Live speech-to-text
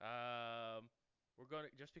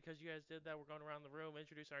going just because you guys did that, we're going around the room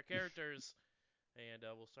introducing our characters, and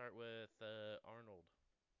we'll start with Arnold.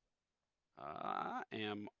 I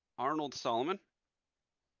am Arnold Solomon,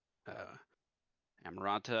 uh,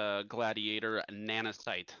 Amaranta Gladiator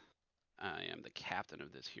Nanosite. I am the captain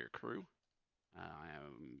of this here crew.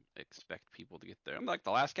 Expect people to get there. I'm like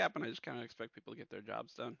the last captain. I just kind of expect people to get their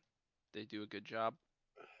jobs done. They do a good job.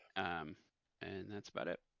 Um, and that's about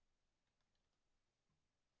it.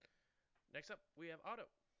 Next up, we have Otto.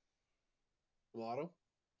 Mulatto.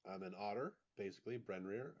 I'm an otter, basically,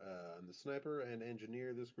 Brenrir. I'm the sniper and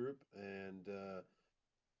engineer of this group, and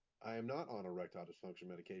I am not on erectile dysfunction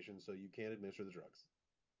medication, so you can't administer the drugs.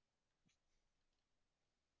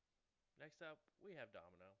 Next up, we have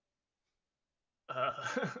Domino. Uh,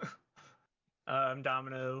 I'm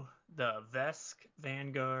Domino, the Vesk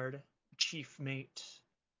Vanguard chief mate,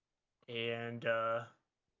 and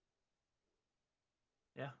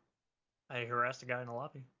yeah, I harassed a guy in the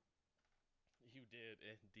lobby. You did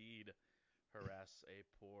indeed harass a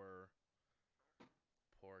poor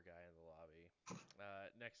guy in the lobby.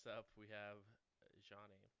 Next up, we have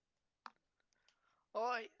Johnny.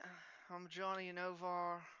 Hi, I'm Johnny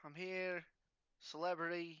Novar. I'm here.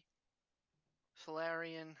 Celebrity.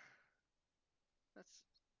 Solarian. That's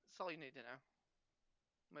that's all you need to know.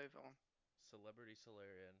 Move on. Celebrity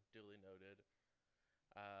Solarian, duly noted.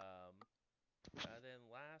 Um, then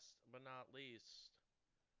last but not least,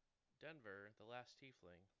 Denver, the last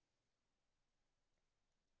tiefling.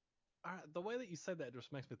 The way that you said that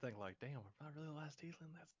just makes me think like, damn, we're not really the last Tiefling.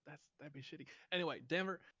 That'd be shitty. Anyway,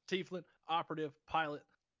 Denver, Tiefling, operative, pilot,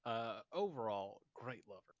 overall great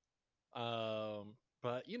lover.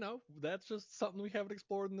 But that's just something we haven't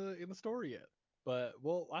explored in the story yet. But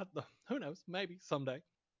well, who knows? Maybe someday.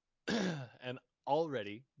 And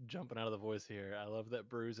already jumping out of the voice here, I love that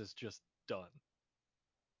Bruce is just done.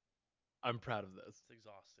 I'm proud of this. It's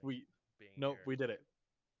exhausting We being Nope, here. we did it.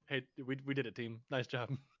 Hey, we did it, team. Nice job.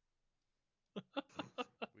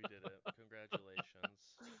 We did it.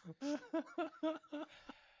 Congratulations.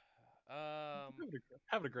 Um,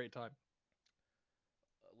 Having a great time.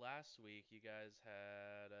 last week you guys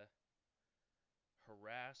had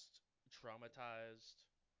harassed, traumatized,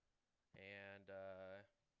 and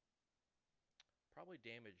probably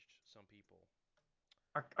damaged some people.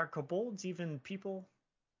 Are kobolds even people?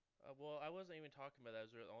 Well, I wasn't even talking about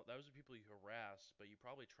that. Those are people you harassed, but you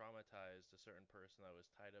probably traumatized a certain person that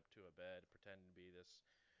was tied up to a bed, pretending to be this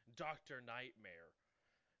Doctor Nightmare.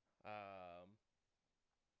 Um,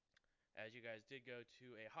 as you guys did go to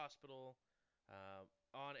a hospital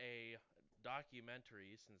on a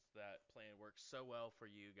documentary, since that plan works so well for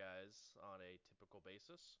you guys on a typical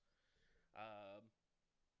basis. Um,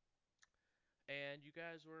 and you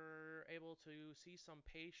guys were able to see some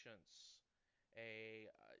patients. A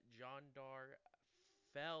John Dar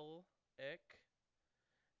Fellick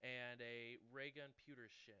and a Reagan Pewter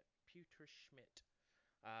Schmidt.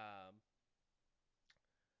 Um,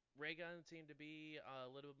 Reagan seemed to be a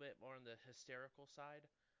little bit more on the hysterical side.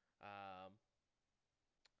 Um,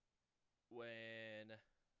 when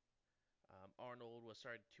Arnold was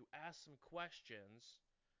starting to ask some questions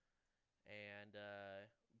and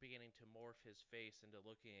beginning to morph his face into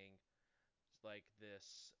looking like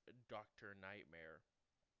this Doctor Nightmare.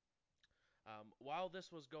 While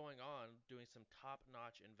this was going on, doing some top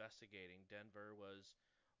notch investigating, Denver was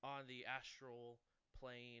on the astral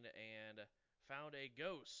plane and found a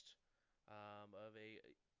ghost of a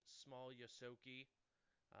small Yosoki.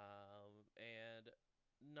 And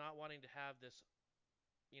not wanting to have this,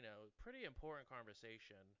 pretty important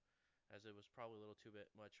conversation, as it was probably a little too bit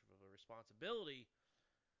much of a responsibility,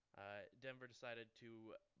 Denver decided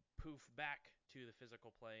to poof back to the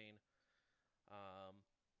physical plane. Um,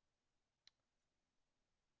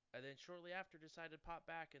 and then shortly after decided to pop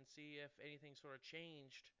back and see if anything sort of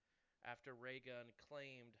changed after Raygun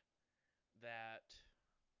claimed that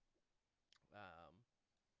um,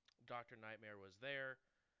 Dr. Nightmare was there.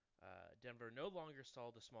 Denver no longer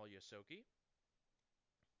saw the small Yosoki,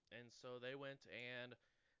 and so they went and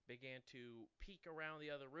began to peek around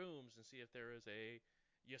the other rooms and see if there was a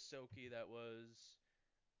Yosoki that was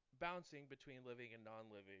bouncing between living and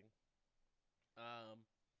non-living. Um,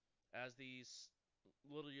 as these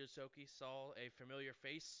little Yosoki saw a familiar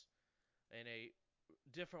face in a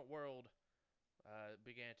different world,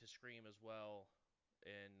 began to scream as well,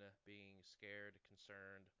 in being scared,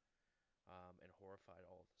 concerned, and horrified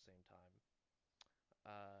all at the same time.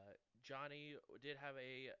 Johnny did have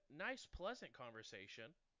a nice, pleasant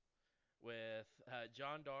conversation with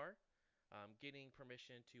John Dar, getting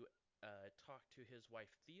permission to talk to his wife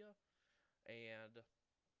Thea and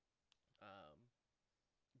um,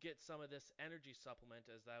 get some of this energy supplement,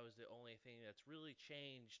 as that was the only thing that's really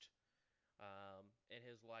changed in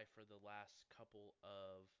his life for the last couple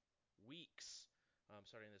of weeks.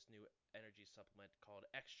 Starting this new energy supplement called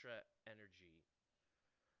Extra Energy.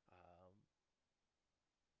 Um,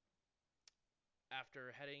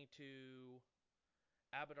 After heading to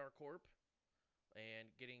Abadar Corp and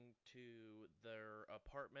getting to their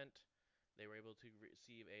apartment, they were able to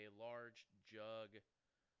receive a large jug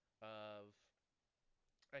of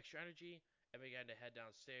extra energy and began to head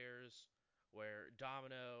downstairs where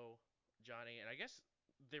Domino, Johnny, and I guess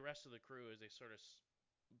the rest of the crew, as they sort of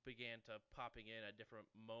began to popping in at different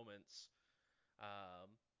moments,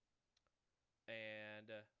 um, and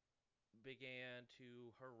began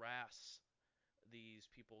to harass these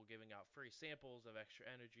people giving out free samples of extra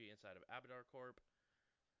energy inside of Abadar Corp.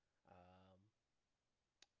 Um,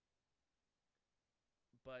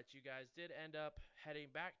 but you guys did end up heading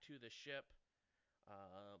back to the ship.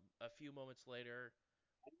 A few moments later,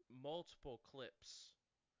 multiple clips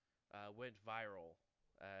went viral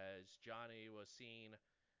as Johnny was seen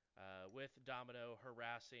with Domino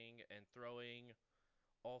harassing and throwing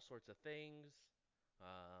all sorts of things.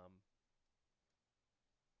 Um,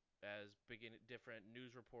 as different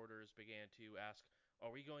news reporters began to ask,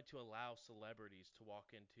 "Are we going to allow celebrities to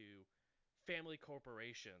walk into family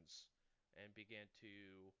corporations and begin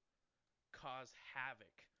to cause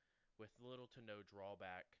havoc with little to no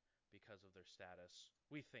drawback because of their status?"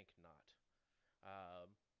 We think not.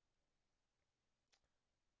 Um,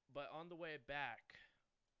 but on the way back,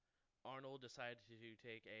 Arnold decided to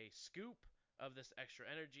take a scoop of this extra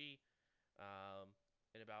energy,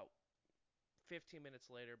 and about 15 minutes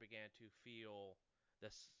later began to feel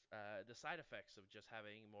the side effects of just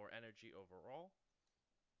having more energy overall,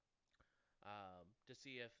 to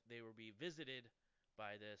see if they would be visited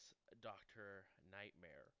by this Dr.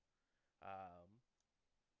 Nightmare. Um,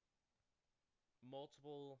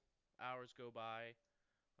 Multiple hours go by,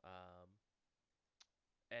 um,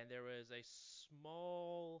 and there was a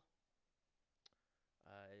small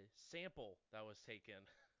sample that was taken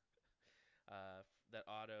that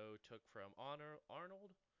Otto took from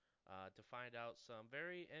Arnold to find out some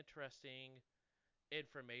very interesting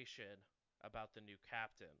information about the new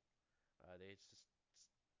captain. They just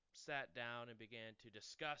sat down and began to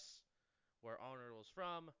discuss where Arnold was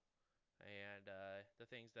from and the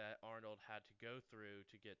things that Arnold had to go through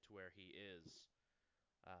to get to where he is.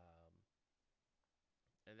 Um,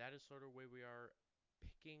 and that is sort of where we are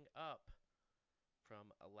picking up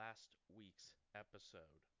from last week's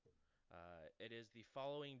episode. It is the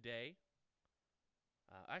following day.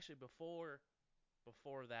 Actually, before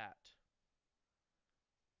that,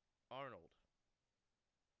 Arnold,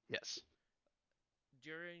 Yes.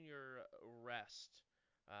 during your rest,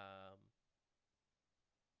 um,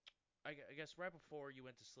 I guess right before you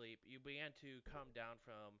went to sleep, you began to come down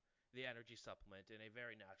from the energy supplement in a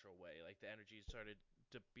very natural way. Like the energy started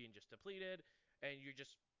being just depleted, and you're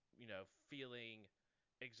just, feeling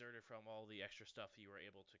exerted from all the extra stuff you were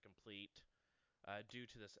able to complete due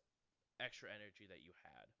to this extra energy that you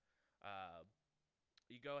had. Uh,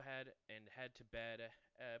 you go ahead and head to bed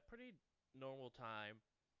at a pretty normal time,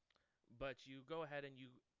 but you go ahead and you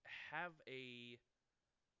have a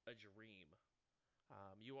dream.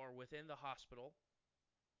 You are within the hospital,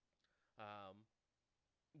 um,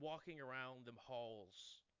 walking around the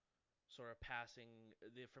halls, sort of passing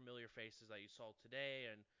the familiar faces that you saw today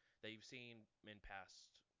and that you've seen in past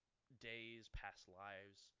days, past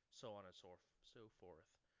lives, so on and so forth.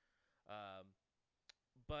 Um,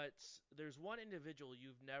 but there's one individual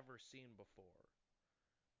you've never seen before.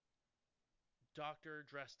 Doctor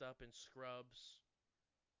dressed up in scrubs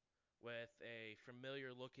with a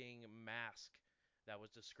familiar looking mask that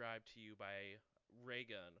was described to you by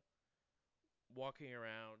Reagan, walking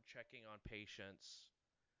around, checking on patients,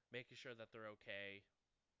 making sure that they're okay.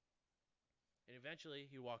 And eventually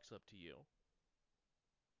he walks up to you.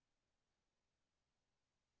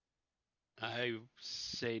 I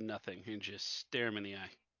say nothing and just stare him in the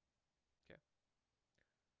eye. Okay.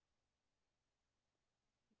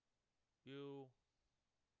 You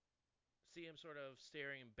see him sort of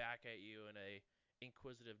staring back at you in a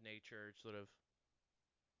inquisitive nature, sort of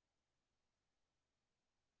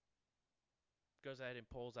goes ahead and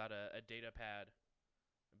pulls out a data pad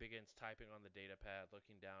and begins typing on the data pad,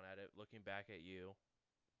 looking down at it, looking back at you,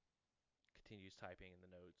 continues typing in the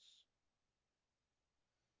notes.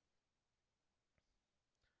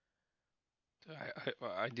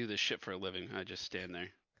 I do this shit for a living. I just stand there.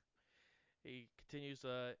 He continues,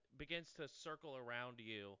 begins to circle around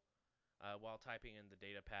you while typing in the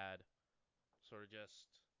data pad, sort of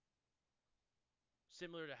just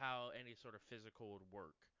similar to how any sort of physical would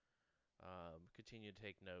work. Continue to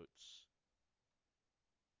take notes.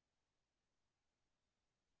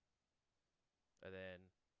 And then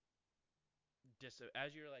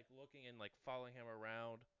as you're like looking and like following him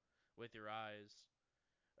around with your eyes,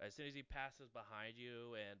 as soon as he passes behind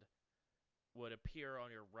you and would appear on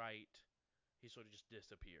your right, he sort of just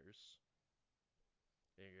disappears.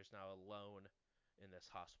 And you're just now alone in this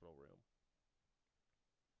hospital room.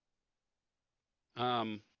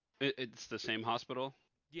 Um, it's the same hospital.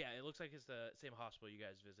 Yeah, it looks like it's the same hospital you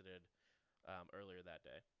guys visited earlier that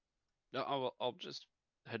day. No, I'll just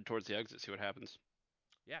head towards the exit, see what happens.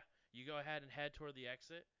 Yeah, you go ahead and head toward the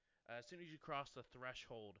exit. As soon as you cross the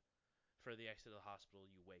threshold for the exit of the hospital,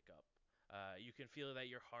 you wake up. You can feel that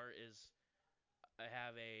your heart is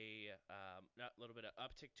have a little bit of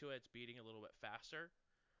uptick to it. It's beating a little bit faster,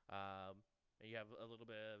 and you have a little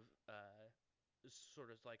bit of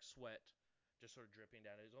sort of like sweat just sort of dripping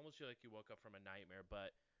down. It's almost feel like you woke up from a nightmare,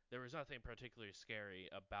 but there was nothing particularly scary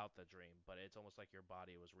about the dream. But it's almost like your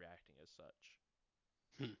body was reacting as such.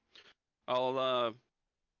 Hmm. I'll uh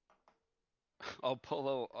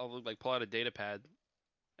I'll like pull out a data pad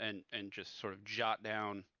and just sort of jot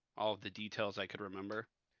down all of the details I could remember.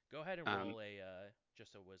 Go ahead and Um, roll a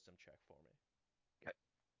just a wisdom check for me. okay.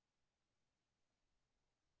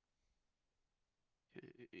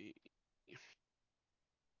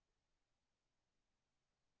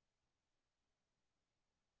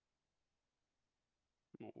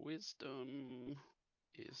 Wisdom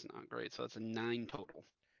is not great, so that's a 9 total.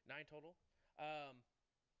 9 total. Um,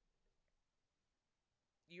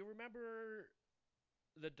 you remember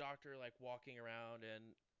the doctor like walking around and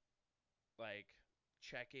like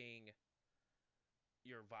checking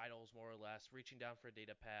your vitals more or less, reaching down for a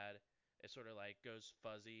data pad. It sort of like goes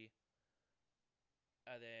fuzzy,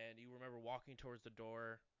 and then you remember walking towards the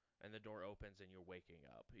door, and the door opens and you're waking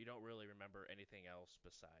up. You don't really remember anything else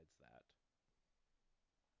besides that.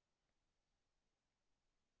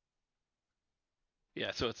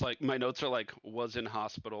 Yeah, so it's like my notes are like was in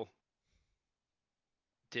hospital,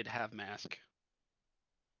 did have mask,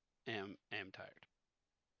 am tired.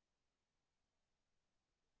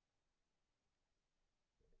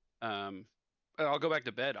 Um, I'll go back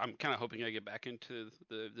to bed. I'm kind of hoping I get back into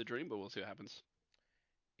the dream, but we'll see what happens.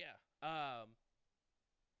 Yeah.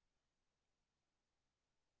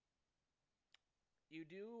 You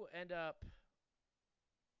do end up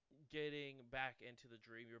getting back into the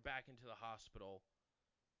dream. You're back into the hospital,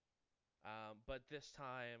 but this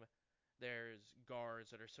time there's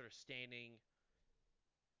guards that are sort of standing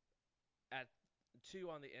at two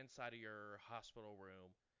on the inside of your hospital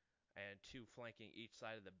room and two flanking each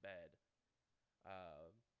side of the bed. Uh,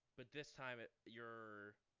 but this time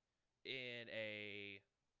you're in a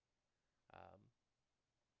um,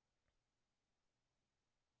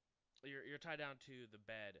 you're tied down to the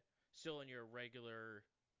bed, still in your regular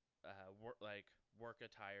work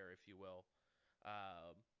attire, if you will,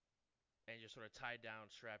 um, and you're sort of tied down,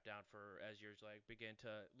 strapped down for as you're like begin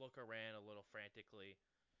to look around a little frantically,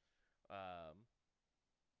 um,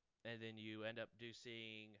 and then you end up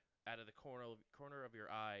seeing out of the corner of your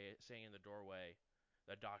eye, seeing in the doorway,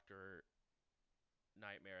 the doctor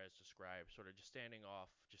nightmare as described, sort of just standing off,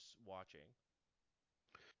 just watching.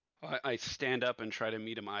 I stand up and try to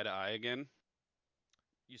meet him eye to eye again.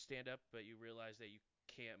 You stand up, but you realize that you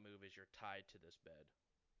can't move as you're tied to this bed.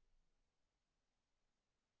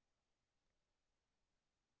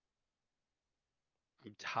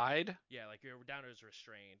 I'm tied. Yeah, like you're down as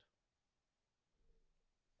restrained.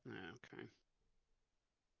 Okay.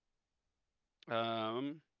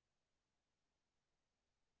 Um,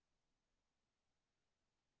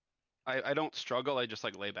 I don't struggle. I just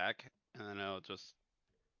like lay back and then I'll just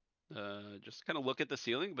kind of look at the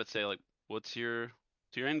ceiling, but say like, what's your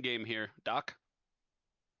end game here, Doc?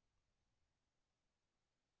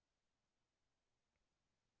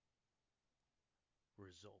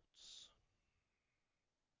 Results.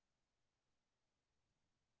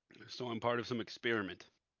 So I'm part of some experiment.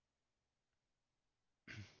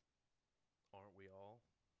 Aren't we all?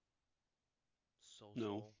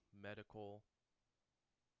 No, Social, medical,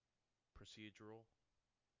 procedural.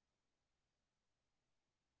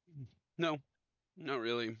 no, not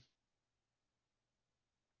really.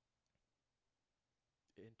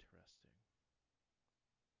 Interesting.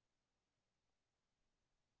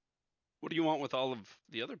 What do you want with all of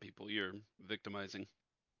the other people you're victimizing?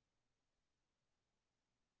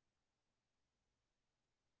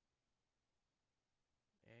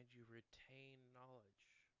 And you retain knowledge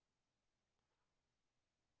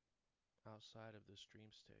outside of this dream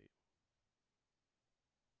state.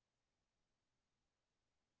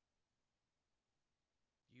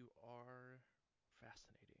 You are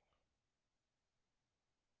fascinating.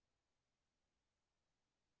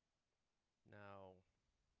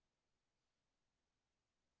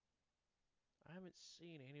 haven't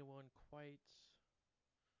seen anyone quite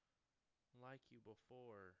like you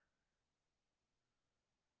before.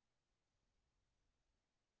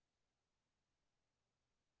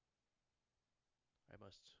 I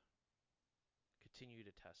must continue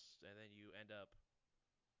to test, and then you end up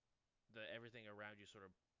the everything around you sort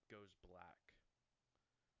of goes black,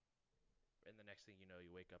 and the next thing you know,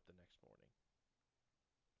 you wake up the next morning.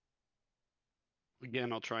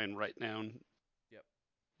 Again, I'll try and write down Yep.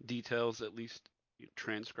 details, at least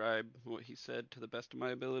transcribe what he said to the best of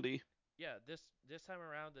my ability. Yeah, this time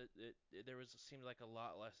around, there was seemed like a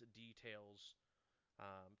lot less details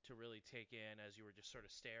to really take in as you were just sort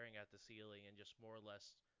of staring at the ceiling and just more or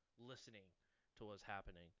less listening to what's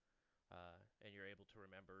happening, and you're able to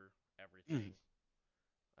remember everything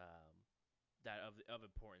um, that of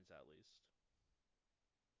importance at least.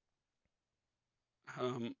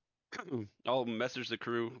 Um, I'll message the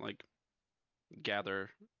crew, like gather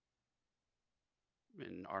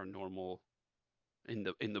in our normal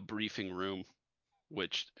in the briefing room,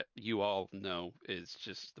 which you all know is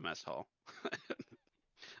just the mess hall.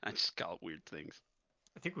 I just got weird things.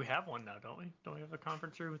 I think we have one now, don't we? Don't we have a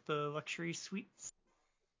conference room with the luxury suites?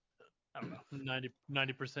 I don't know.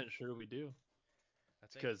 90% sure we do. I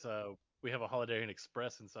It's think because we have a Holiday Inn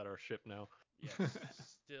Express inside our ship now. yes,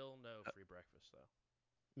 still no free breakfast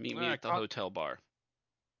though. Meet me at the Con- hotel bar.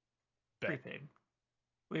 Bet. Prepaid.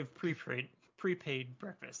 We have prepaid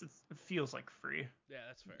breakfast. It feels like free. Yeah,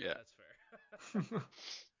 that's fair. Yeah. That's fair.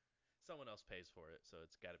 Someone else pays for it, so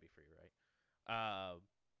it's got to be free, right?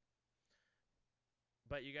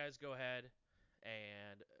 But you guys go ahead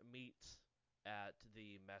and meet at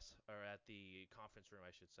the mess or at the conference room,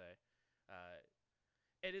 I should say. Uh,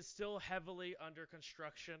 it is still heavily under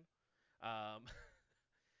construction. Um,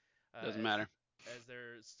 Doesn't as matter.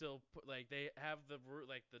 they're still like they have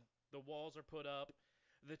like the walls are put up,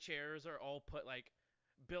 the chairs are all put like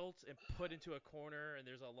built and put into a corner, and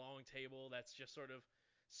there's a long table that's just sort of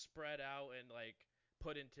spread out and like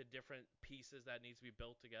put into different pieces that needs to be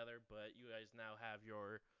built together. But you guys now have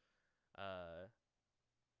uh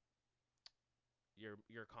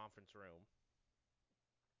your conference room.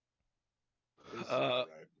 This is Uh, about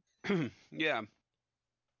right. yeah.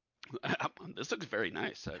 This looks very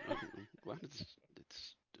nice. I'm glad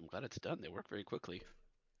I'm glad it's done. They work very quickly.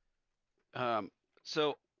 Um,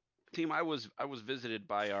 so team, I was visited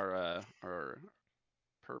by our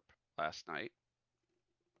perp last night.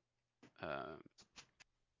 Um,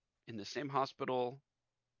 in the same hospital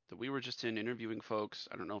that we were just in interviewing folks.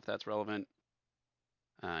 I don't know if that's relevant.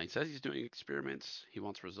 He says he's doing experiments. He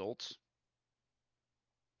wants results.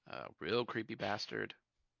 Real creepy bastard.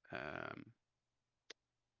 Um,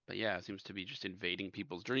 but yeah, it seems to be just invading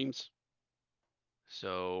people's dreams.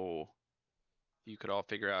 So if you could all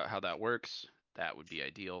figure out how that works, that would be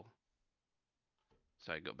ideal.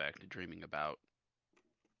 So I go back to dreaming about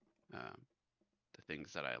um, the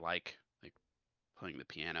things that I like playing the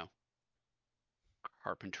piano,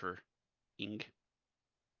 carpenter, ing.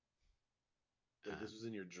 Wait, this Um, was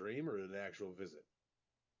in your dream or an actual visit?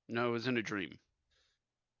 no, it was in a dream.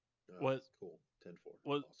 Oh, What cool. 10-4.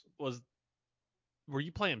 was Awesome. was were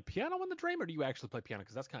you playing piano in the dream, or do you actually play piano?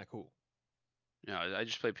 Because that's kind of cool. No, I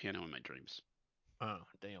just play piano in my dreams. Oh,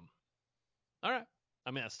 damn. All right.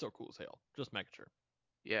 I mean, that's still cool as hell. Just making sure.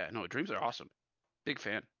 Yeah, no, dreams are awesome. Big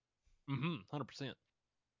fan. 100%.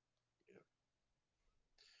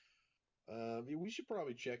 We should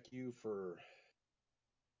probably check you for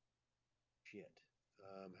shit.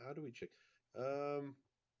 How do we check? Um,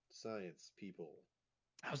 Science people.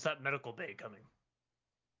 How's that medical bay coming?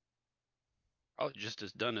 Probably just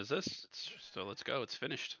as done as this. So let's go. It's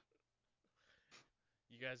finished.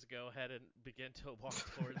 You guys go ahead and begin to walk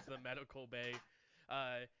towards the medical bay.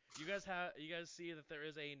 You guys see that there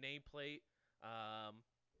is a nameplate um,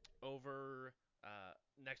 over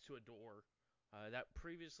next to a door that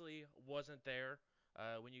previously wasn't there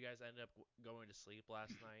when you guys ended up going to sleep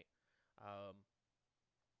last night. Um,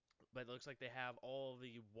 but it looks like they have all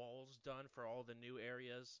the walls done for all the new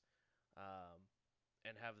areas um,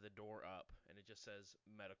 and have the door up, and it just says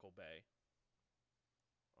medical bay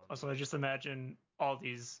on the Also, I just imagine all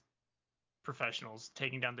these professionals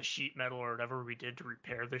taking down the sheet metal or whatever we did to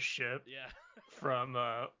repair the ship yeah. from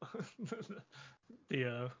the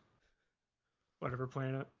whatever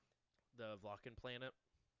planet. The Vlakan planet.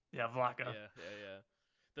 Yeah, Vlaka. Yeah, yeah, yeah.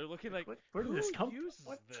 They're looking Like, like, what? Where did this who come from? uses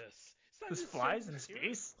What? this? It's not This even so flies in material,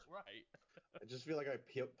 space? right? I just feel like I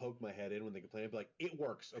poke my head in when they complain. I'd be like, it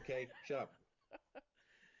works, okay? Shut up.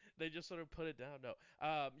 They just sort of put it down. No,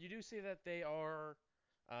 you do see that they are,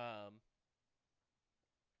 um,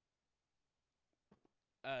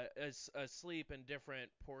 asleep in different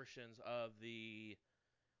portions of the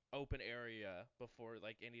open area before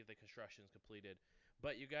like any of the construction is completed.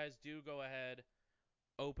 But you guys do go ahead,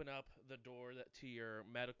 open up the door to your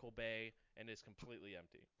medical bay, and it's completely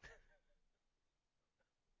empty.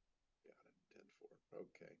 Got it. 10-4.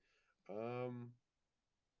 Okay. Um.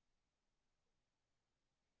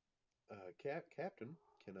 Captain,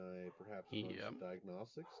 can I perhaps run Yep. some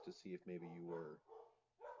diagnostics to see if maybe you were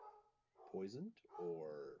poisoned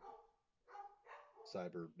or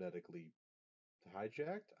cybernetically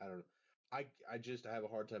hijacked? I don't know. I just have a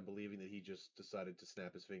hard time believing that he just decided to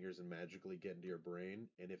snap his fingers and magically get into your brain.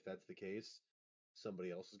 And if that's the case,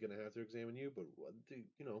 somebody else is going to have to examine you. But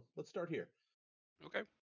let's start here. Okay.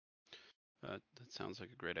 That sounds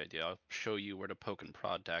like a great idea. I'll show you where to poke and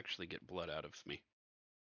prod to actually get blood out of me.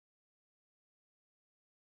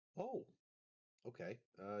 Oh, okay.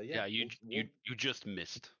 Yeah, Yeah, you we'll you you just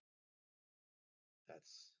missed.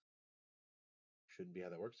 that's shouldn't be how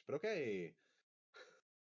that works, but okay.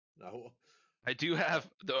 No. I do Uh, have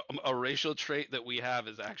a racial trait that we have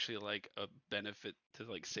is actually like a benefit to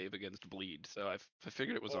like save against bleed. So I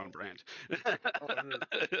figured it was oh, on brand. oh, no,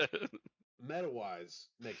 meta wise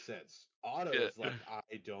makes sense. Auto Yeah. is like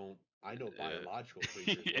I know Yeah. biological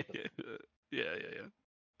creatures. Yeah, What the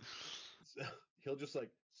yeah. he'll just like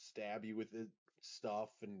stab you with his stuff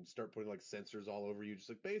and start putting like sensors all over you. Just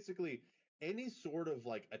like basically any sort of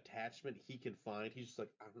like attachment he can find. He's just like,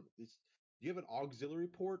 I don't. Do you have an auxiliary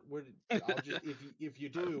port? I'll just if you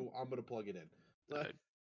do, I'm gonna plug it in. I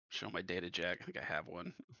show my data jack. I think I have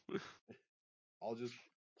one. I'll just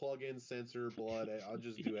plug in sensor, blood. I'll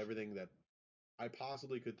just do everything that I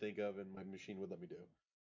possibly could think of, and my machine would let me do.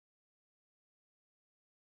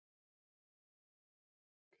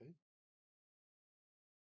 Okay,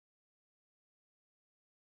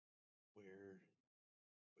 where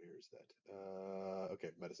where is that?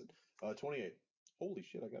 Okay, medicine. 28. Holy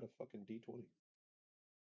shit! I got a fucking D20.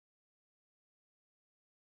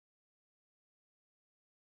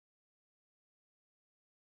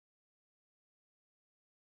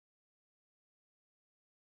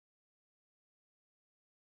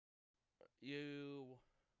 You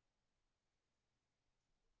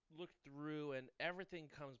look through, and everything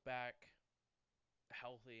comes back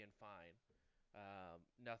healthy and fine.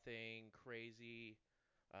 Nothing crazy,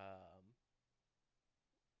 um,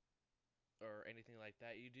 or anything like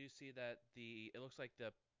that. You do see that it looks like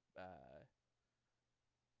uh,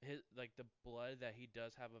 the blood that he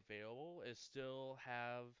does have available is still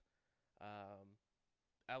have um,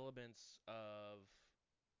 elements of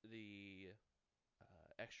the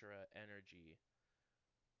extra energy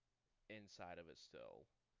inside of it still.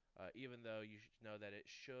 Even though you know that it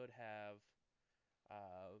should have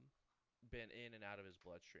um, been in and out of his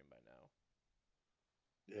bloodstream by now.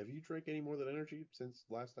 Have you drank any more than energy since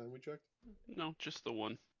last time we checked? No, just the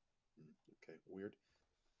one. Okay, weird.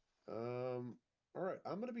 All right,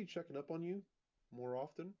 I'm gonna be checking up on you more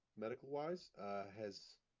often, medical wise.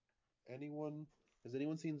 Anyone has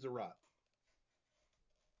anyone seen Zerat?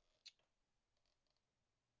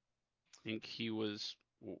 I think he was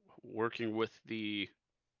working with the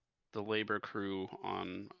labor crew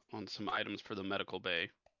on some items for the medical bay.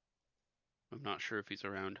 I'm not sure if he's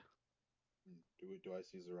around. Do I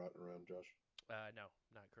see Zerat around, Josh? No,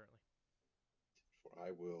 not currently.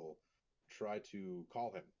 I will try to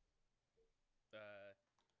call him. Uh,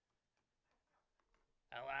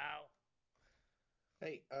 Hello.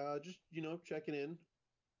 Hey, just checking in.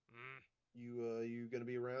 Mm. You gonna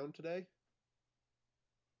be around today?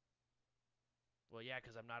 Well, yeah,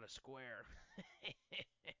 because I'm not a square.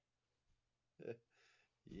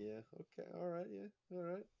 Yeah. Okay. All right. Yeah. All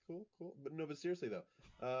right. Cool. Cool. But no. But seriously though,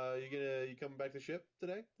 you coming back to ship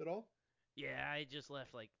today at all? Yeah, I just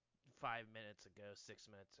left like 5 minutes ago, 6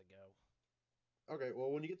 minutes ago. Okay.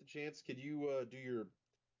 Well, when you get the chance, could you do your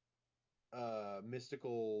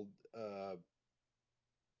mystical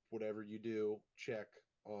whatever you do check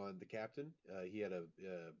on the captain? He had a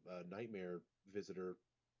nightmare visitor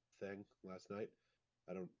thing last night.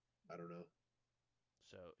 I don't. I don't know.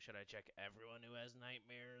 So, should I check everyone who has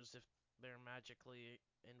nightmares if they're magically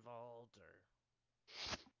involved, or?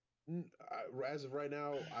 As of right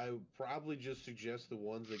now, I probably just suggest the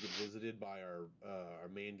ones that get visited by our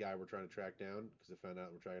main guy we're trying to track down because I found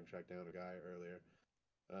out we're trying to track down a guy earlier.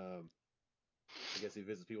 Um, I guess he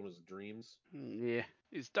visits people in his dreams. Yeah,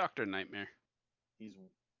 he's Doctor Nightmare. He's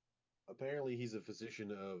apparently he's a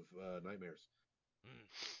physician of nightmares. Mm.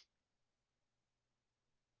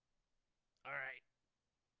 All right,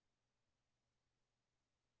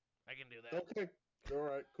 I can do that. Okay, all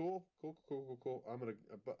right, cool. I'm gonna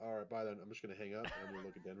all right. By then, I'm just gonna hang up and I'm gonna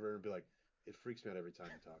look at Denver and be like, It freaks me out every time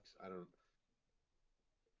he talks. I don't.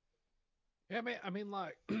 Yeah, I mean,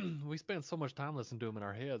 like we spend so much time listening to him in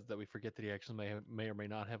our heads that we forget that he actually may or may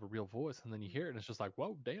not have a real voice, and then you hear it and it's just like,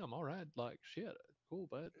 whoa, damn, all right, like shit, cool,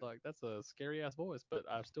 but Yeah. like that's a scary ass voice, but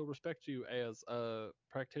I still respect you as a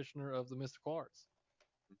practitioner of the mystical arts.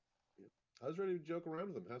 Yeah. I was ready to joke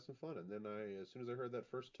around with him, have some fun, and then as soon as I heard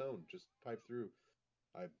that first tone just pipe through,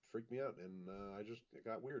 I freaked me out, and it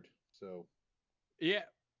got weird. So Yeah,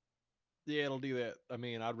 yeah, it'll do that. I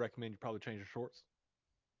mean, I'd recommend you probably change your shorts.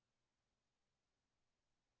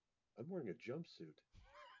 I'm wearing a jumpsuit.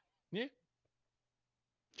 Yeah,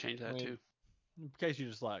 Change I that mean, too. in case you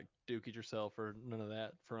just like dookied yourself or none of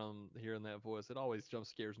that from hearing that voice, it always jump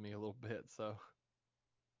scares me a little bit. So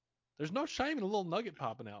there's no shame in a little nugget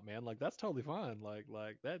popping out, man. Like that's totally fine. Like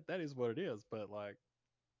that is what it is. But like,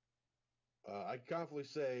 I can confidently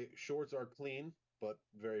say shorts are clean, but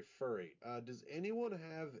very furry. Does anyone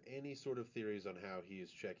have any sort of theories on how he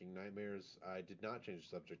is checking nightmares? I did not change the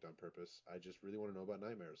subject on purpose. I just really want to know about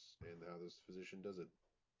nightmares and how this physician does it.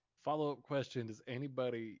 follow up question: does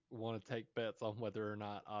anybody want to take bets on whether or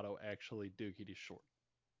not Otto actually dookied his short?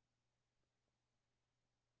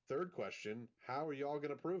 Third question, how are y'all going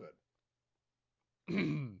to prove it?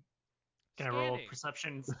 Can I roll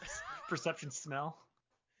Scanning. perception smell?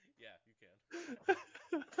 Yeah, you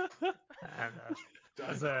can. And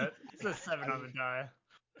I, it's a 7 on the I, die.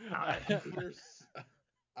 I hear,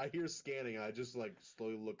 I hear scanning. I just like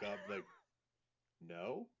slowly look up, like,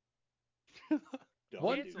 no, don't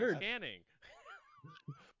One do Cancel turd, that. scanning.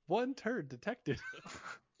 one turd detected.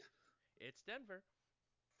 It's Denver.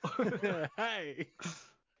 Hey,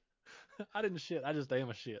 I didn't shit. I just am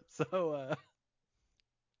a shit. So,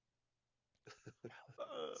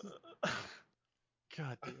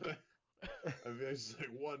 God damn. I mean, it's just like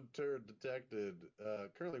one turd detected.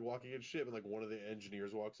 Currently walking in ship, and like one of the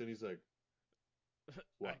engineers walks in. He's like, I,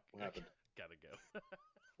 "What? What I happened? gotta go.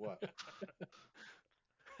 What?"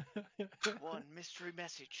 One mystery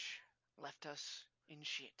message left us in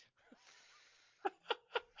shit.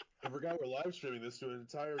 I forgot we're live streaming this to an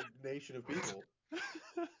entire nation of people.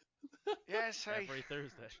 Yes, I Every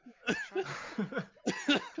Thursday. tried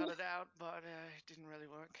to cut it out, but it didn't really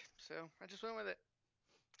work. So I just went with it.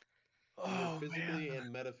 We are Oh physically man,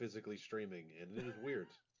 and metaphysically streaming, and it is weird.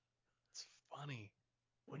 it's funny.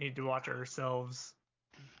 We need to watch ourselves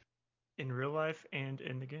in real life and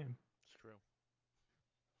in the game. It's true.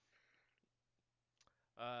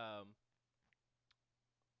 Um,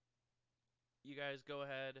 you guys go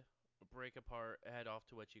ahead, break apart, head off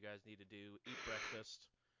to what you guys need to do, eat breakfast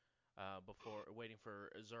before waiting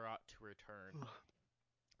for Zerat to return.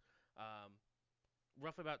 Um,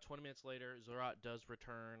 roughly about 20 minutes later, Zerat does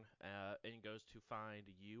return and goes to find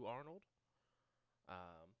you, Arnold.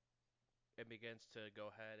 Um, and begins to go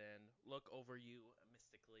ahead and look over you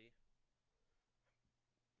mystically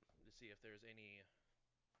to see if there's any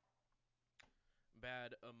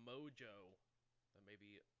bad mojo that may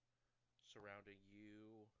be surrounding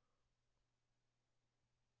you.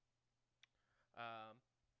 Um,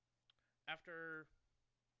 after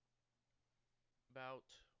about,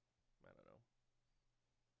 I don't know,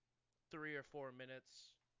 3 or 4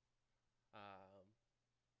 minutes, um,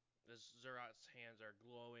 as Zerat's hands are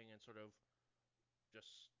glowing and sort of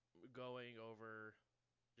just going over,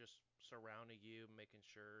 just surrounding you, making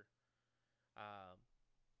sure. Um,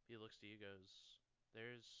 he looks to you, goes,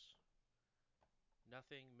 "There's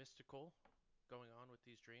nothing mystical going on with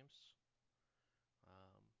these dreams.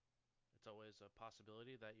 Um, it's always a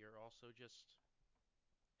possibility that you're also just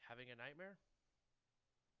having a nightmare."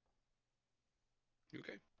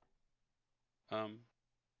 Okay. Um,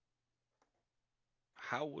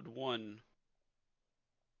 how would one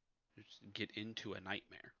just get into a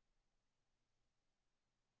nightmare?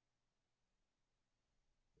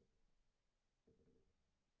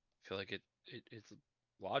 I feel like it's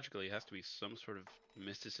logically it has to be some sort of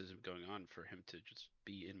mysticism going on for him to just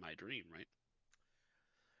be in my dream, right?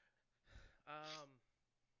 Um,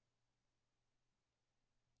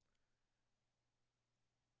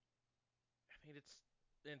 I mean, it's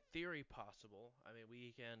in theory possible. I mean,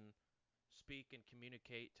 we can speak and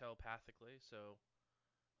communicate telepathically, so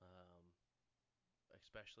um,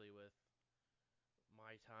 especially with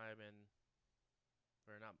my time and,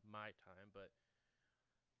 or not my time, but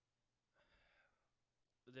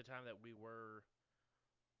the time that we were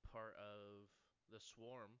part of the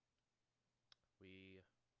swarm, we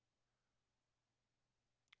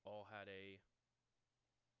all had a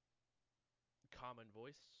common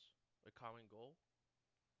voice, a common goal.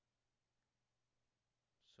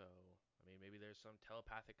 So, I mean, maybe there's some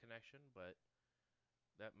telepathic connection, but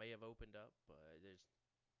that may have opened up, but there's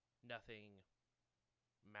nothing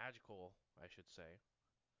magical, I should say.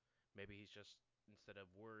 Maybe he's just, instead of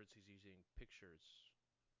words, he's using pictures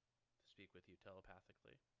to speak with you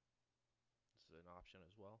telepathically. This is an option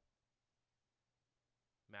as well.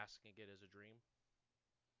 Masking it as a dream.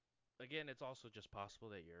 Again, it's also just possible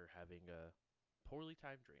that you're having a poorly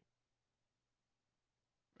timed dream.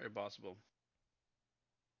 Very possible.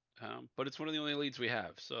 But it's one of the only leads we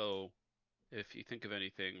have. So if you think of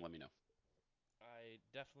anything, let me know. I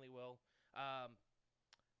definitely will. Um,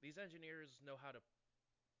 these engineers know how to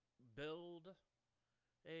build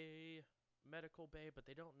a medical bay, but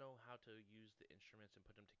they don't know how to use the instruments and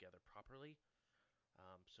put them together properly.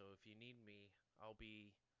 So if you need me, I'll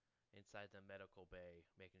be inside the medical bay,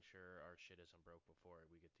 making sure our shit isn't broke before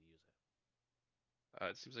we get to use it.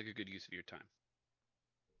 It seems like a good use of your time.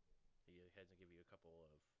 He heads and give you a couple of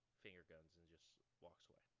finger guns and just walks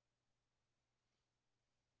away.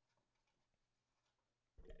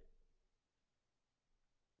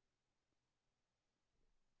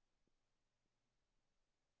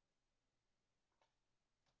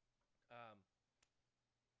 Um,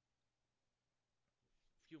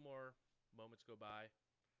 few more moments go by.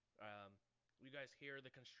 Um, you guys hear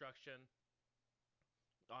the construction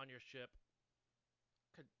on your ship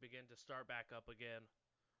could begin to start back up again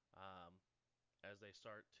um, as they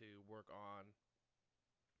start to work on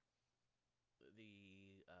the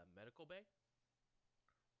medical bay.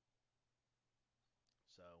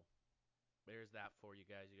 So there's that for you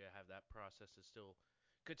guys. You gotta have that process is still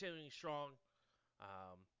continuing strong.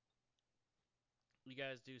 Um, you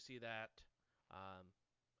guys do see that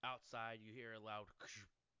outside. You hear a loud.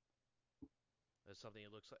 There's something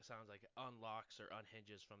that looks like sounds like it unlocks or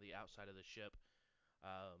unhinges from the outside of the ship.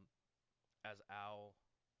 Um, as Al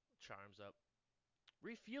chimes up,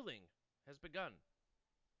 refueling has begun.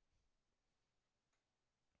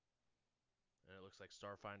 And it looks like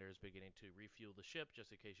Starfinder is beginning to refuel the ship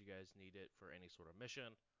just in case you guys need it for any sort of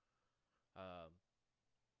mission. Um,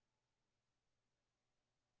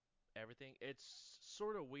 everything. It's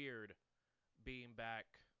sort of weird being back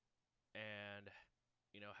and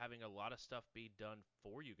having a lot of stuff be done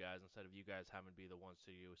for you guys instead of you guys having to be the ones to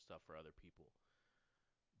do stuff for other people.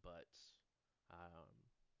 But um,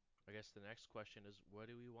 I guess the next question is, what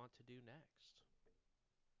do we want to do next?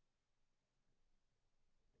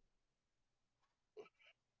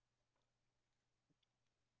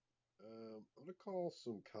 I'm gonna call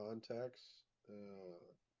some contacts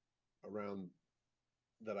around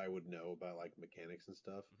that I would know about like mechanics and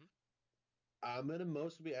stuff. Mm-hmm. I'm gonna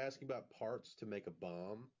mostly be asking about parts to make a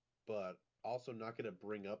bomb, but also not gonna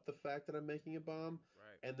bring up the fact that I'm making a bomb.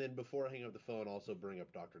 Right. And then before I hang up the phone, also bring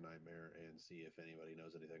up Dr. Nightmare and see if anybody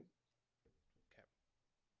knows anything. Okay.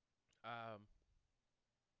 Um,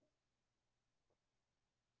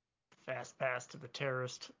 Fast pass to the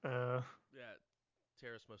terrorist. yeah.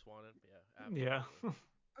 Terrorist most wanted. Yeah, Yeah. absolutely.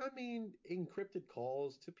 I mean, encrypted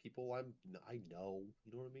calls to people I know.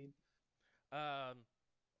 You know what I mean? Um,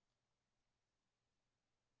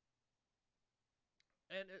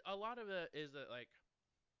 and a lot of it is that like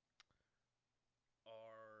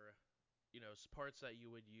are parts that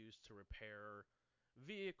you would use to repair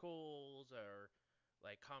vehicles or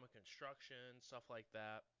like common construction stuff like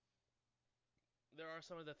that. There are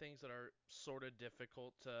some of the things that are sort of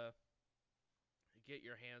difficult to get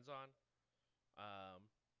your hands on, um,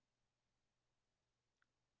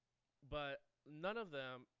 but none of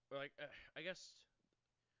them like I guess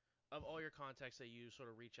of all your contacts that you sort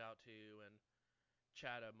of reach out to and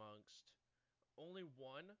chat amongst, only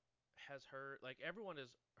one has heard, like everyone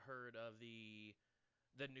has heard of the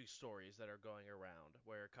news stories that are going around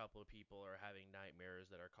where a couple of people are having nightmares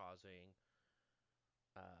that are causing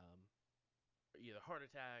um, either heart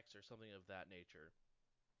attacks or something of that nature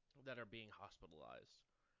that are being hospitalized.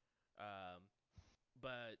 Um,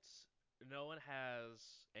 but no one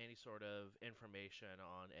has any sort of information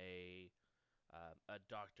on a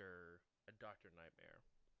doctor nightmare.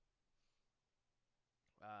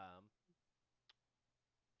 Um,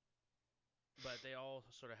 but they all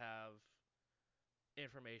sort of have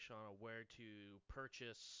information on where to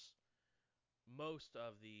purchase most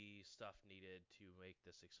of the stuff needed to make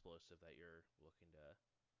this explosive that you're looking to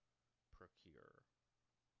procure.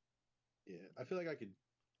 Yeah, I feel like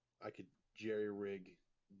I could jerry rig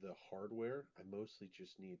the hardware. I mostly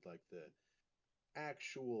just need like the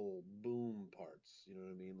actual boom parts. You know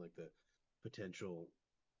what I mean? Like the potential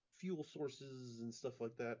fuel sources and stuff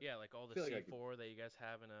like that. Yeah, like all I the feel like I could, C4 that you guys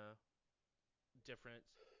have in a different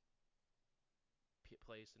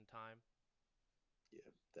place and time. yeah,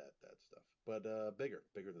 that stuff. But bigger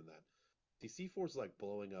than that. The C4 is like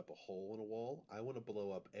blowing up a hole in a wall. I want to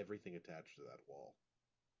blow up everything attached to that wall.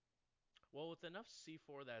 Well, with enough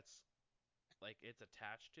C4 that's like it's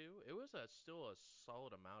attached to, it was still a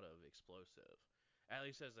solid amount of explosive, at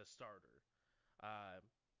least as a starter. Uh,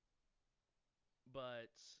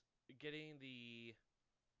 but getting the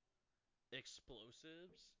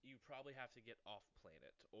explosives, you probably have to get off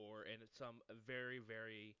planet or in some very,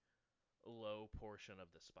 very low portion of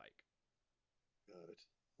the spike. Got it.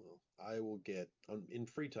 Well, I will get in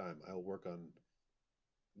free time. I will work on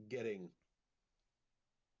getting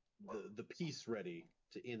the piece ready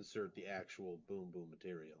to insert the actual boom boom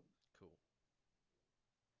material. Cool.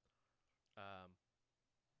 Um,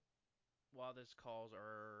 while these calls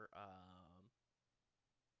are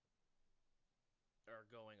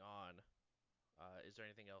going on, is there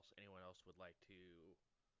anything else anyone else would like to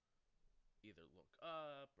either look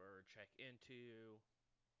up or check into?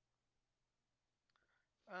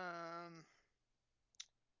 Um,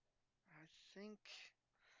 I think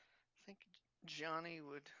Johnny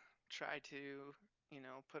would try to,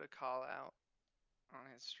 put a call out on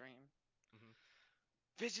his stream. Hmm.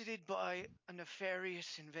 Visited by a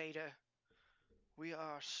nefarious invader. We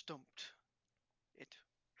are stumped. It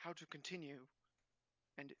how to continue,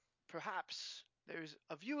 and perhaps there's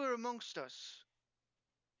a viewer amongst us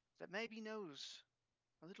that maybe knows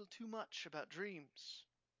a little too much about dreams.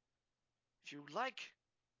 If you'd like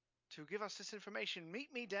to give us this information,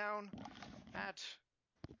 meet me down at,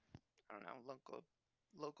 I don't know,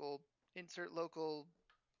 local insert local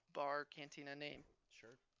bar cantina name.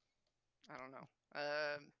 Sure. I don't know.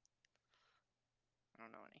 I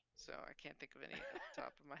don't know any, so I can't think of any at the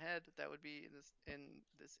top of my head that would be in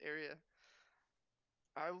this area.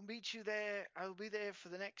 I will meet you there. I will be there for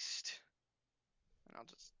the next, and I'll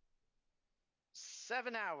just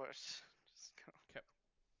 7 hours. Just go. Okay.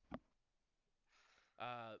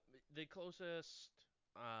 Uh, the closest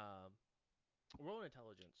roll an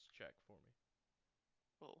intelligence check for me.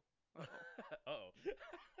 Oh, uh-oh. Oh.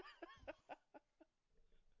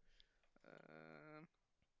 Um.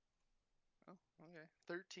 Oh, okay.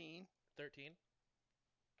 13. 13.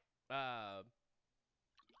 Uh,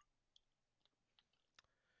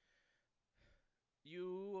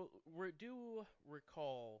 do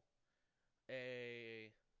recall a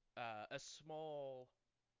small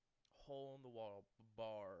hole in the wall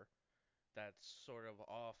bar that's sort of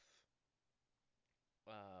off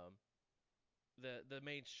um, the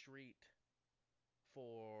main street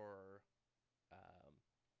for um,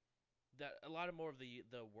 that a lot of more of the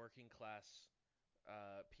working class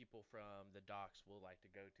people from the docks will like to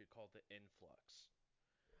go to, called the influx.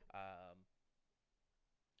 Um,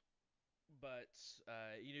 but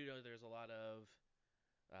you do know there's a lot of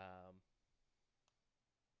um,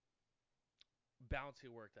 bounty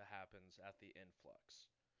work that happens at the influx.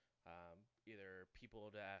 Either people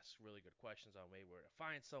to ask really good questions on maybe where to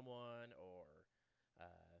find someone, or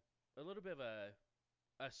a little bit of a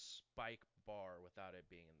spike bar without it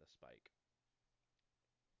being in the spike.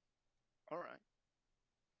 All right.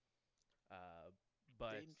 Uh, The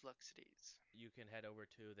but influxities. you can head over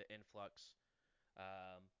to the influx.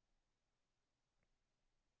 Um,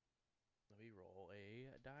 let me roll a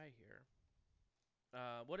die here.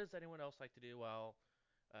 What does anyone else like to do while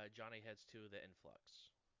Johnny heads to the influx?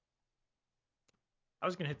 I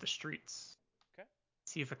was gonna hit the streets, Okay.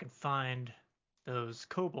 see if I can find those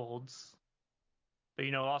kobolds.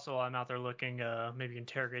 But also while I'm out there looking, maybe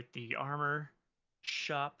interrogate the armor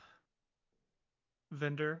shop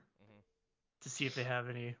vendor Mm-hmm. to see if they have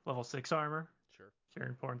any level 6 armor. Sure. It's very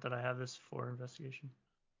important that I have this for investigation.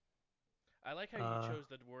 I like how you chose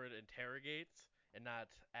the word interrogate and not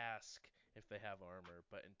ask if they have armor,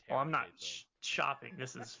 but Well, I'm not interrogate them. shopping.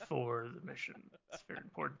 This is for the mission. It's very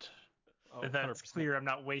important Oh, that that's 100%. clear. I'm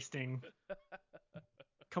not wasting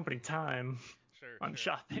company time Sure, on sure.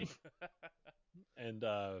 shopping. And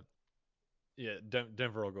yeah,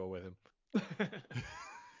 Denver will go with him.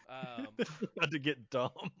 um, Not to get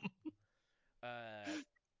dumb. uh,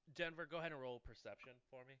 Denver, go ahead and roll perception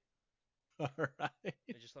for me, All right.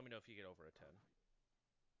 and just let me know if you get over a 10.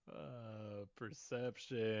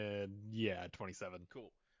 Perception. Yeah, 27.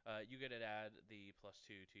 Cool. You get to add the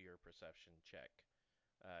 +2 to your perception check,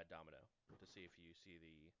 Domino, to see if you see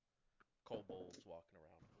the kobolds walking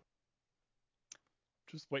around.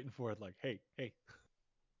 Just waiting for it. Like, hey,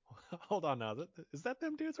 hold on now. Is that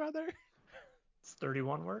them dudes right there? It's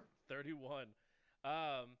 31 work. 31.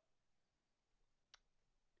 Um,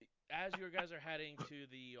 as you guys are heading to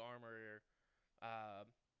the armor, um,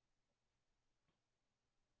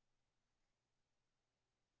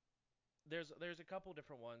 there's a couple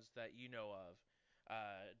different ones that you know of,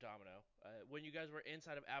 Domino. When you guys were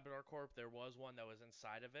inside of Abadar Corp, there was one that was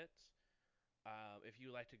inside of it. if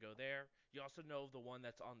you like to go there. You also know the one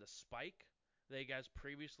that's on the spike that you guys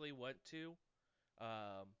previously went to.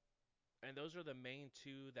 Um, and those are the main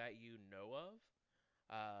two that you know of.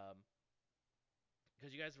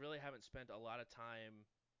 Because you guys really haven't spent a lot of time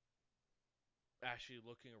actually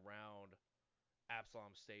looking around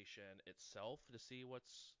Absalom Station itself to see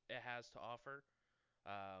what's it has to offer.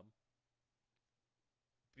 Um,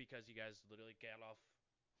 because you guys literally got off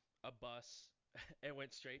a bus and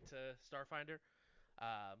went straight to Starfinder.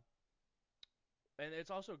 Um, and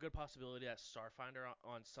it's also a good possibility that Starfinder,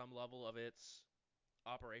 on some level of its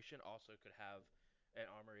operation, also could have an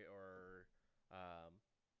armory or, um,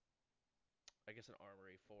 I guess, an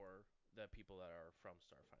armory for the people that are from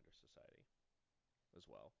Starfinder Society as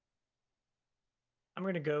well. I'm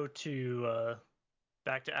gonna go to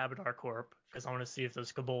back to Abadar Corp because I want to see if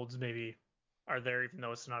those kobolds maybe are there, even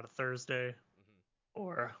though it's not a Thursday Hmm.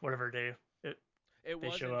 or whatever day It they was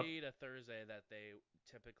show up. indeed a Thursday that they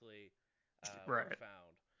typically were Right.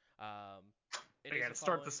 found. Um, it I is gotta the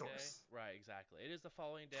start the following day. source. Right, exactly. It is the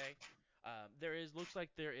following day. There is looks like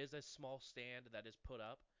there is a small stand that is put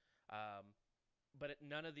up, um, but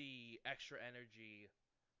none of the extra energy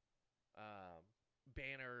um,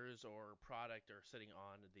 banners or product are sitting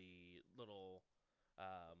on the little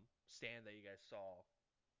stand that you guys saw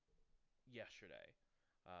yesterday.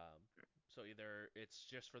 Um, so either it's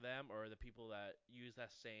just for them or the people that use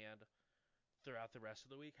that stand throughout the rest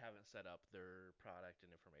of the week haven't set up their product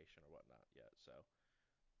and information or whatnot yet. So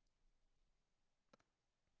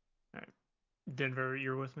All right. Denver,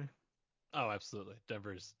 you're with me. Oh, absolutely.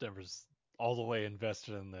 Denver's all the way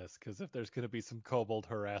invested in this because if there's going to be some kobold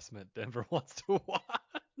harassment, Denver wants to watch.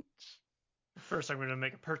 First, I'm gonna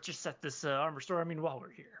make a purchase at this armor store. I mean, while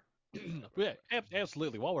we're here. right, right, Yeah, right.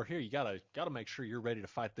 absolutely. While we're here, you gotta make sure you're ready to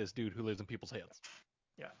fight this dude who lives in people's heads.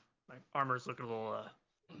 Yeah, my armor's looking a little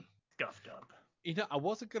scuffed up. You know, I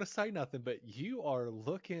wasn't gonna say nothing, but you are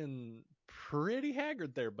looking pretty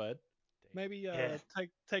haggard there, bud. Damn. Maybe Yeah.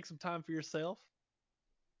 take some time for yourself.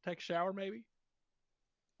 Take a shower, maybe.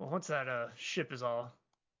 Well, once that ship is all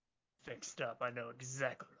fixed up, I know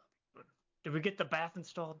exactly what I'll be doing. Did we get the bath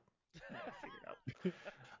installed? Yeah, I figured out.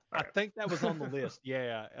 All I right. think that was on the list.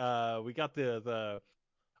 Yeah, we got the.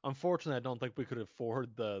 Unfortunately, I don't think we could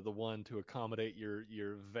afford the one to accommodate your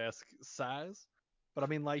Vesk size. But I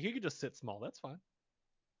mean, like you could just sit small. That's fine.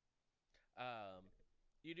 Um,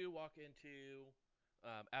 you do walk into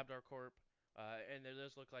Abdar Corp, and it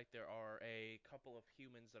does look like there are a couple of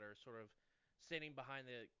humans that are sort of standing behind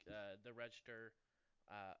the register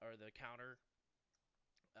or the counter.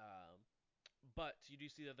 Um, but you do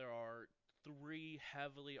see that there are three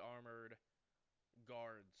heavily armored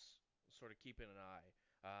guards sort of keeping an eye.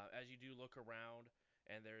 As you do look around,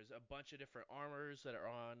 and there's a bunch of different armors that are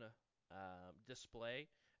on display,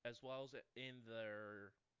 as well as in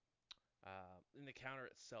the counter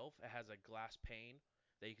itself. It has a glass pane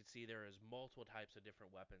that you can see there is multiple types of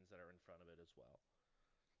different weapons that are in front of it as well.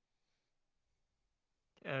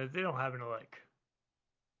 They don't happen to like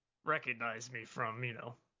recognize me from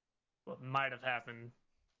what might have happened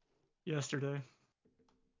yesterday.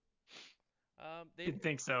 They Didn't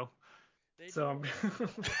think so. they So do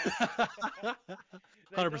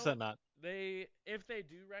they 100% don't not. they if they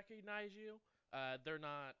do recognize you, they're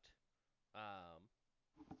not um,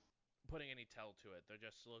 putting any tell to it. They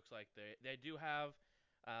just looks like they do have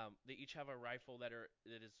they each have a rifle that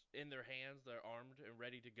is in their hands. They're armed and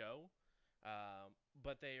ready to go.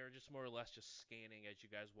 But they are just more or less just scanning as you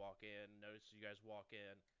guys walk in. Notice you guys walk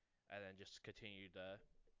in, and then just continue to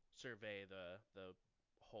survey the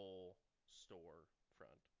whole store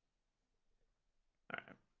front. all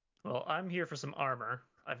right. Well, I'm here for some armor.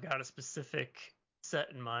 I've got a specific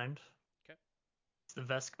set in mind. Okay. It's the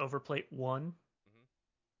Vesk Overplate 1, Hmm.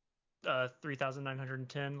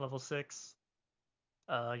 3,910, level 6.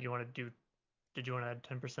 You want to do? Did you want to add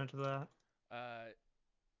 10% to that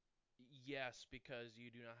Yes, because you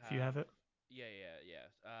do not if you have have. it? Yeah, yeah,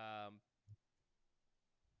 yeah.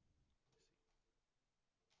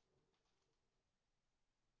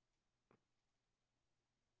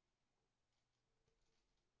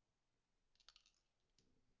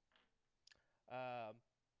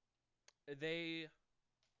 They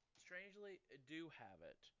strangely do have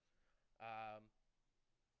it. Um,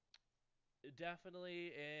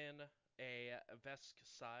 Definitely in a Vesk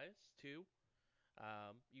size too.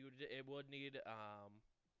 It would need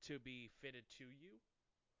to be fitted to you.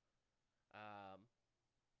 Um,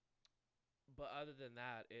 but other than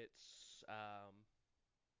that, it's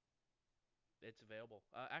available.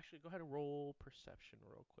 Actually, go ahead and roll perception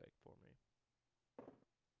real quick for me.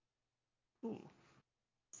 Ooh,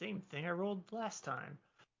 same thing I rolled last time.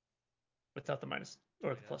 without the minus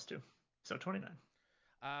or the 29. +2. So 29.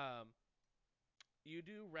 You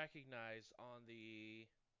do recognize on the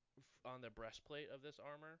breastplate of this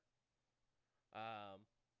armor um,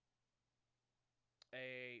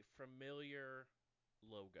 a familiar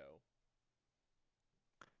logo.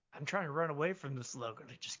 I'm trying to run away from this logo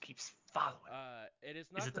and it just keeps following. It is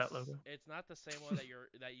Is not it that logo? it's not the same one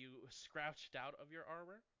that you scratched out of your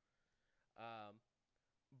armor. Um,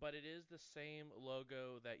 but it is the same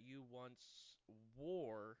logo that you once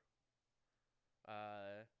wore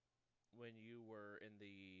uh, when you were in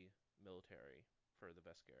the military for the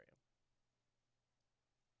Vescarium.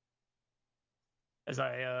 As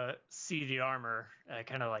I see the armor, I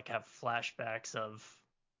kind of like have flashbacks of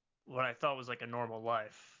what I thought was like a normal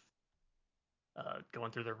life,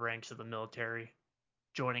 going through the ranks of the military,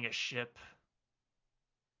 joining a ship,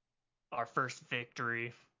 our first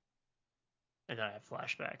victory, and then I have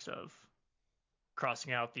flashbacks of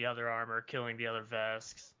crossing out the other armor, killing the other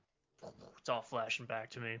Vesks. It's all flashing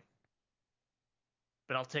back to me.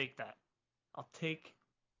 But I'll take that. I'll take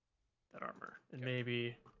that armor, and Okay.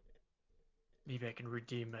 maybe I can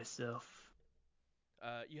redeem myself.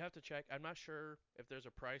 You have to check. I'm not sure if there's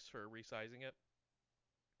a price for resizing it,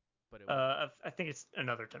 but it would. I think it's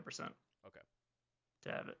another 10% Okay.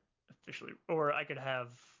 to have it officially, or I could have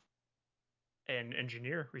an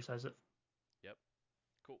engineer resize it. Yep.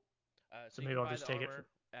 Cool. So So you maybe can I'll buy just the take it for. armor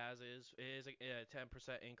as is. It is a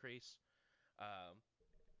 10% increase. Um,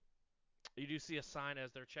 you do see a sign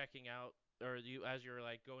as they're checking out, or you as you're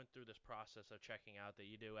like going through this process of checking out, that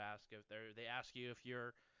you do ask if they ask you if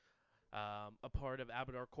you're a part of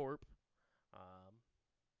Abadar Corp. Um,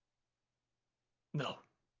 No,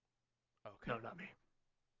 okay. no, not me.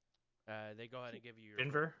 They go ahead and give you your gold.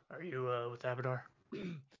 Denver, are you with Abadar?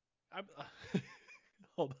 I'm,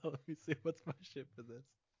 hold on, let me see what's my ship for this.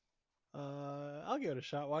 I'll give it a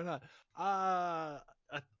shot. Why not? I,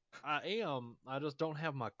 I am. I just don't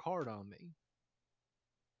have my card on me.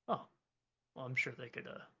 Oh, well, I'm sure they could.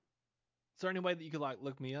 Is there any way that you could like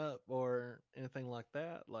look me up or anything like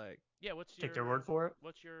that? Like, Yeah. Take their word for it.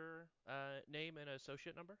 What's your name and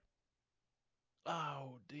associate number?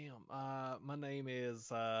 oh damn. My name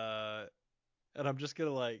is and I'm just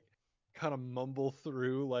gonna like kind of mumble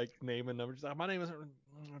through like name and number. Just like, my name is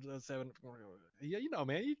seven. Yeah, you know,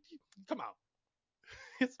 man. You come on.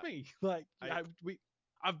 It's me. Like I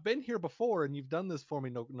I've been here before and you've done this for me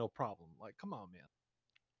no problem. Like come on, man.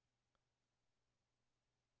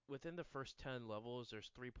 Within the first 10 levels,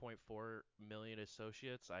 there's 3.4 million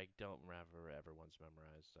associates. I don't remember everyone's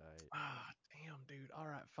memorized. Ah, damn, dude. All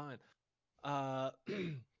right, fine. Uh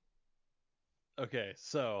okay,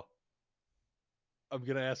 so I'm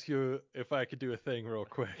gonna ask you if I could do a thing real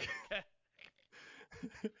quick. Okay.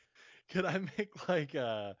 Could I make like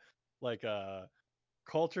a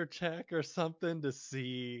culture check or something to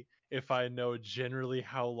see if I know generally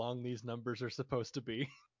how long these numbers are supposed to be?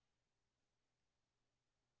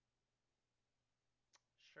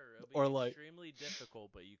 Sure, it'll Or be like extremely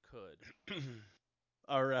difficult, but you could.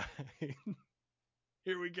 all right.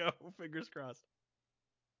 Here we go. Fingers crossed.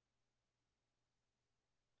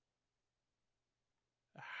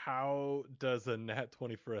 How does a nat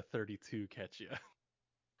 20 for a 32 catch you?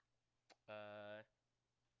 Uh,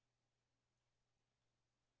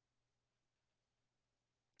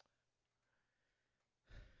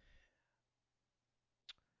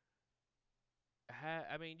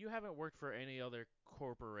 I mean, you haven't worked for any other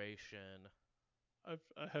corporation, I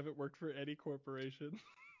haven't worked for any corporation.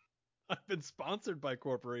 I've been sponsored by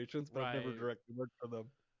corporations, but I've never right? directly worked for them.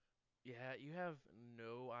 Yeah, you have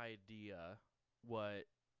no idea what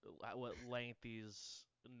what length these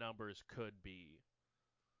numbers could be.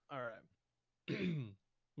 All right. I'm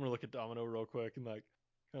gonna look at Domino real quick and like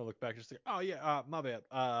kind of look back, just like, oh yeah, my bad.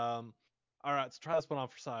 All right, so try this one on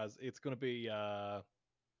for size. It's gonna be I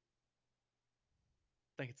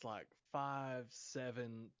think it's like 5,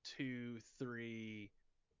 7, 2, 3,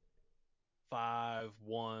 5,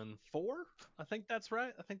 1, 4. I think that's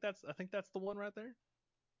right. I think that's the one right there.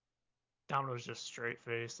 Domino's just straight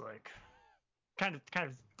face, like kind of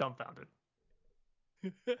dumbfounded.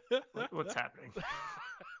 What's happening?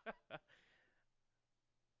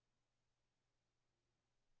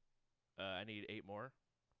 I need 8 more.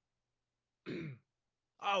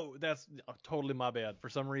 Oh, that's totally my bad. For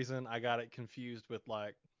some reason, I got it confused with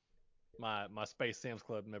like my Space Sam's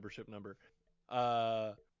Club membership number.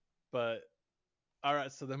 Uh, but all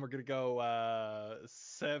right, so then we're gonna go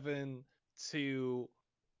 7, 2,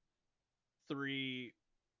 3,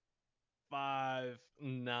 5,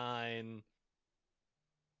 9,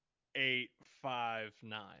 8, 5,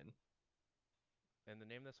 9. And the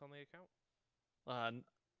name that's on the account? Uh,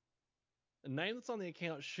 The name that's on the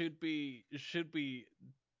account should be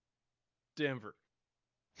Denver.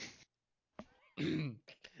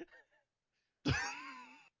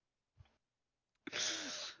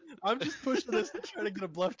 I'm just pushing this to try to get a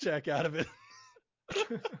bluff check out of it.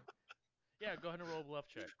 Yeah, go ahead and roll a bluff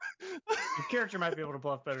check. Your character might be able to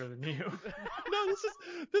bluff better than you. No,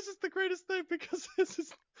 this is the greatest thing because this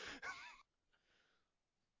is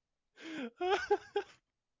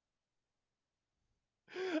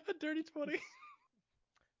a dirty 20.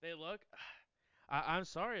 They look. I'm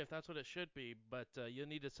sorry if that's what it should be, but you'll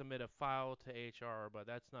need to submit a file to HR. But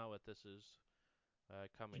that's not what this is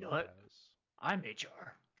coming You know up what? as. I'm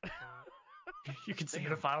HR. You can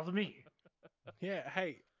submit a file to me. Yeah,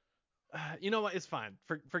 hey, you know what? It's fine.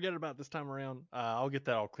 Forget about this time around. I'll get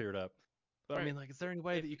that all cleared up. But I Right. mean, like, is there any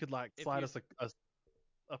way If- that you could like if slide you- us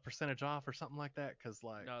a percentage off or something like that? Because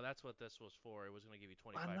like, No, that's what this was for. It was going to give you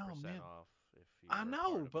I know, 25% man. off if you I were a know,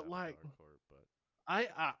 part of but like, Battlefield Hardcore.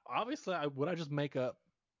 But I obviously would I just make up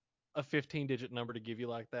a 15-digit number to give you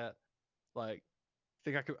like that? Like,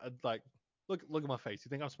 think I could like look at my face. You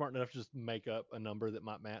think I'm smart enough to just make up a number that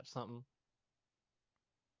might match something?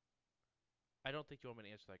 I don't think you want me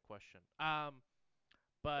to answer that question.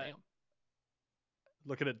 But Damn.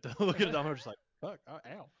 Looking at Domino, just like fuck. Oh,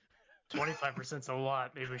 ow. 25%'s a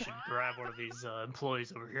lot. Maybe we should grab one of these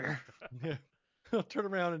employees over here. Yeah. I'll turn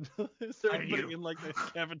around and is there Hey, anybody you. in like the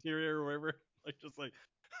cafeteria or wherever? Like just like,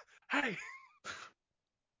 hey,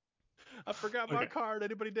 I forgot my Okay. card.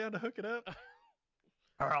 Anybody down to hook it up?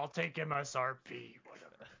 Or I'll take MSRP,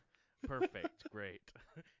 whatever. perfect, great.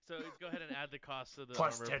 So go ahead and add the cost of the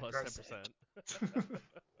Plus armor plus 10%.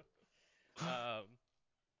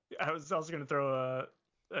 I was also going to throw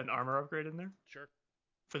an armor upgrade in there Sure.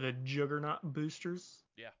 for the Juggernaut boosters.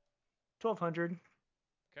 Yeah. 1200.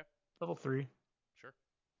 Okay. Level 3. Sure.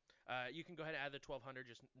 You can go ahead and add the 1200.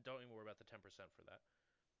 Just don't even worry about the 10% for that.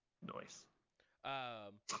 Nice.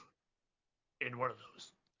 In one of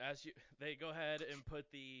those. They go ahead and put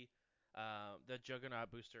the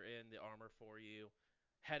Juggernaut booster in the armor for you,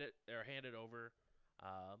 hand it over.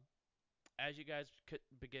 As you guys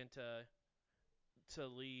begin to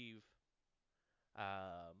leave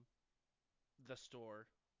the store,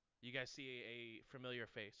 you guys see a familiar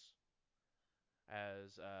face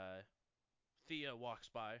as Thea walks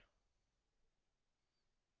by.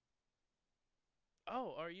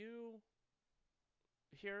 Oh, are you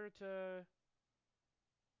here to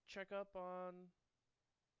check up on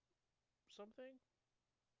something?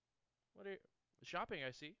 What are you shopping?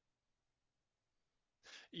 I see.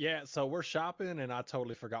 Yeah, so we're shopping and I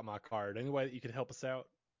totally forgot my card. Any way that you could help us out?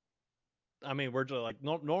 I mean, we're just like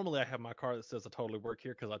normally I have my card that says I totally work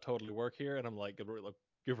here because I totally work here, and I'm like,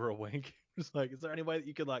 give her a wink. Just like, is there any way that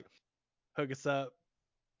you could like hook us up?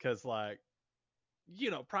 Because like,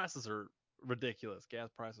 prices are ridiculous. Gas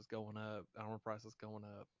prices going up, armor prices going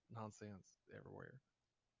up, nonsense everywhere.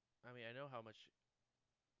 I mean, I know how much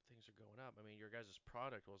things are going up. I mean, your guys'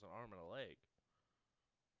 product was an arm and a leg.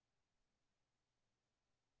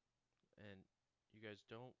 And you guys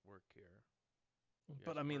don't work here. You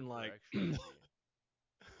But guys I mean, work for like, Extra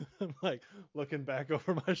I'm like looking back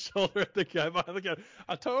over my shoulder at the guy behind the counter.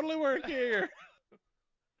 I totally work here.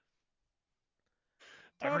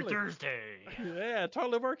 Every Totally. Thursday. Yeah,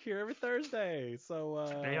 totally work here every Thursday. So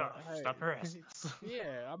Day off. hey, Stop harassing us.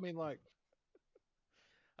 yeah, I mean like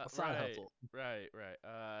a side right, hustle.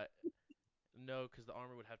 right. No, because the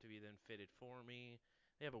armor would have to be then fitted for me.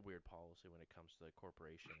 They have a weird policy when it comes to the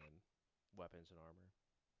corporation and weapons and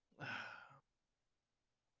armor.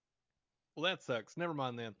 Well, that sucks. Never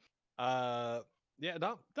mind then. Yeah,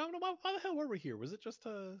 don't know why the hell were we here? Was it just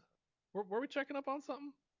were we checking up on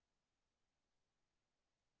something?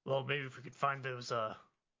 Well, maybe if we could find those the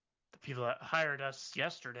people that hired us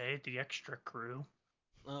yesterday, the extra crew.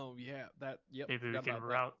 Oh yeah, yep. Maybe we Forgot can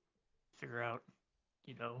about figure out,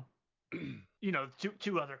 that.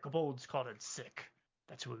 two other kobolds called in sick.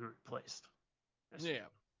 That's who we replaced. Yeah.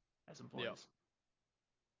 As employees. Yep.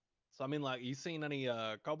 So I mean, like, you seen any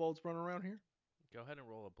kobolds running around here? Go ahead and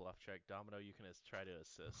roll a bluff check. Domino, you can try to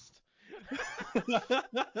assist.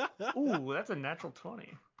 Ooh, that's a natural 20.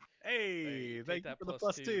 Hey, Take thank you that for the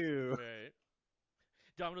plus two. Right.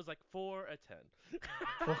 Domino's like 4 a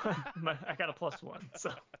 10. I got a plus 1,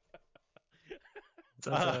 so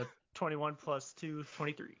that's a 21 plus 2,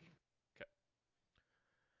 23.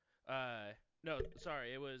 No,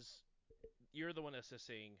 sorry, you're the one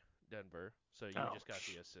assisting Denver, so you just got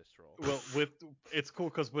the assist roll. Well, it's cool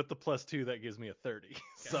because with the plus 2 that gives me a 30.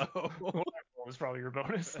 So Well, that was probably your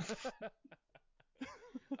bonus.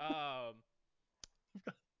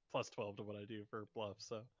 plus 12 to what I do for bluff.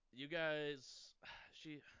 So you guys,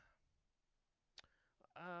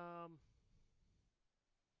 Um,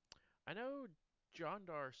 I know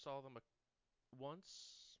Jondar saw them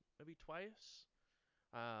once, maybe twice.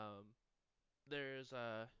 Um, there's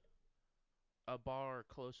a bar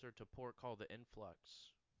closer to port called the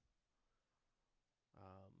Influx.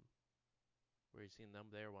 Um, where you've seen them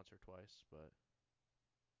there once or twice, but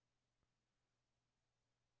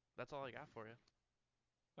that's all I got for you.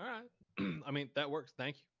 All right. I mean, that works.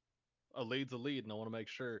 Thank you. A lead's a lead, and I want to make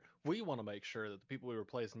sure we want to make sure that the people we were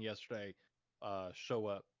replacing yesterday show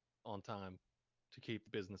up on time to keep the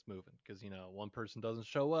business moving. Because one person doesn't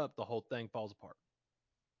show up, the whole thing falls apart.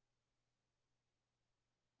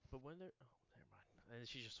 But when they're never mind. And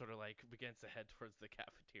she just sort of like begins to head towards the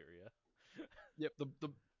cafeteria. Yep.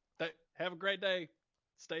 Have a great day.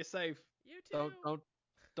 Stay safe. You Don't too. don't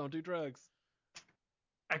don't do drugs.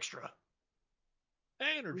 Extra.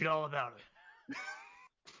 Energy. Read all about it.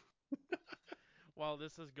 While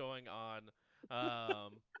this is going on,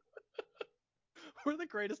 um, We're the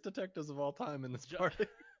greatest detectives of all time in this jo- party.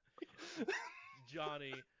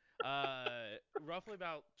 Johnny, roughly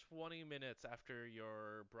about 20 minutes after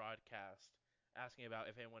your broadcast, asking about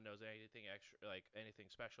if anyone knows anything extra, like anything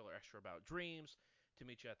special or extra about dreams, to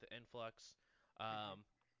meet you at the Influx. Mhm. Um,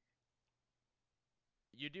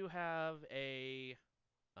 you do have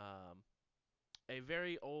um, a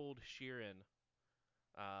very old Sheeran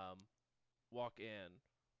um, walk in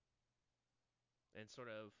and sort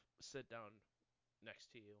of sit down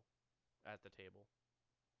next to you at the table.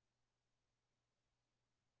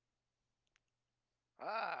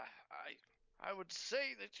 I would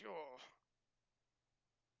say that you're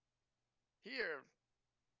here.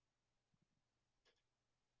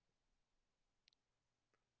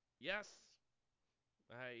 Yes,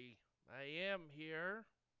 I I am here.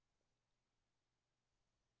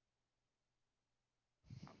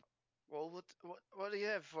 Well, what do you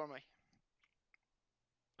have for me?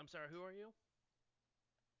 I'm sorry, who are you?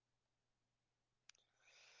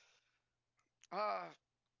 Ah,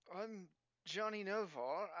 I'm Johnny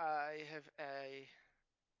Novar.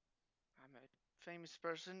 I'm a famous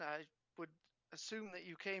person. I would assume that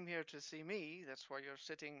you came here to see me. That's why you're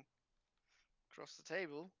sitting across the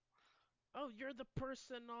table. Oh, you're the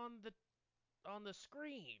person on the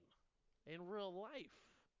screen in real life.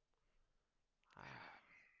 I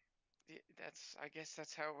I guess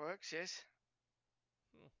that's how it works. Yes.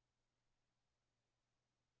 hmm.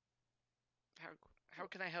 How how Well,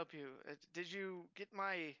 can I help you? Did you get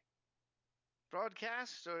my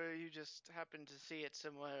broadcast, or you just happened to see it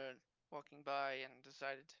somewhere walking by and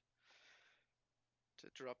decided to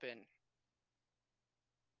drop in?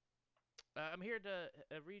 I'm here to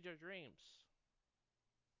read your dreams.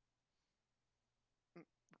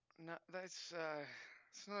 No, that's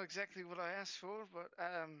not exactly what I asked for, but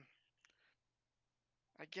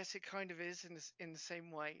I guess it kind of is in the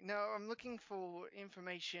same way. No, I'm looking for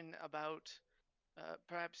information about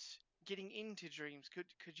perhaps getting into dreams.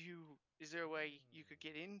 Could you? Is there a way you could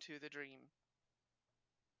get into the dream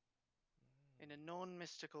in a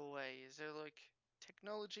non-mystical way? Is there like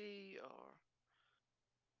technology, or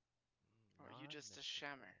are you just a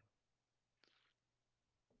shammer?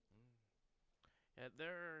 Non-mystical. Mm. Yeah,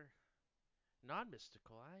 they're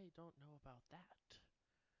non-mystical. I don't know about that,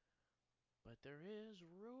 but there is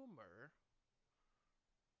rumor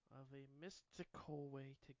of a mystical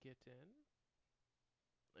way to get in.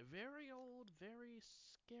 A very old, very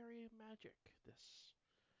scary magic. This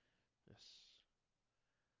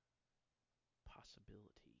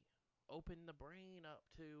possibility. Open the brain up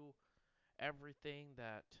to everything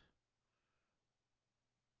that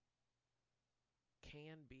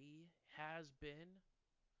can be, has been,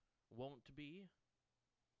 won't be.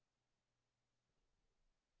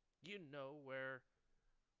 You know where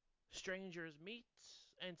strangers meet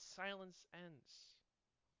and silence ends.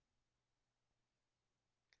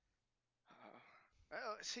 Uh,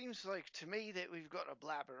 well, it seems like to me that we've got a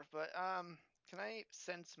blabber, but can I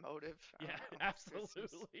sense motive? I Yeah, don't know. This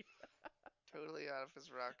is absolutely. totally out of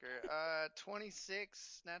his rocker.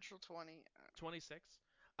 26, natural 20. 26.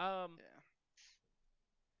 Um, Yeah.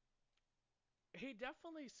 he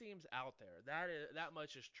definitely seems out there. That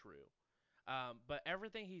much is true. But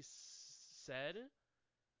everything he said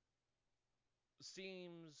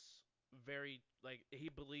seems very like he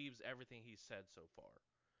believes everything he's said so far.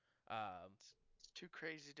 Um, It's too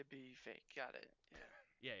crazy to be fake. Got it. Yeah.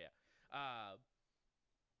 yeah, yeah.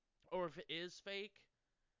 Or if it is fake,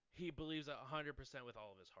 he believes it 100% with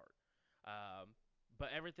all of his heart. Um, but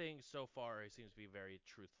everything so far he seems to be very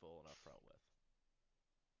truthful and upfront with.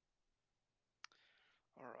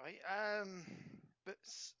 All right. But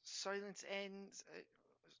silence ends.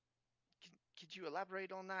 Could you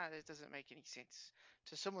elaborate on that? It doesn't make any sense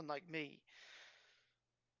to someone like me.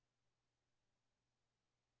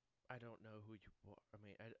 I don't know who you are.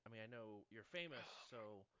 I know you're famous,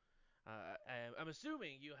 so I'm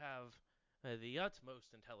assuming you have the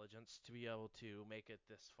utmost intelligence to be able to make it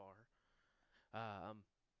this far. Um,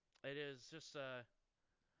 it is just a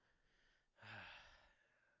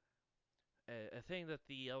thing that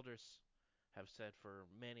the elders have said for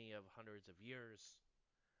many of hundreds of years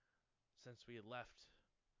since we left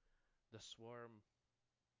the swarm.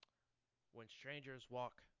 When strangers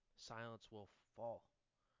walk, silence will fall.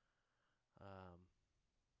 Um,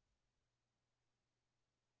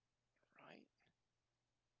 Right.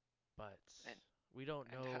 but And we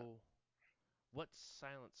don't and how? know what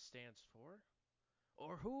silence stands for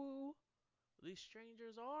or who these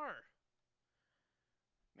strangers are.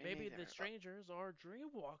 Me Maybe the neither. strangers are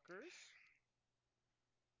dreamwalkers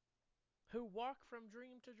who walk from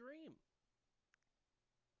dream to dream.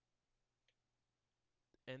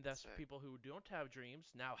 And thus, So, people who don't have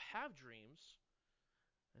dreams now have dreams,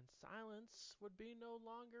 and silence would be no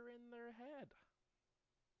longer in their head.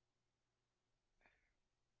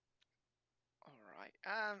 all right.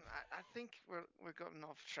 I think we're gotten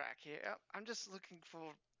off track here. I'm just looking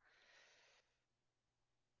for.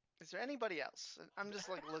 Is there anybody else? I'm just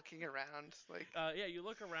like looking around, like. Yeah, you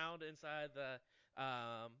look around inside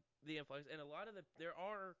the influx, and a lot of there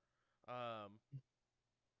are um,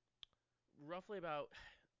 roughly about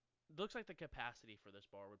looks like the capacity for this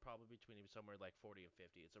bar would probably be between somewhere like 40 and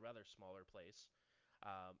 50. It's a rather smaller place.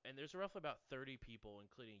 And there's roughly about 30 people,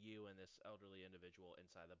 including you and this elderly individual,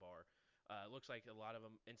 inside the bar. It looks like a lot of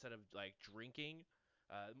them, instead of like drinking,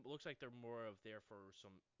 it looks like they're more of there for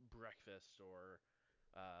some breakfast or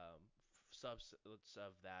substance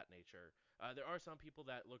of that nature. There are some people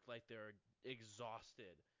that look like they're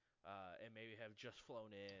exhausted and maybe have just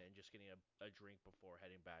flown in and just getting a drink before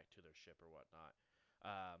heading back to their ship or whatnot.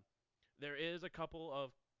 Um, there is a couple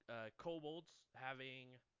of kobolds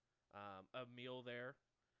having a meal there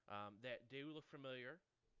that do look familiar.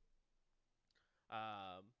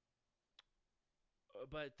 Um,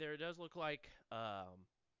 but there does look like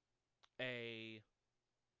a,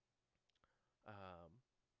 um,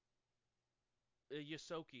 a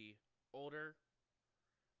Yosoki, older,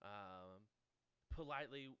 um,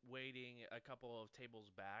 politely waiting a couple of tables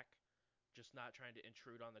back, just not trying to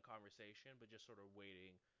intrude on the conversation, but just sort of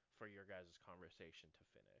waiting for your guys' conversation to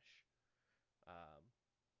finish. Um,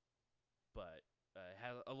 but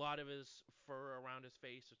has a lot of his fur around his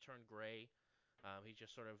face has turned gray. He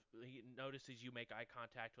just sort of he notices you make eye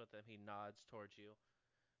contact with him. He nods towards you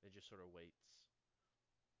and just sort of waits.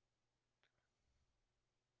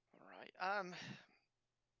 All right.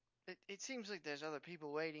 It seems like there's other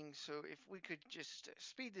people waiting, so if we could just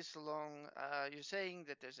speed this along. You're saying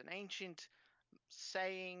that there's an ancient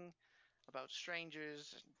saying about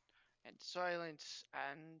strangers and silence,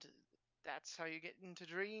 and that's how you get into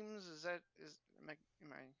dreams.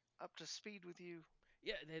 Am I up to speed with you?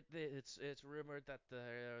 Yeah, it's rumored that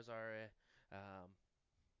there's um,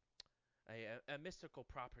 a mystical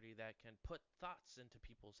property that can put thoughts into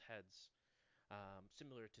people's heads,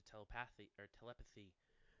 similar to telepathy,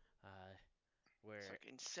 uh, It's where like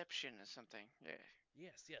Inception or something.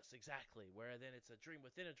 Yeah. yes, exactly. Where then it's a dream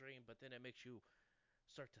within a dream, but then it makes you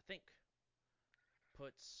start to think,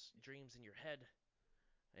 puts dreams in your head,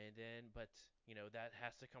 and then but that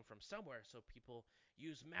has to come from somewhere, so people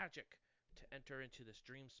use magic to enter into this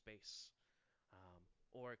dream space.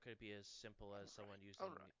 Or it could be as simple as All right. someone All using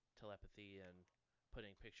right. telepathy and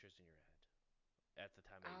putting pictures in your head at the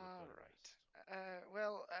time that you would go All to right. rest.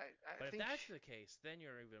 Well, I But if think that's the case, then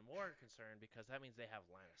you're even more concerned because that means they have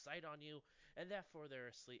line of sight on you, and therefore they're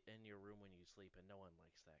asleep in your room when you sleep, and no one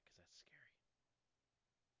likes that because that's scary.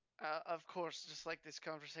 Of course, just like this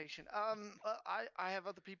conversation. I have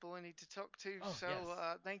other people I need to talk to, Oh, so yes.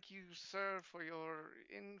 thank you, sir, for your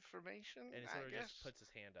And information. he I sort of just guess puts his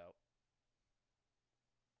hand out.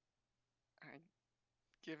 I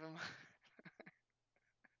give him.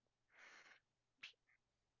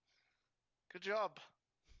 Good job.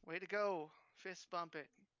 Way to go. Fist bump it.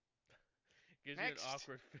 Gives you an Next.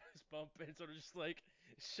 awkward fist bump and sort of just like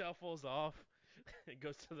shuffles off and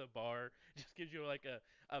goes to the bar. Just gives you like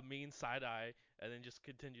a mean side eye and then just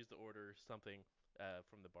continues to order something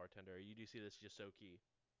from the bartender. You do see this Yosoki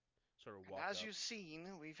sort of And walk as up. you've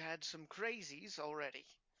seen, we've had some crazies already.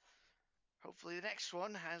 Hopefully, the next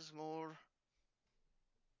one has more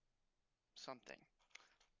something.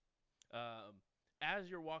 Um, as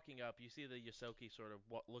you're walking up, you see the Yosoki sort of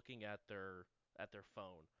looking at their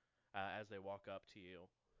phone as they walk up to you,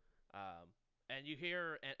 um, and you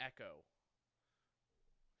hear an echo.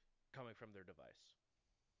 coming from their device.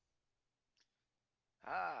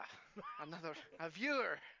 Ah, another a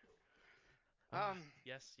viewer.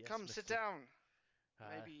 Yes, yes, Come sit Mister. down. Uh,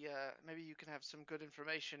 Maybe you can have some good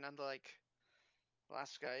information, unlike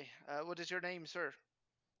last guy. What is your name, sir?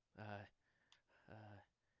 uh, uh,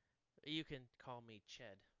 you can call me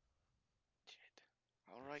Ched. Ched.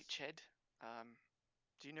 All right, Yes. Ched. Um,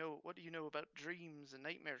 what do you know about dreams and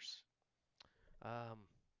nightmares? Um,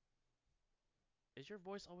 is your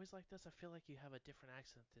voice always like this? I feel like you have a different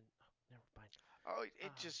accent than. Oh, never mind. Oh, it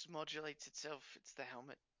Um, just modulates itself. It's the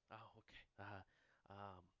helmet. oh, okay.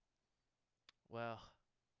 Um, well,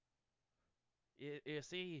 you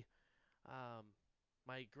see, um,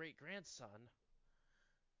 my great grandson,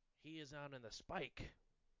 he is out in the spike,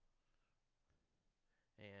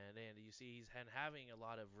 and you see he's been having a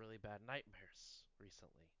lot of really bad nightmares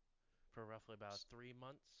recently for roughly about 3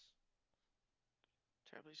 months.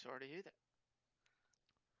 Terribly sorry to hear that.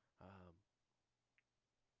 Um,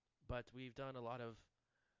 but we've done a lot of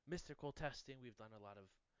mystical testing. We've done a lot of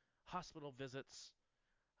hospital visits.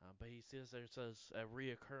 But he says there's a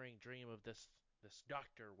reoccurring dream of this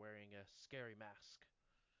doctor wearing a scary mask.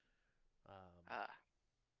 Um, Ah,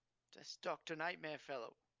 this Doctor Nightmare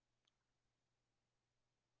fellow.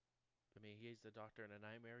 I mean, he's the doctor in a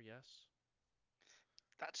nightmare, yes.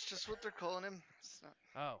 That's just what they're calling him. It's not.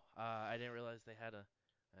 Oh, I didn't realize they had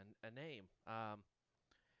a name.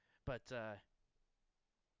 But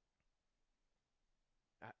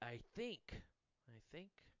I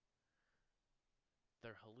think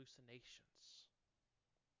they're hallucinations.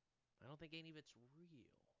 I don't think any of it's real.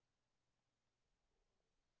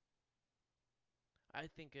 I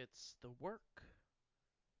think it's the work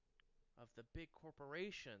of the big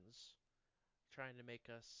corporations trying to make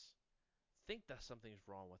us think that something's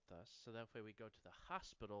wrong with us, so that way we go to the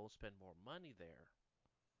hospital, spend more money there.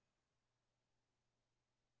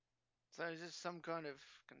 So is this some kind of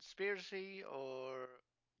conspiracy or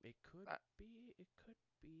It could that? be, it could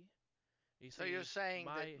be. You So you're see,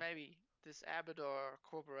 saying that my maybe this Abadar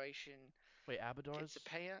corporation wait, gets a Abador's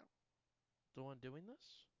payout? the one doing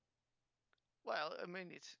this? Well, I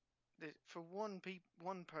mean, for one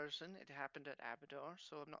person, it happened at Abadar,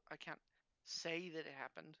 so I can't say that it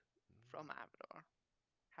happened from Mm. Abadar.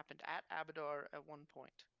 Happened at Abadar at one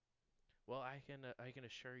point. Well, I can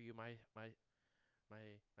assure you, my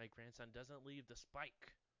grandson doesn't leave the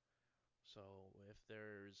spike. So if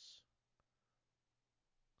there's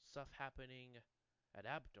stuff happening at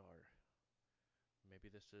Abdar, maybe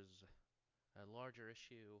this is a larger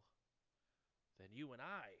issue than you and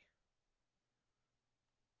I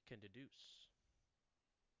can deduce.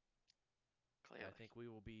 And I Clearly, think we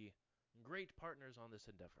will be great partners on this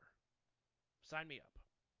endeavor. Sign me up.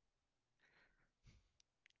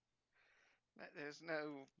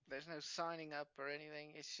 there's no signing up or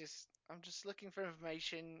anything. It's just I'm just looking for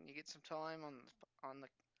information. You get some time on the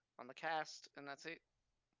on the cast, and that's it.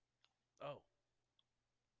 Oh,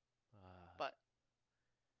 uh, But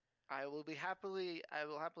I will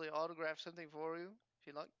happily autograph something for you if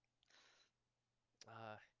you like.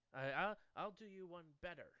 uh, I'll do you one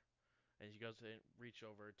better. And she goes and reach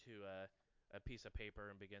over to a piece of paper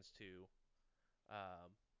and begins to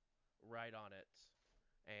um, write on it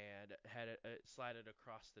and slide it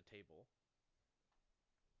across the table.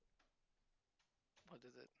 What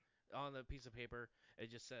is it? On the piece of paper, it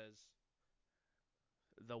just says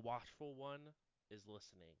the watchful one is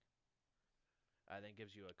listening. Then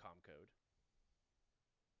gives you a com code.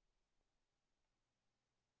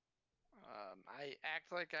 I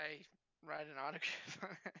act like I write an autograph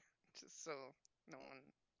on it, just so no one.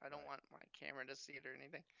 I don't Right. want my camera to see it or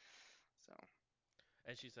anything. So,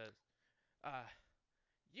 And she says, uh,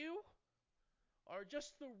 you are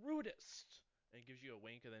just the rudest. And gives you a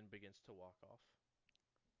wink and then begins to walk off.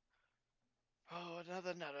 oh,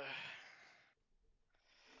 another nutter.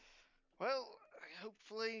 Well,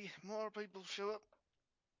 hopefully more people show up,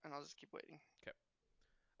 and I'll just keep waiting. Okay.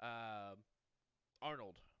 Um,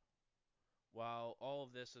 Arnold, while all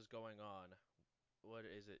of this is going on, what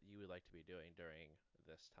is it you would like to be doing during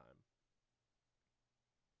this time?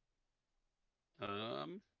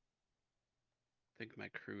 I think my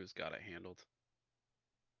crew has got it handled.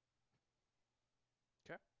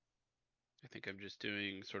 Okay. I think I'm just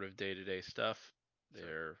doing sort of day-to-day stuff. Sure.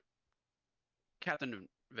 Their Captain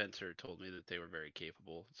Venser told me that they were very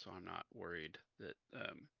capable, so I'm not worried that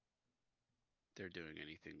they're doing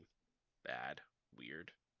anything bad,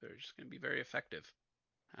 weird. They're just going to be very effective.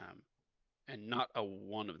 Um, and not a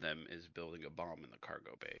one of them is building a bomb in the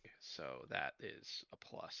cargo bay, so that is a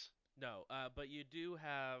plus. No, but you do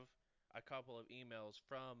have a couple of emails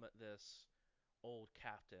from this old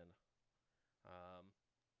captain. Um,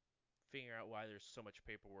 figuring out why there's so much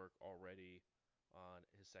paperwork already on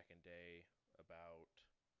his second day about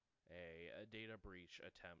a data breach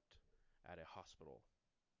attempt at a hospital.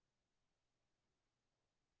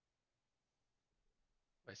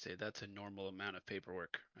 I say that's a normal amount of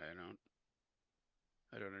paperwork.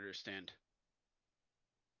 I don't understand.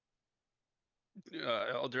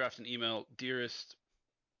 I'll draft an email, dearest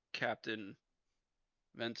Captain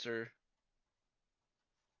Venser.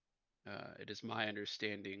 It is my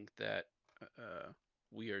understanding that uh,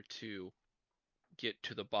 we are to get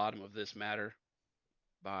to the bottom of this matter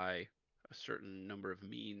by a certain number of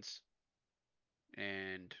means,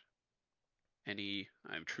 and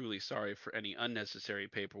I'm truly sorry for any unnecessary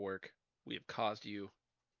paperwork we have caused you.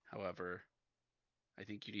 However, I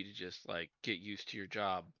think you need to just like get used to your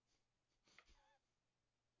job,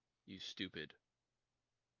 you stupid.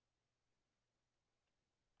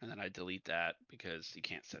 And then I delete that because you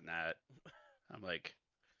can't send that. I'm like,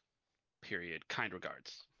 period. Kind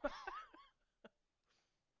regards.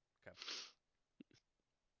 Okay.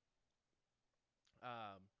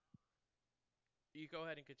 Um, you go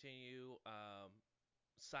ahead and continue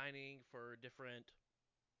signing for different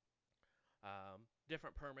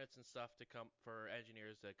permits and stuff to come for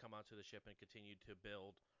engineers to come onto the ship and continue to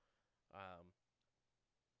build. Um,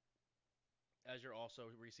 as you're also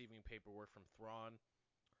receiving paperwork from Thrawn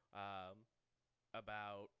um,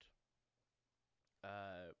 about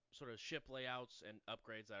sort of ship layouts and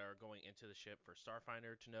upgrades that are going into the ship for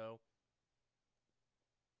Starfinder to know.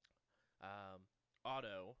 Um,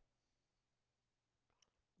 Otto,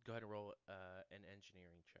 go ahead and roll an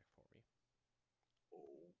engineering check for me.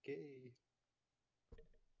 Okay.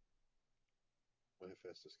 My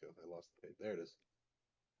fastest go. I lost the page. There it is.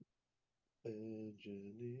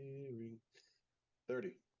 Engineering.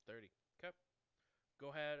 30. 30. Okay. Go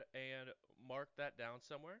ahead and mark that down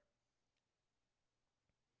somewhere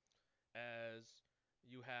as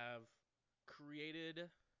you have created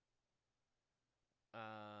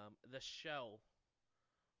the shell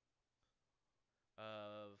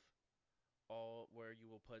of all where you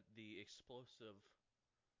will put the explosive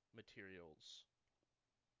materials.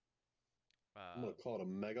 I'm going Uh, to call it a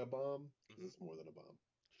mega bomb because mhm, it's more than a bomb.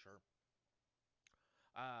 sure.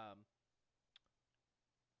 Um,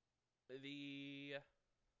 the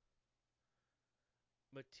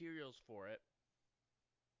materials for it.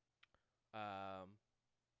 Um,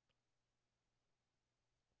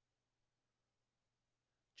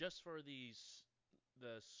 just for the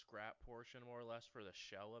scrap portion, more or less, for the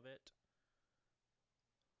shell of it.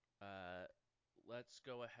 Uh, let's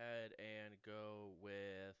go ahead and go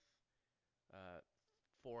with uh,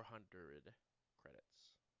 400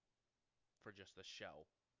 credits for just the shell.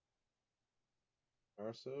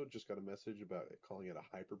 Arso just got a message about it, calling it a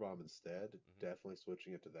hyper bomb instead. Hmm. Definitely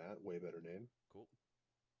switching it to that. Way better name. Cool.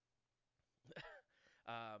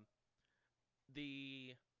 um,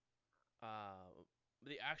 the uh,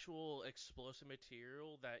 the actual explosive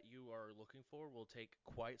material that you are looking for will take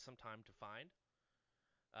quite some time to find.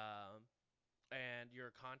 Um, and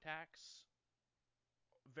your contacts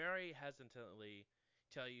very hesitantly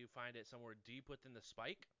tell you find it somewhere deep within the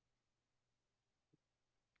spike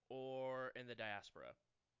or in the diaspora.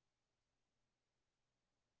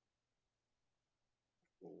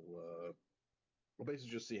 We'll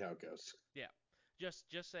basically just see how it goes. Yeah,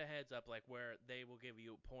 just a heads up, like where they will give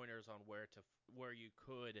you pointers on where you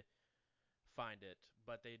could find it,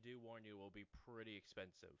 but they do warn you it will be pretty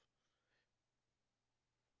expensive.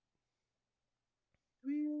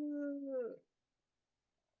 Yeah.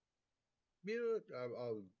 You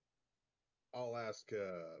know, I'll ask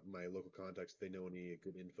my local contacts if they know any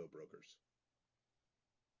good info brokers.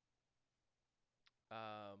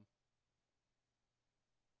 Um,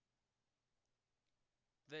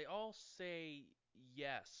 they all say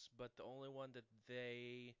yes, but the only one that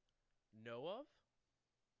they know of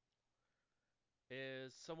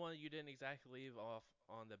is someone you didn't exactly leave off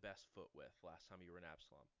on the best foot with last time you were in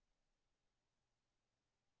Absalom.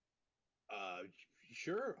 Uh,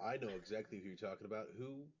 sure. I know exactly who you're talking about.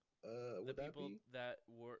 Who The would that people be? that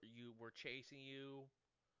were chasing you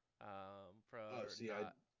Oh, for see, I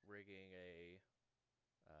not rigging a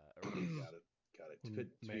ruse. got it. Got it. To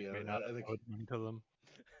May be or may honest, not I have think, put into them.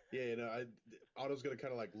 yeah, Otto's gonna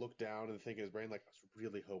kind of like look down and think in his brain, like, I was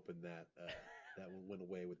really hoping that that one went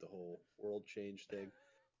away with the whole world change thing.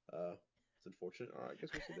 It's unfortunate. All right, I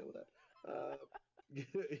guess we'll still deal with that.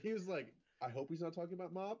 He was like, I hope he's not talking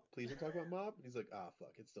about mob. Please don't talk about mob. And he's like, ah,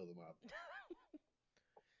 fuck, it's still the mob.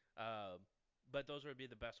 Um, but those would be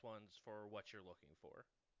the best ones for what you're looking for.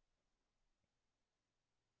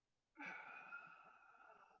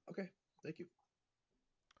 Okay, thank you.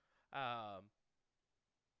 Um,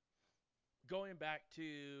 going back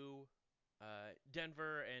to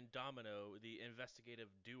Denver and Domino, the investigative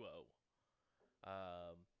duo.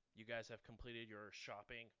 You guys have completed your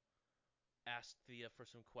shopping. Asked Thea for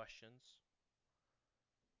some questions.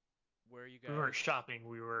 Where are you We weren't guys? shopping.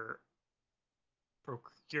 We were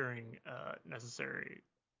procuring necessary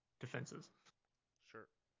defenses. Sure.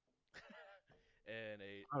 In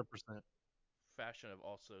a 100%. fashion of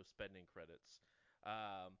also spending credits.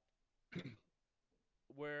 Um,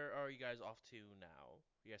 where are you guys off to now?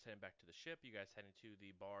 You guys heading back to the ship? You guys heading to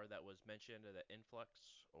the bar that was mentioned, the Influx,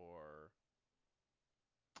 or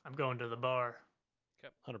I'm going to the bar.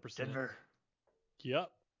 okay? 100%. Denver,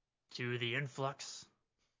 Yep. to the influx.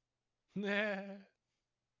 Nah.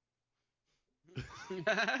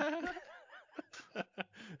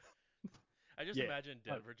 I just Yeah. imagine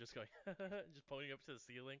Denver just going, just pointing up to the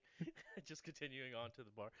ceiling, just continuing on to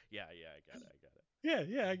the bar. Yeah, I got it.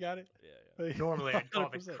 Yeah, I got it. Yeah. Normally, I'd call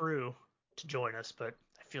the 100%. crew to join us, but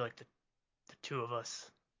I feel like the two of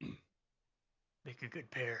us make a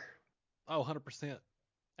good pair. Oh, 100%.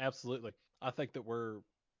 Absolutely. I think that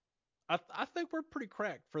I think we're pretty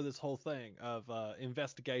cracked for this whole thing of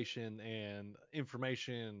investigation and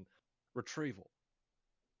information retrieval.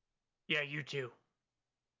 Yeah, you too.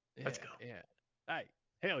 Let's go. Yeah. Hey,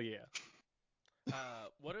 hell yeah.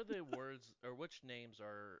 What are the words or which names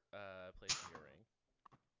are placed in your ring?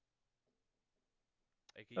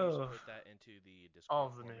 Can you just put that into the All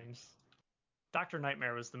Discord of the for me? names. Dr.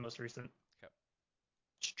 Nightmare was the most recent. Okay.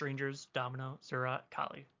 Strangers, Domino, Surat,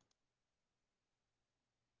 Kali.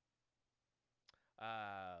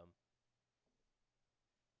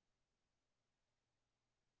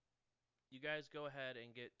 You guys go ahead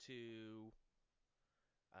and get to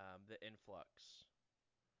the influx.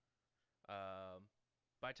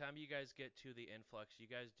 By the time you guys get to the influx, you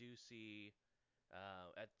guys do see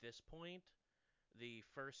at this point the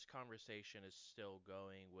first conversation is still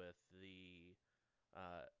going with the.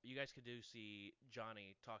 You guys could do see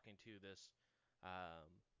Johnny talking to this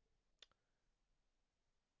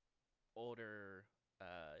older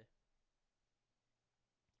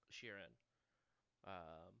Sheeran,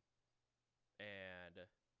 um, and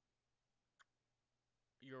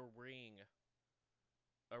your ring.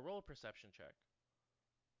 Roll a perception check.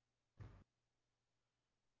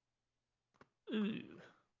 Ooh.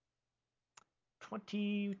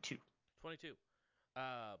 22. 22.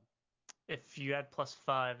 Um, If you add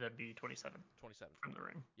 +5, that'd be 27 27. from the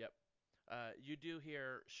ring. Yep. You do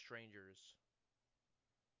hear strangers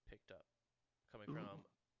picked up coming Ooh. from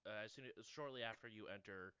shortly after you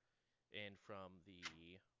enter in from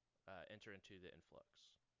the enter into the influx.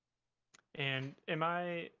 And am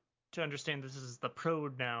I to understand this is the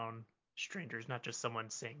pronoun strangers, not just someone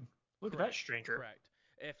saying, look at that stranger? Correct.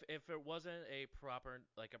 If it wasn't a proper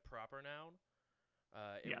noun,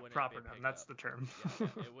 it Yeah, wouldn't have proper been noun. picked That's up. the term.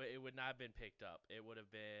 It would not have been picked up. It would have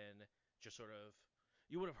been just sort of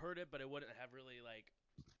you would have heard it, but it wouldn't have really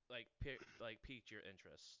piqued your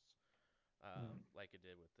interest like it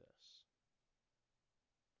did with this.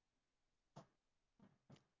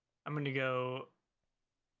 I'm going to go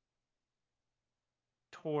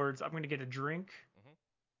towards, I'm going to get a drink Mhm.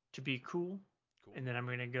 to be cool. Cool. And then I'm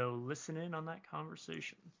going to go listen in on that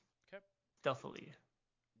conversation. Okay. Stealthily.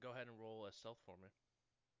 Go ahead and roll a stealth for me.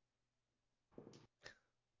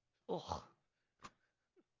 Ugh.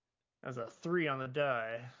 That's a 3 on the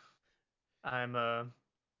die. I'm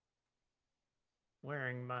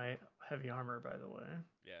wearing my heavy armor, by the way.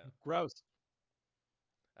 Yeah. Gross.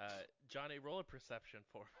 Johnny, roll a perception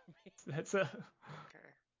for me. That's a Okay.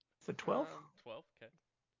 it's a 12. 12. Okay.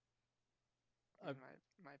 And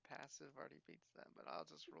my passive already beats that, but I'll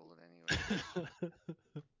just roll it anyway.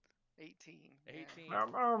 18. 18. My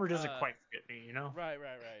armor doesn't quite fit me, you know. Right.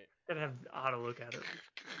 Gotta have auto look at it.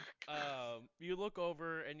 You look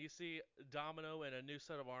over and you see Domino in a new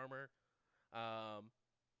set of armor.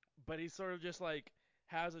 But he sort of just like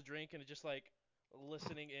has a drink and just like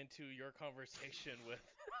listening into your conversation with.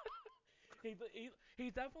 he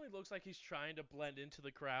definitely looks like he's trying to blend into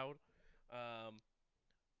the crowd.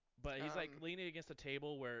 But he's like leaning against a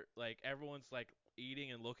table where like everyone's like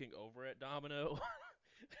eating and looking over at Domino.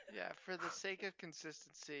 Yeah, for the sake of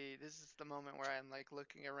consistency, this is the moment where I'm like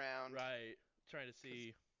looking around. Right. Trying to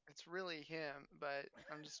see. It's really him, but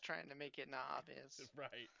I'm just trying to make it not obvious.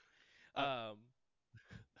 Right.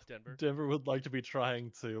 Denver. Denver would like to be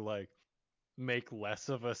trying to like make less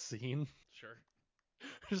of a scene. Sure.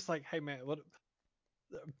 Just like, hey man, what?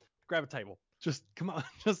 Grab a table. Just come on.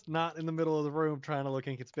 Just not in the middle of the room trying to look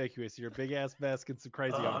inconspicuous. Your big ass vest and some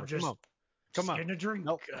crazy armor. Come on. Getting a drink.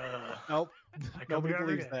 Nope. Nope. Nobody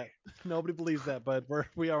believes that. Nobody believes that, bud.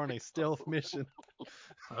 We are on a stealth mission.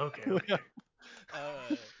 Okay.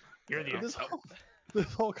 You're the And this expert. whole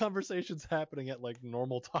this whole conversation's happening at like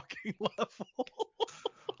normal talking level.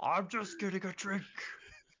 I'm just getting a drink.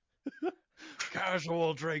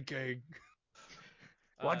 Casual drinking.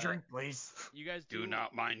 One drink, please. You guys Do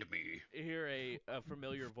not mind me. hear a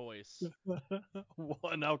familiar voice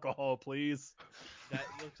One alcohol, please. that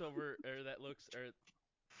looks over, or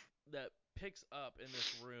that picks up in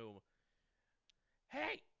this room.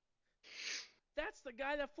 Hey, that's the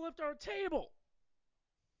guy that flipped our table.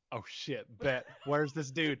 Oh shit, bet. Where's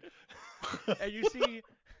this dude? And you see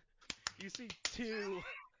two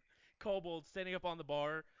kobolds standing up on the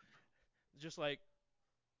bar, just like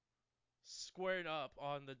squaring up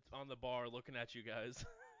on the bar, looking at you guys.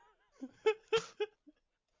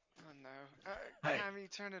 Oh no. Hey.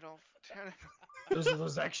 Cammy, turn it off. Turn it off. Those are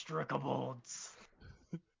those extra kobolds.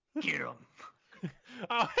 Get them.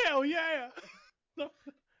 Oh hell yeah!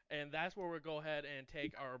 And that's where we'll go ahead and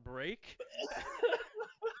take our break.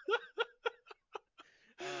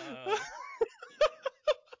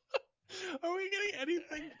 Are we getting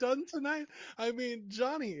anything done tonight? I mean,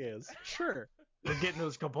 Johnny is sure. We're getting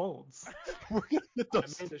those kobolds. We're gonna get I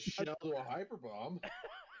those. made a shell to a hyper bomb.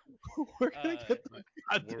 We're gonna get the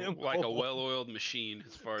We're goddamn like a kobold. well-oiled machine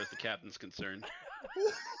as far as the captain's concerned.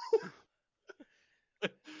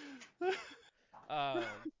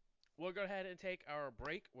 We'll go ahead and take our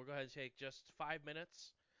break. We'll go ahead and take just 5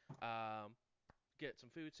 minutes. Get some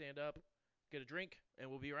food, stand up, get a drink, and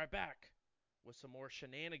we'll be right back with some more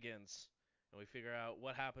shenanigans. And we figure out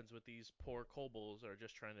what happens with these poor kobolds that are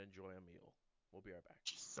just trying to enjoy a meal. We'll be right back.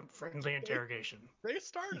 Just some friendly interrogation. They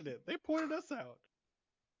started it. They pointed us out.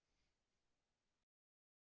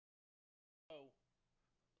 So,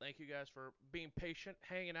 thank you guys for being patient,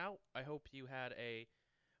 hanging out. I hope you had a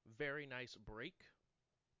very nice break.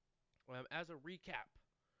 As a recap,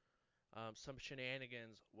 some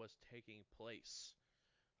shenanigans was taking place.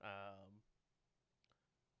 Um,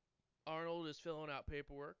 Arnold is filling out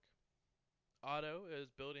paperwork. Otto is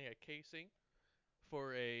building a casing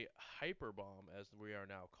for a hyper bomb, as we are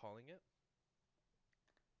now calling it.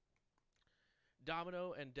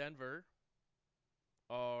 Domino and Denver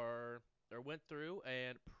are or went through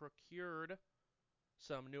and procured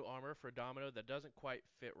some new armor for Domino that doesn't quite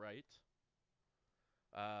fit right.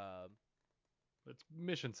 Um, It's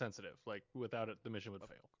mission sensitive. Like without it, the mission would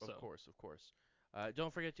fail. of So course, of course.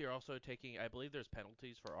 Don't forget you're also taking. I believe there's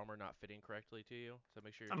penalties for armor not fitting correctly to you, so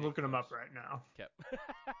make sure you're I'm taking looking them those. up right now. Yep.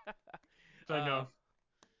 So I know.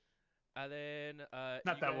 And then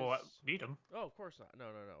Not you that we'll guys. need them. Oh, of course not. No,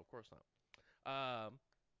 no, no. Of course not.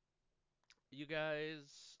 You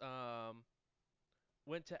guys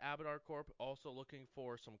went to Abadar Corp also looking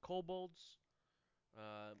for some kobolds.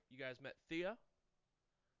 You guys met Thea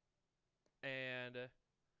and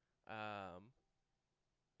um,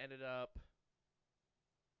 ended up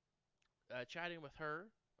chatting with her,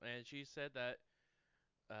 and she said that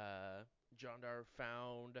Jondar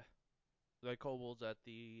found the kobolds at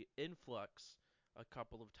the influx a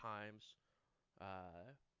couple of times,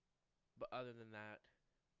 but other than that,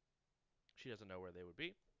 she doesn't know where they would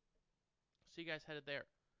be. So you guys headed there.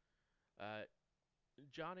 Uh,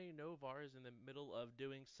 Johnny Novar is in the middle of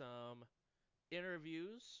doing some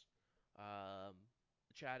interviews, um,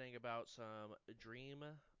 chatting about some dream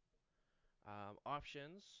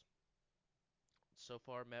options. So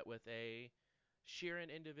far, met with a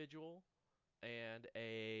Sheeran individual and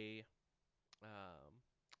a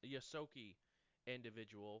Yosoki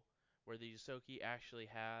individual, where the Yosoki actually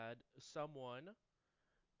had someone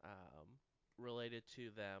um, related to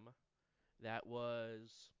them that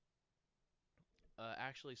was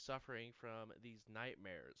actually suffering from these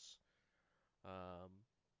nightmares. Um,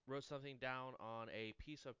 wrote something down on a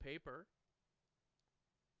piece of paper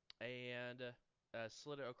and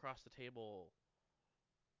slid it across the table,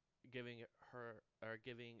 giving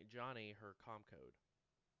Johnny her com code.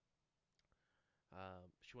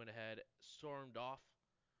 She went ahead, stormed off.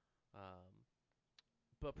 Um,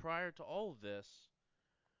 but prior to all of this,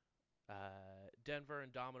 Denver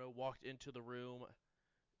and Domino walked into the room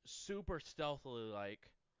super stealthily, like,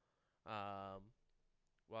 um,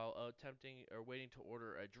 while attempting or waiting to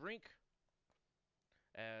order a drink.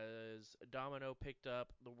 As Domino picked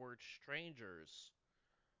up the word strangers,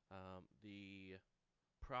 the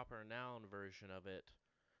proper noun version of it,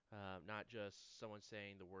 not just someone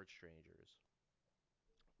saying the word strangers,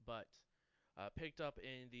 but picked up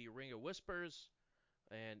in the Ring of Whispers,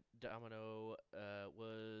 and Domino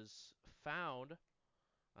was found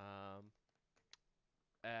um,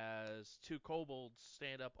 as two kobolds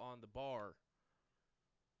stand up on the bar,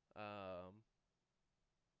 um,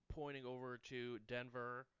 pointing over to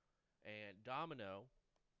Denver and Domino,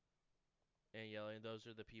 and yelling, "Those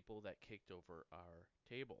are the people that kicked over our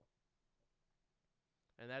table."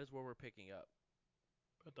 And that is where we're picking up.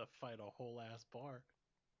 About to fight a whole ass bar.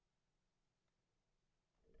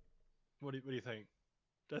 What do you think?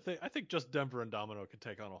 I think just Denver and Domino could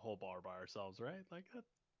take on a whole bar by ourselves, right? Like that.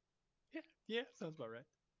 Yeah, sounds about right.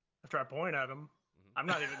 After I point at him, Mhm. I'm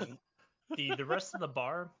not even the rest of the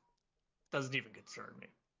bar doesn't even concern me.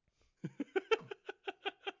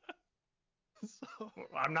 So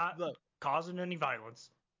I'm not the causing any violence.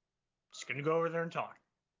 Just gonna go over there and talk.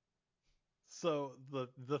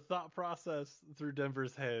 the thought process through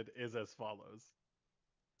Denver's head is as follows.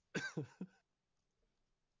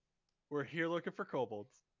 We're here looking for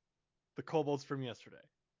kobolds. The kobolds from yesterday.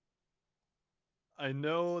 I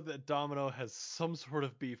know that Domino has some sort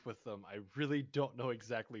of beef with them. I really don't know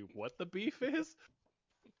exactly what the beef is,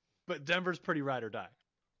 but Denver's pretty ride or die.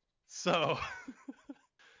 So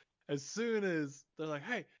as soon as they're like,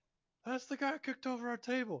 "Hey, that's the guy who cooked over our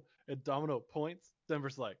table," and Domino points,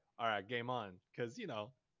 Denver's like, "All right, game on," because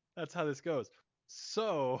that's how this goes.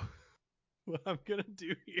 So what I'm gonna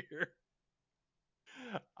do here,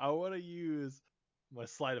 I want to use my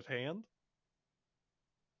sleight of hand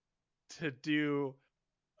to do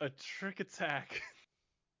a trick attack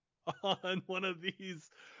on one of these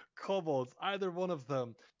kobolds, either one of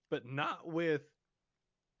them, but not with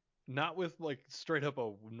like straight up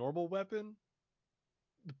a normal weapon,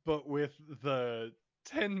 but with the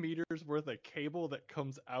 10 meters worth of cable that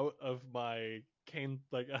comes out of my cane,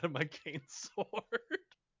 like out of my cane sword.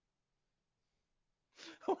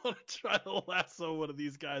 I want to try to lasso one of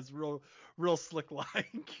these guys real slick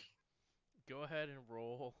like. Go ahead and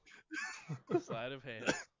roll sleight of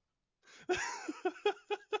hand.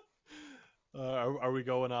 Are we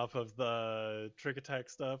going off of the trick attack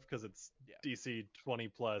stuff? Because it's Yeah. DC 20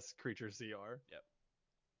 plus creature CR. Yep.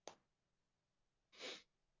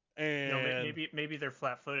 And Maybe they're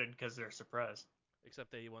flat-footed because they're surprised.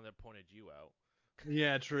 Except they one that pointed you out.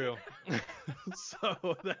 yeah, true.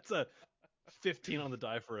 So that's a 15 on the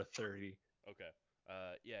die for a 30. Okay.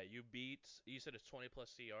 Yeah, you beat. You said it's 20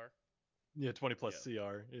 plus CR. Yeah, 20 plus Yeah.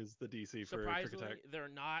 CR is the DC for trick attack. Surprisingly, they're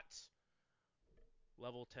not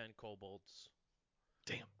level 10 kobolds.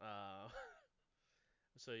 Damn.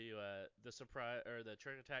 So you the surprise or the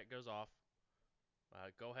trick attack goes off.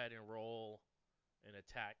 Go ahead and roll an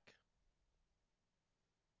attack.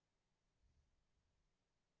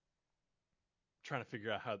 Trying to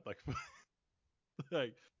figure out how like.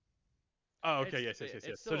 Oh, okay. Yes. It's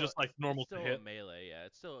So still just like it's normal to still a hit. melee. Yeah,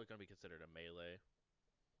 it's still gonna be considered a melee.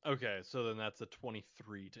 Okay, so then that's a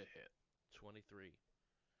 23 to hit. 23.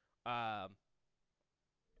 Um,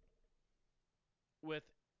 with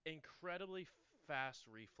incredibly fast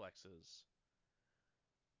reflexes,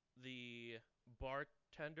 the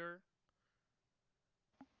bartender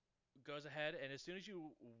goes ahead, and as soon as you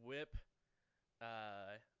whip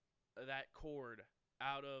uh, that cord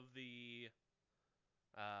out of the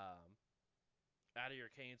out of your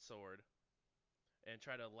cane sword and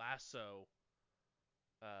try to lasso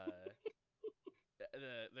uh,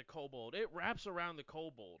 the kobold, it wraps around the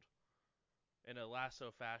kobold in a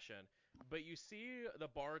lasso fashion. But you see the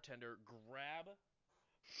bartender grab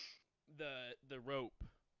the rope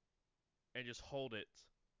and just hold it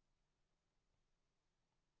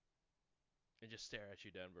and just stare at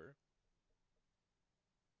you, Denver.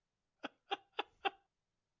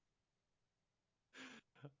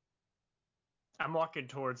 I'm walking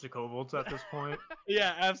towards the kobolds at this point.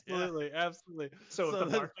 Yeah, Yeah. absolutely. So if So the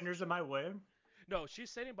then, bartender's in my way, No, she's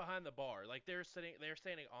sitting behind the bar. Like they're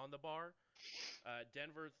standing on the bar.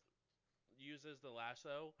 Denver uses the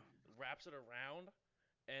lasso, wraps it around,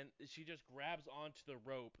 and she just grabs onto the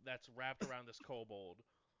rope that's wrapped around this kobold.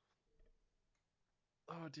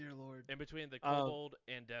 oh dear lord. In between the Um, kobold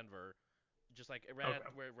and Denver, just like right okay.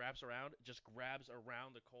 at where it wraps around, just grabs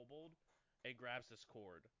around the kobold and grabs this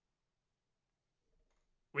cord.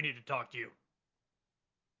 We need to talk to you.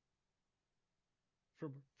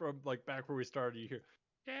 from like back where we started, you hear,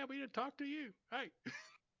 "Yeah, we need to talk to you. Hey,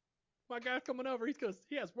 my guy's coming over.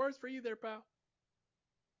 He has words for you there, pal."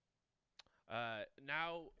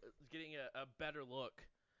 Now getting a better look.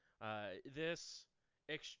 This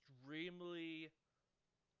extremely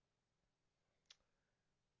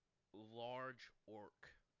large orc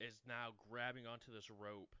is now grabbing onto this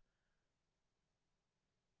rope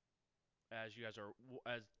as you guys are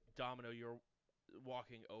as Domino you're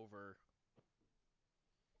walking over.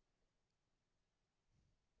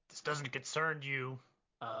 This doesn't concern you.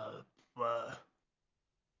 Uh, uh,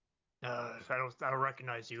 I don't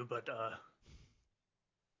recognize you, but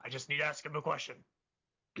I just need to ask him a question.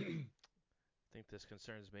 think this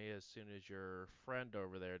concerns me as soon as your friend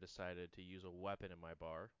over there decided to use a weapon in my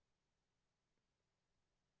bar.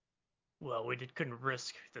 Well, we couldn't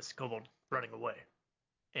risk this kobold running away,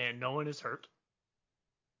 and no one is hurt.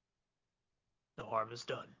 No harm is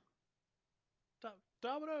done.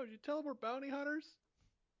 Domino, did you tell them we're bounty hunters?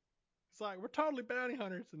 It's like, we're totally bounty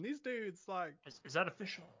hunters, and these dudes, like, Is that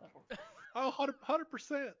official? oh,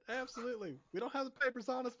 100%, absolutely. We don't have the papers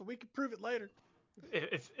on us, but we can prove it later.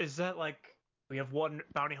 Is that like we have one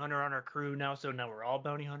bounty hunter on our crew now, so now we're all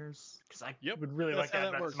bounty hunters? Because I Yep, would really that's like how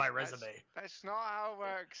that that to works. my resume. That's not how it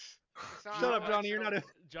works. That's not Shut how up, it Johnny. works You're at not all.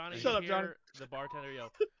 a. Johnny, Shut you up, Johnny. hear the bartender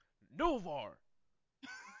yell, Novar!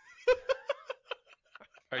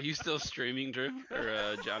 Are you still streaming, Drew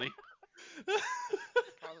or Johnny?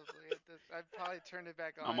 Probably. I'd probably turned it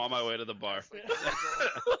back on. I'm on my way to the bar. Like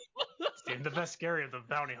illegal. See, the best scary of the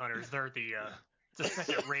bounty hunters, they're the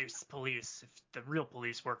second race police. If the real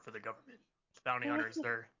police work for the government, the bounty hunters,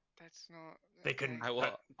 That's not. they couldn't I will.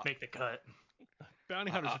 make the cut.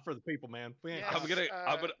 Bounty hunters are for the people, man. We ain't. Yes, I'm gonna.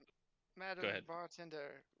 Madam Go ahead.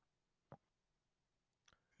 bartender.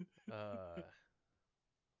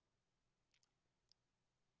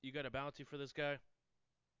 You got a bounty for this guy?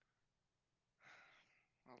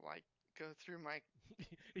 I'll like go through my.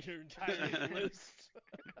 Your entire list.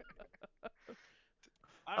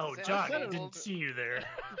 Oh, Is Johnny, any I didn't kobold- see you there.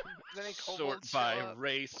 Does any Sort kobolds show by up?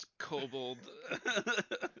 race, kobold.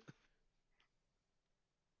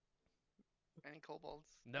 Any kobolds?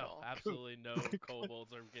 at No, all? absolutely no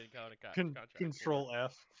kobolds are getting contract. Control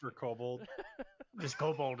F for kobold. This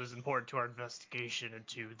kobold is important to our investigation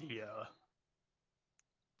into the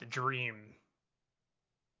dream.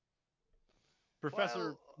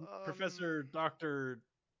 Professor, Well, Professor, Doctor,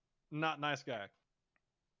 not nice guy.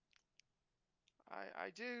 I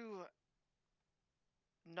do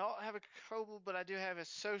not have a kobold, but I do have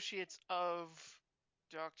associates of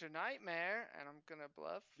Dr. Nightmare, and I'm gonna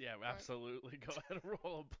bluff. Yeah, absolutely. Go ahead and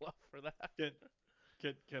roll a bluff for that.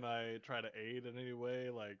 Can I try to aid in any way,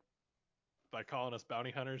 like by calling us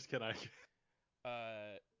bounty hunters? Can I?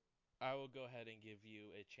 I will go ahead and give you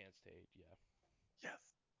a chance to aid. Yeah.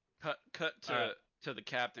 Yes. Cut to the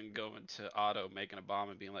captain going to Otto making a bomb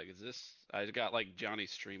and being like, "Is this?" I got like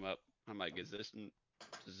Johnny's stream up. I'm like, "Is this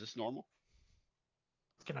normal?"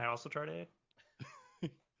 Can I also try to aid?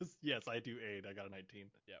 Yes, I do aid. I got a 19.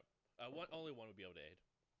 Yeah. Only one would be able to aid.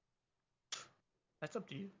 That's up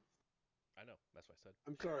to you. I know. That's what I said.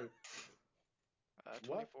 I'm sorry.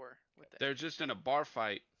 24 with that. They're just in a bar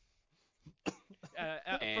fight. From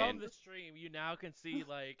And- the stream, you now can see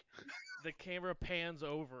like the camera pans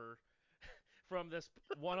over from this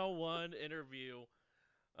one-on-one interview.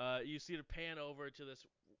 You see the pan over to this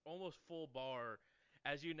almost full bar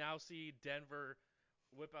as you now see Denver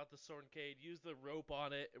whip out the swordcade, use the rope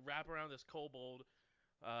on it, wrap around this kobold.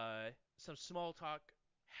 Some small talk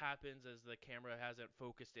happens as the camera hasn't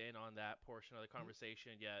focused in on that portion of the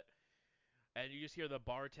conversation yet. And you just hear the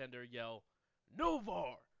bartender yell,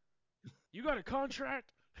 Novar! You got a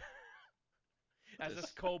contract? As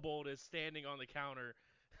this kobold is standing on the counter,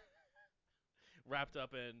 wrapped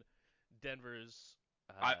up in Denver's.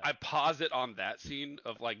 I pause it on that scene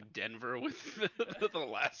of like Denver with the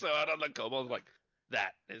lasso out on the kobold. Like,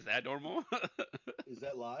 is that normal? Is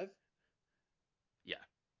that live? Yeah.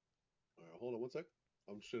 All right, hold on one sec.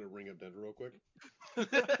 I'm just gonna ring up Denver real quick.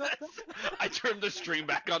 I turned the stream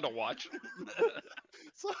back on to watch.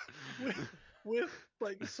 So with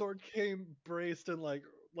like sword cane braced and like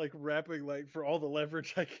wrapping like for all the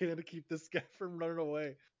leverage I can to keep this guy from running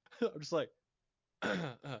away. I'm just like,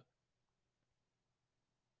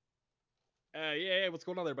 yeah, what's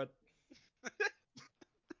going on there, bud?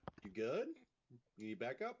 You good? You need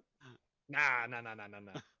backup? Nah.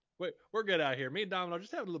 Wait, we're good out here. Me and Domino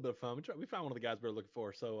just having a little bit of fun. We found one of the guys we were looking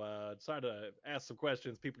for, so decided to ask some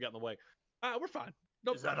questions. People got in the way. We're fine.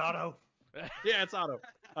 Nope. Is that Otto? Yeah, it's Otto.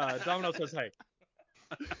 Domino says, hey.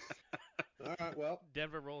 All right, well,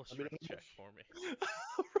 Denver, roll a I mean, strength check for me.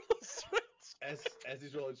 as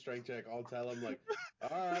he's rolling strength check, I'll tell him like, all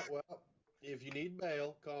right, well, if you need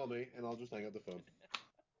bail, call me, and I'll just hang up the phone.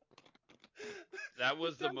 That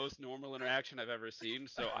was the most normal interaction I've ever seen,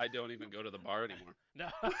 so I don't even go to the bar anymore. No.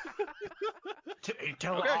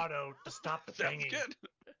 Tell Okay. Otto to stop Sounds banging. good.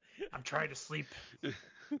 I'm trying to sleep.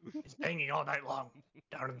 He's banging all night long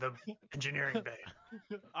down in the engineering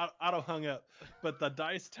bay. Otto hung up, but the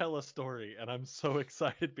dice tell a story, and I'm so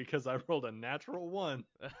excited because I rolled a natural 1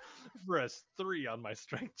 for a 3 on my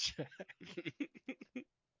strength check.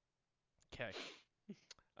 Okay.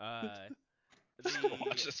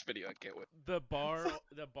 Watch The this video. I can't wait.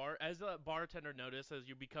 as the bartender notices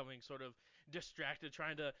you becoming sort of distracted,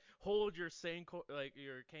 trying to hold your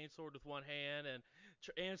your cane sword with one hand and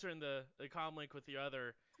answering the comm link with the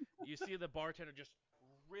other. You see the bartender just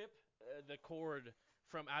rip the cord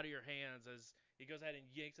from out of your hands as he goes ahead and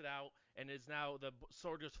yanks it out, and is now the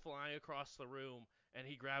sword just flying across the room, and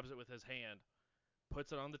he grabs it with his hand,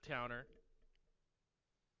 puts it on the counter.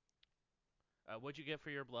 What'd you get for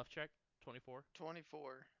your bluff check? 24.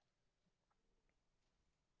 24.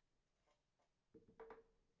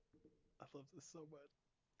 I love this so much.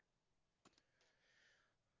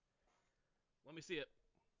 Let me see it.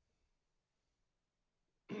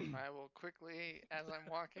 I will quickly, as I'm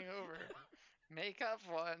walking over, make up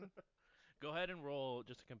one. Go ahead and roll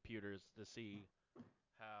just the computers to see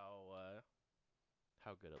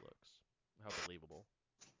how good it looks, how believable.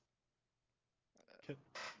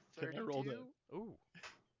 Can I roll that? 32. Ooh,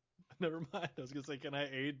 Never mind. I was gonna say, can I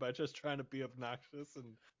aid by just trying to be obnoxious and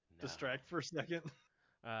no. distract for a second?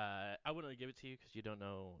 I wouldn't give it to you because you don't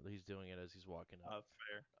know that he's doing it as he's walking up. That's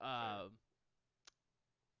fair.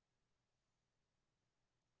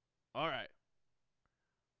 All right.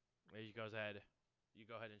 You go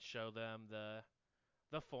ahead and show them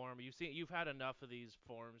the form. You've had enough of these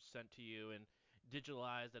forms sent to you and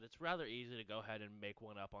digitalized that it's rather easy to go ahead and make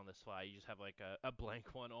one up on the fly. You just have like a blank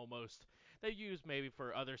one almost that you use maybe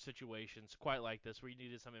for other situations quite like this where you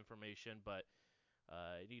needed some information but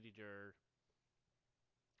needed your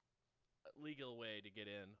legal way to get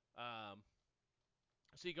in.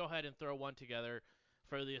 So you go ahead and throw one together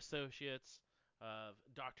for the associates of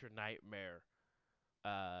Dr. Nightmare.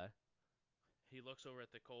 Uh, he looks over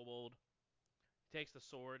at the kobold, takes the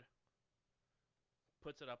sword,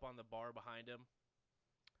 puts it up on the bar behind him,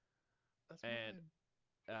 That's and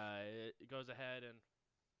mine. it goes ahead and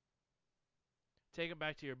take him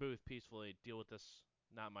back to your booth peacefully. Deal with this,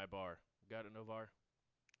 not my bar. Got it, Novar?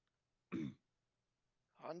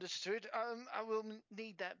 Understood. I will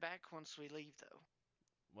need that back once we leave, though.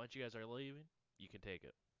 Once you guys are leaving, you can take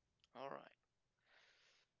it. All right.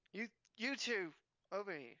 You two,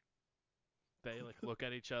 over here. They look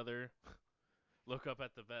at each other, look up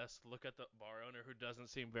at the vest, look at the bar owner who doesn't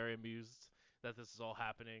seem very amused that this is all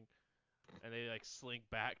happening, and they slink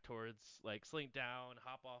down,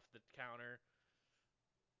 hop off the counter.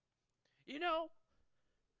 You know,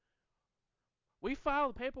 we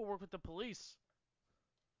filed paperwork with the police.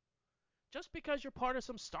 Just because you're part of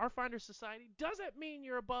some Starfinder society doesn't mean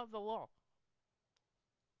you're above the law.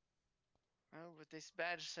 Well, but this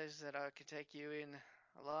badge says that I can take you in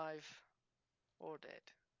alive or dead.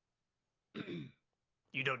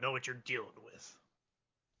 You don't know what you're dealing with.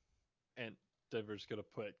 And Denver's gonna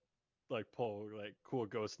pull cool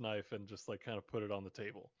ghost knife and just kind of put it on the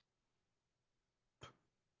table.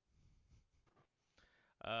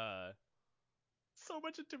 Uh, So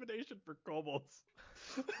much intimidation for kobolds.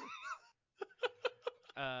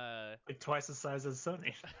 Like twice the size of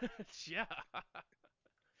Sony. yeah.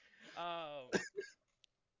 um,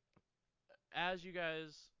 as you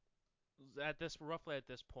guys roughly at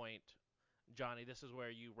this point, Johnny, this is where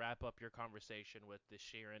you wrap up your conversation with the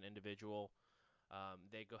Sheeran individual.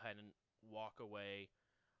 They go ahead and walk away.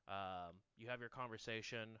 You have your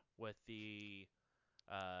conversation with the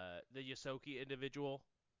Yosoki individual.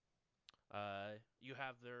 You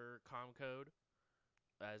have their comm code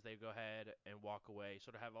as they go ahead and walk away.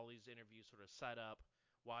 Sort of have all these interviews sort of set up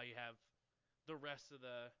while you have the rest of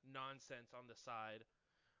the nonsense on the side.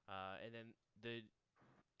 And then the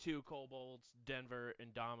two kobolds, Denver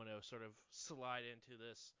and Domino, sort of slide into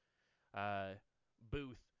this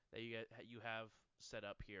booth that you have set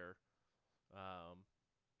up here.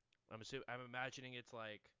 I'm imagining it's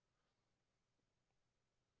like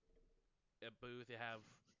a booth. You have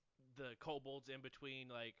the kobolds in between,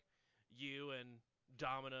 like you and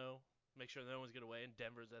Domino. Make sure no one's get away, and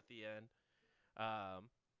Denver's at the end. Um,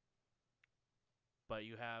 but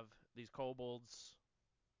you have these kobolds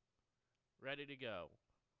ready to go.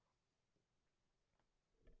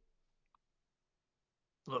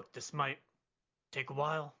 Look, this might take a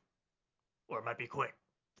while, or it might be quick.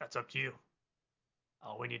 That's up to you.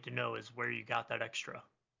 All we need to know is where you got that extra.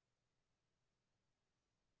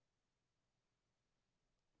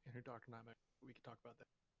 And her Dr. Nightmare, we can talk about that.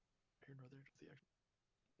 Here nor there, just the action.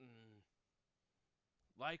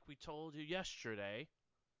 Like we told you yesterday,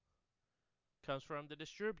 comes from the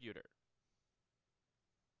distributor.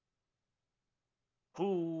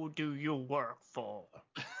 Who do you work for?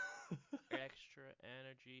 Extra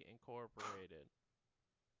Energy Incorporated.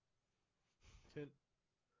 Can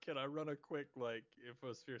Can I run a quick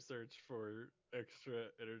infosphere search for Extra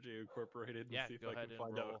Energy Incorporated and Yeah, see if go I ahead can and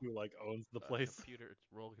find out roll who owns the place?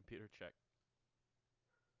 roll a computer check.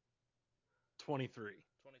 23.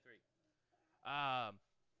 23.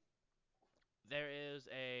 There is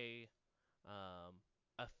a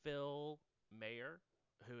Phil Mayer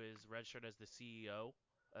who is registered as the CEO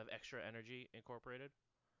of Extra Energy Incorporated.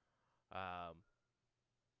 Um,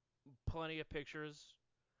 Plenty of pictures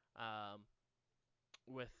um,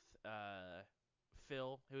 with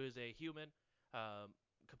Phil, who is a human,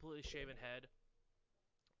 completely shaven head,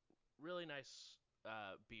 really nice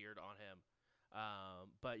beard on him.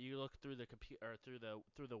 But you look through the computer or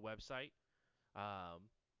through the website, um,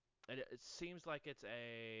 and it seems like it's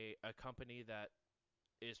a company that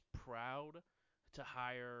is proud to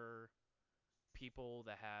hire people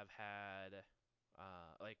that have had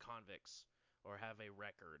like convicts or have a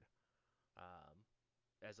record um,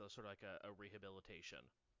 as a sort of like a rehabilitation,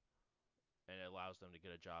 and it allows them to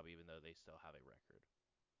get a job even though they still have a record.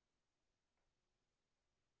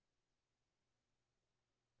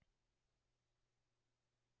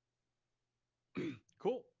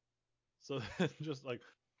 Cool. So then just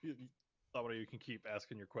somebody you can keep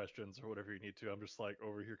asking your questions or whatever you need to. I'm just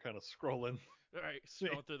over here kind of scrolling, All right,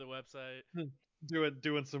 scrolling through the website.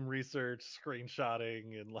 doing some research,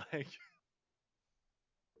 screenshotting, and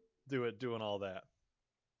doing all that.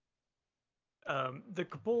 The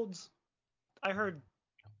kobolds. I heard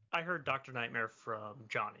Dr. Nightmare from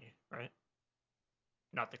Johnny, right?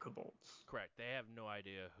 Not the kobolds. Correct. They have no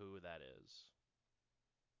idea who that is.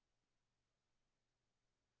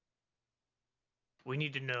 We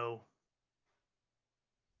need to know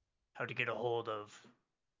how to get a hold of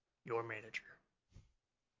your manager.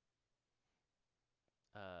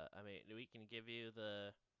 I mean, we can give you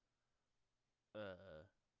the uh,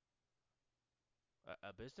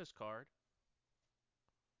 a business card.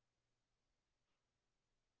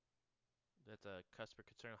 That's a customer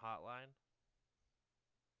concern hotline.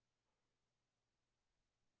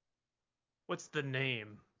 What's the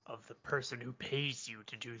name of the person who pays you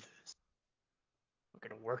to do this? We're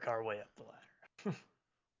gonna work our way up the ladder.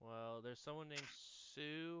 Well, there's someone named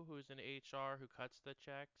Sue who's in HR who cuts the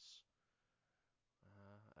checks.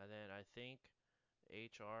 And then I think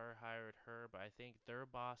HR hired her, but I think their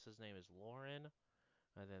boss's name is Lauren.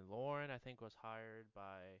 And then Lauren, I think, was hired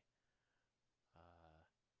by,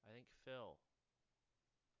 I think, Phil.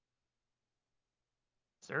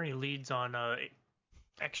 Is there any leads on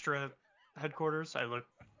extra headquarters? I look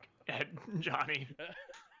at Johnny.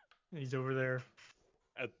 He's over there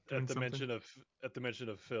At doing the something. mention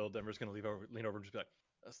of Phil, Denver's gonna lean over and just be like,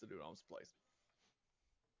 "That's the dude owns the place."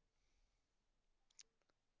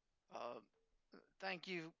 Thank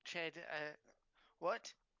you, Ched.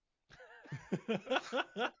 What?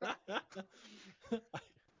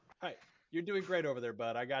 Hi, you're doing great over there,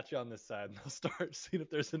 bud. I got you on this side, and I'll start seeing if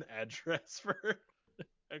there's an address for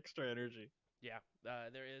Extra Energy. Yeah,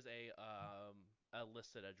 there is a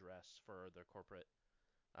listed address for their corporate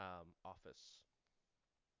office.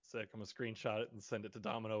 Sick. I'm gonna screenshot it and send it to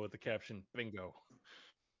Domino with the caption "Bingo."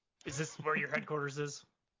 Is this where your headquarters is?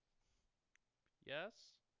 Yes.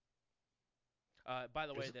 By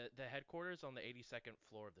the way, There's the headquarters on the 82nd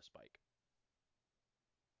floor of the Spike.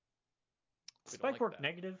 We don't Spike like work that.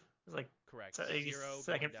 negative. It's like Correct. it's Zero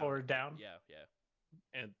going 82nd down. floor down. Yeah,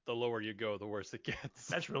 yeah. And the lower you go, the worse it gets.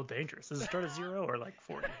 That's real dangerous. Does it start at 0 or like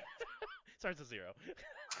 40? Starts at 0.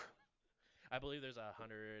 I believe there's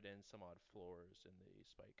 100 and some odd floors in the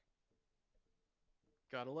Spike.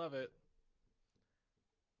 Gotta love it.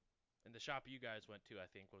 And the shop you guys went to, I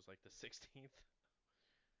think, was like the 16th.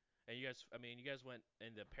 And you guys went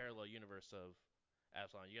in the parallel universe of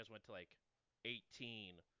Absalom. You guys went to like 18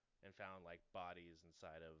 and found like bodies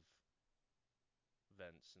inside of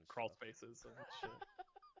vents and Crawl stuff. spaces and shit.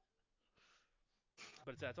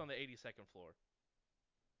 But it's on the 82nd floor.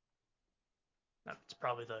 That's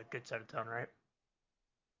probably the good side of town, right?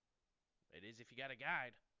 It is if you got a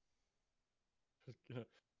guide.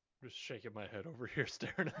 Just shaking my head over here,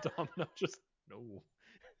 staring at Domino. Just no.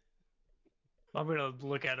 I'm gonna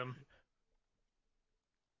look at him,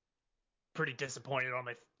 pretty disappointed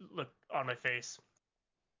on my face.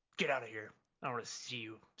 Get out of here! I don't want to see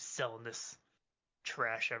you selling this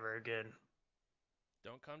trash ever again.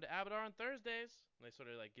 Don't come to Abadar on Thursdays. And they sort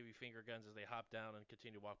of like give you finger guns as they hop down and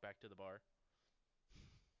continue to walk back to the bar.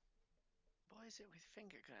 Why is it with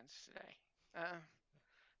finger guns today?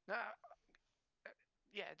 No,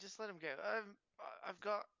 yeah, just let him go. I've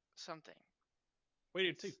got something. We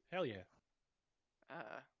do too. It's Hell yeah.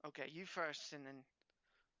 okay. You first, and then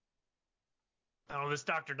I don't know. This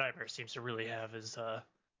Doctor Nightmare seems to really have his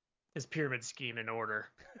his pyramid scheme in order.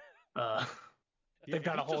 Yeah, They've if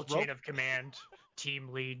got you a whole just rope, chain of command, team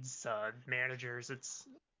leads, managers. It's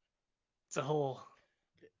a whole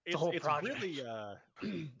it's project. really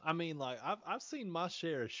I mean, like I've seen my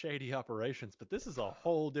share of shady operations, but this is a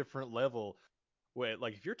whole different level. Where,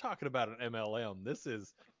 like, if you're talking about an MLM, this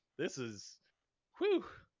is whew.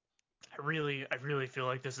 I really feel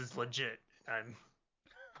like this is legit. I'm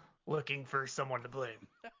looking for someone to blame.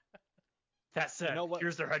 That You said, know what?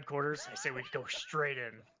 here's their headquarters. I say we go straight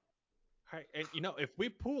in. Hey, and if we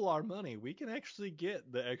pool our money, we can actually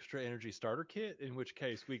get the extra energy starter kit. In which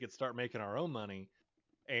case, we could start making our own money,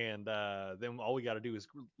 and then all we got to do is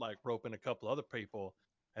like rope in a couple other people,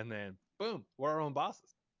 and then boom, we're our own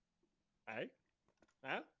bosses. Hey,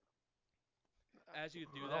 huh? As you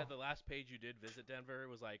do that, Well, the last page you did visit Denver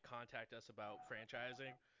was like contact us about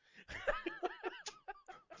franchising.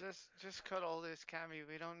 Just cut all this, Cammy.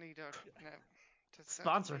 We don't need our no. That's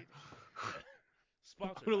sponsor. I'm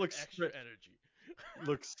Sponsored gonna by Extra Energy.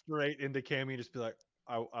 look straight into Cammy and just be like,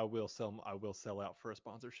 I will sell out for a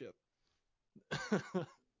sponsorship.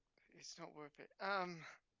 it's not worth it.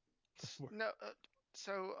 No.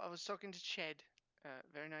 So I was talking to Ched,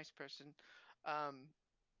 very nice person. Um,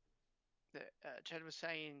 Ched was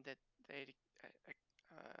saying that they had a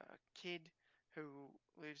kid who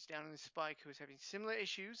lives down in the Spike who is having similar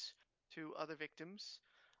issues to other victims.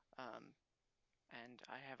 And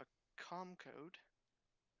I have a com code.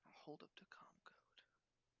 I'll hold up the com code.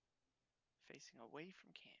 Facing away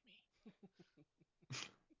from Cammy.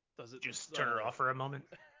 Does it? Just turn her off for a moment.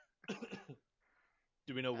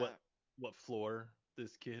 Do we know Uh, what floor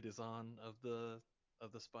this kid is on of the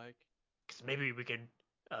spike? Because maybe we could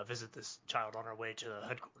visit this child on our way to the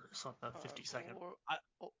headquarters on the 52nd. or, I,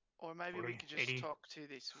 or maybe we 40, could just 80. talk to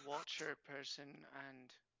this Watcher person and,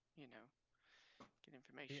 get yeah,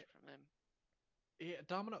 information from them. yeah,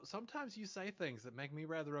 Domino. Sometimes you say things that make me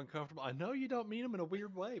rather uncomfortable. I know you don't mean them in a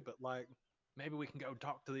weird way, but like maybe we can go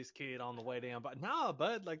talk to this kid on the way down. But nah,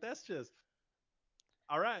 bud, like that's just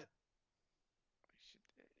all right. We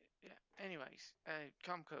should, yeah. Anyways,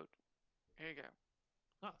 com code. Here you go.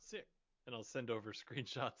 Ah, sick. And I'll send over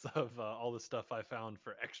screenshots of all the stuff I found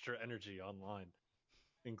for extra energy online,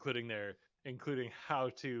 including including how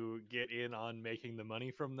to get in on making the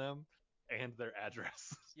money from them and their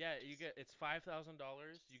address. Yeah, it's $5,000.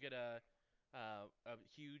 You get a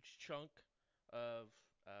huge chunk of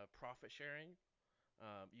profit sharing.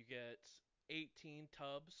 You get 18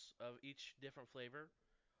 tubs of each different flavor.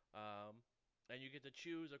 And you get to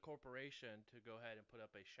choose a corporation to go ahead and put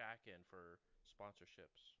up a shack in for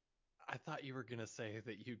sponsorships. I thought you were gonna say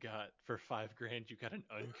that you got for 5 grand you got an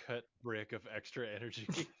uncut brick of extra energy.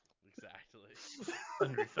 Exactly.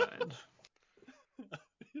 Unrefined.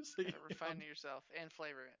 So Gotta refine it yourself and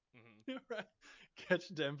flavor it. Hmm. you're right.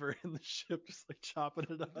 Catch Denver in the ship, just like chopping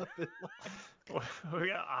it up. And like, We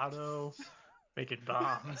got Otto making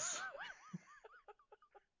bombs.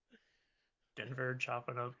 Denver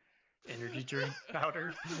chopping up energy drink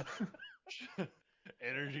powder.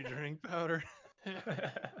 energy drink powder. God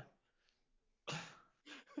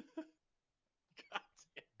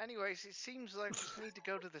damn. Anyways, it seems like we need to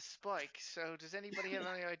go to the Spike. So, does anybody have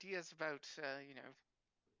any ideas about,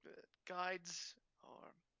 guides?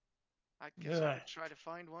 Or I guess I Yeah, could try to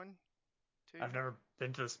find one too. I've never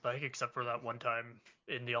been to the Spike except for that one time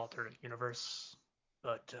in the alternate universe.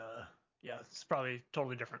 But yeah, it's probably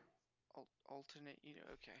totally different. Alternate,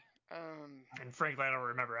 okay. And frankly, I don't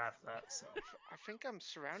remember half of that. So I think I'm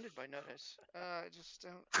surrounded by nutters. I just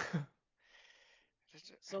don't.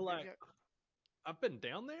 So Maybe like I've been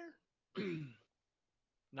down there.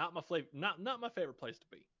 Not my flavor, not my favorite place to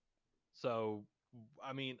be. So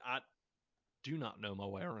I mean, I do not know my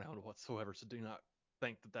way around whatsoever. So do not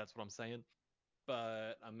think that that's what I'm saying.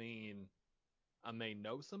 But I mean, I may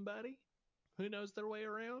know somebody who knows their way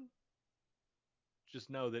around. Just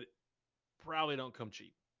know that it probably don't come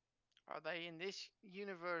cheap. are they in this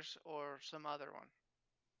universe or some other one?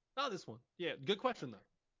 Oh, this one. Yeah, good question though.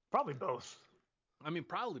 probably both. I mean,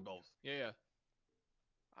 probably both. Yeah.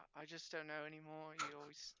 I just don't know anymore. You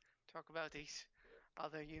always talk about these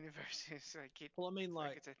other universes like Well, I mean, it's like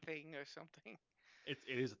like it's a thing or something. it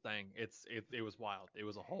is a thing. It was wild. It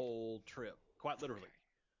was a whole trip, quite literally.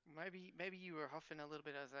 Okay. Maybe you were huffing a little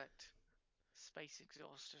bit of that space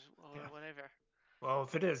exhaust Yeah. or whatever. Well,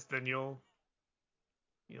 if it is, then you'll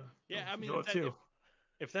Yeah. I mean, you'll have two.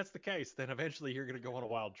 if that's the case, then eventually you're gonna go on a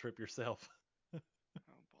wild trip yourself. Oh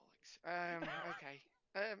bollocks. Okay.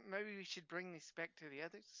 Maybe we should bring this back to the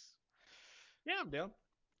others. Yeah, I'm down.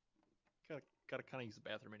 Gotta kind of use the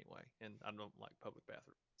bathroom anyway, and I don't like public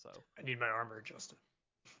bathrooms. So I need my armor adjusted.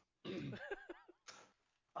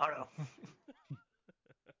 Otto.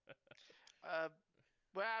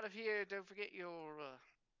 We're out of here. Don't forget your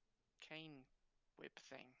cane whip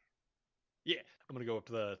thing. Yeah, I'm gonna go up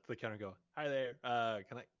to the counter and go, "Hi there.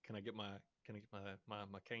 Can I get my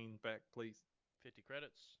cane back, please?" 50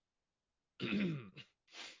 credits.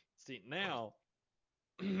 See, now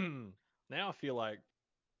now I feel like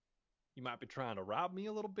you might be trying to rob me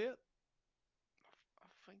a little bit. I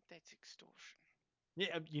think that's extortion.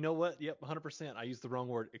 Yeah, you know what? Yep, 100%. I used the wrong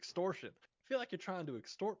word, extortion. I feel like you're trying to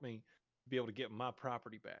extort me to be able to get my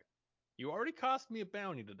property back. You already cost me a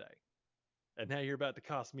bounty today, and now you're about to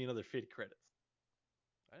cost me another 50 credits.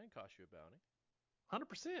 I didn't cost you a bounty.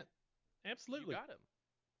 100%. You Absolutely. got him.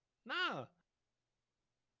 Nah,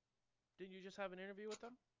 Didn't you just have an interview with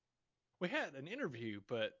them? we had an interview,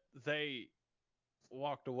 but they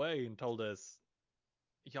walked away and told us,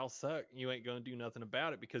 y'all suck. You ain't going to do nothing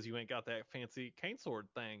about it because you ain't got that fancy cane sword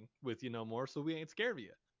thing with you no more, so we ain't scared of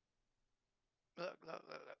you. Look.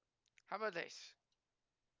 How about this?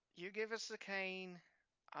 You give us the cane.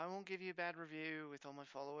 I won't give you a bad review with all my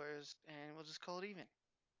followers, and we'll just call it even.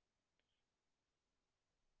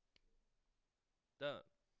 Done.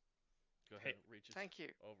 Go ahead Hey, and reach it Thank you.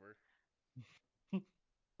 over.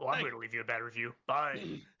 Well, I'm Thank going to leave you a bad review.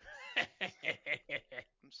 Bye.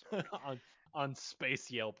 I'm sorry. on Space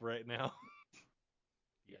Yelp right now.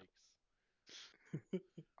 Yikes.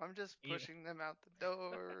 I'm just Yeah. pushing them out the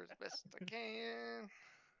door as best I can.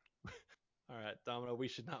 All right, Domino, we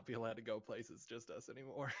should not be allowed to go places, just us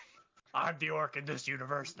anymore. I'm the orc in this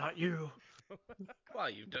universe, not you. Wow,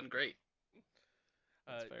 you've done great.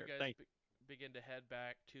 That's You fair. guys Thank begin to head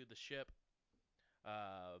back to the ship.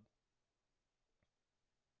 Uh,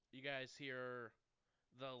 you guys hear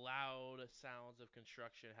the loud sounds of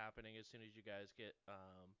construction happening as soon as you guys get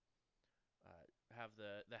have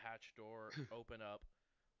the hatch door open up.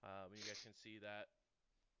 And you guys can see that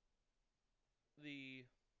the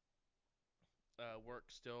work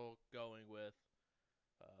still going with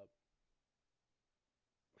uh,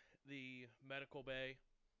 the medical bay.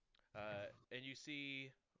 And you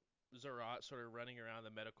see Zerat sort of running around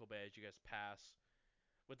the medical bay as you guys pass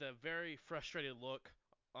with a very frustrated look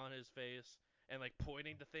on his face and like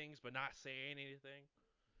pointing to things but not saying anything.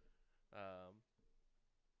 Um,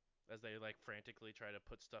 as they like frantically try to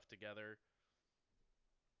put stuff together.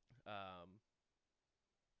 Um,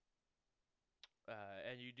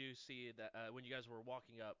 and you do see that when you guys were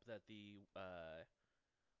walking up, that the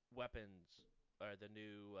weapons or the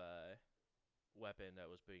new weapon that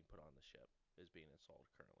was being put on the ship is being installed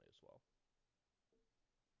currently as well.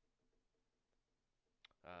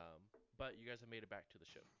 But you guys have made it back to the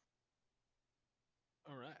ship.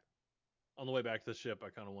 you. All right. On the way back to the ship, I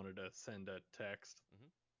kind of wanted to send a text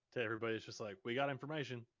to everybody. It's just like, we got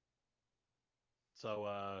information.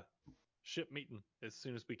 So, ship meeting as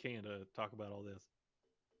soon as we can to talk about all this.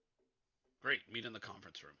 Great. Meet in the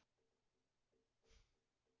conference room.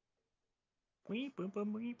 Weep, boom,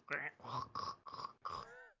 boom, weep.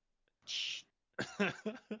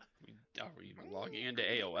 Are we logging into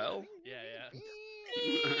AOL? Yeah.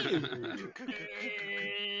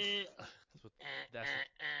 That's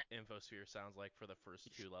what Infosphere sounds like for the first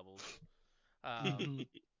 2 levels.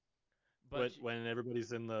 But when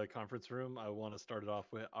everybody's in the conference room, I want to start it off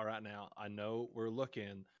with, all right, now I know we're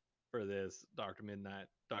looking for this Dr. Midnight,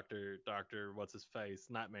 Dr. what's his face,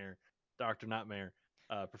 Nightmare, Dr. Nightmare,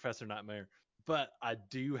 Professor Nightmare, but I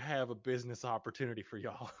do have a business opportunity for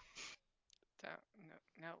y'all.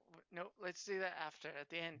 No. Let's do that after, at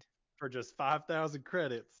the end. For just 5,000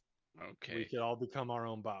 credits, Okay. we could all become our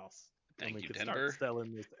own boss. And Thank we you, could Denver. start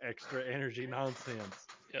selling this extra energy nonsense.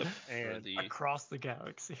 Yep. And For the Across the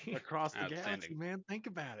galaxy. across the outstanding. galaxy, man, think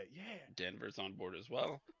about it. Yeah. Denver's on board as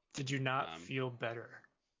well. Did you not feel better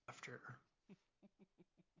after?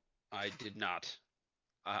 I did not.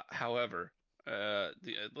 However,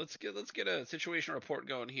 let's get a situation report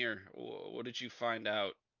going here. What did you find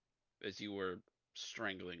out as you were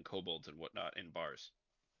strangling kobolds and whatnot in bars?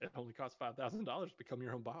 It only costs $5,000 to become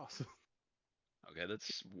your own boss. Okay,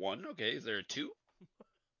 that's one. Okay, is there a two?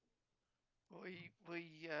 We may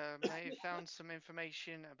have found some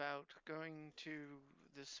information about going to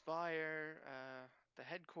the Spire, the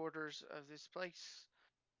headquarters of this place,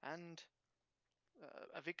 and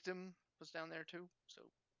a victim was down there too. So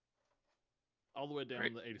All the way down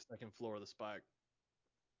Great. the 82nd floor of the Spike.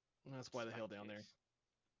 That's why the hell Spike down there. case,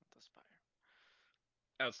 not the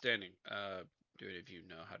Spire. Outstanding. Do any of you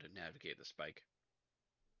know how to navigate the spike?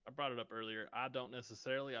 I brought it up earlier. I don't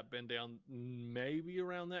necessarily. I've been down maybe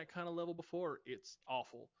around that kind of level before. It's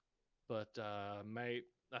awful. But I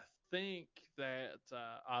think that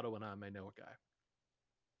Otto and I may know a guy.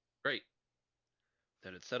 Great.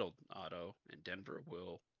 Then it's settled. Otto and Denver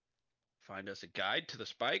will find us a guide to the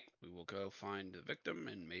spike. We will go find the victim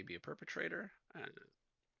and maybe a perpetrator.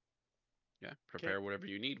 Yeah, prepare Okay. whatever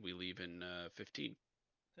you need. We leave in 15.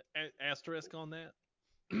 Asterisk on that.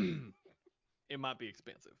 It might be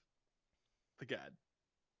expensive. The guide.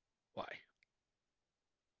 Why?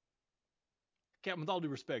 Captain, with all due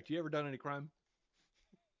respect, you ever done any crime?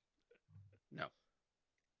 No.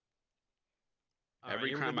 All right, Every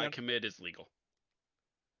you ever crime been I down? commit is legal.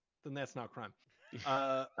 Then that's not crime.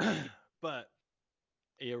 But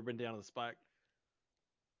you ever been down to the spike?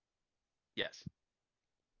 Yes.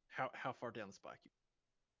 How far down the spike?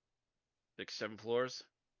 6, 7 floors.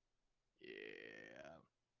 Yeah.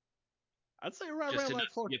 I'd say right Just around enough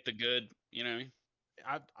like floor. to get the good, you know.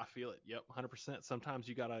 I feel it. Yep, 100%. Sometimes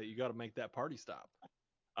you gotta make that party stop.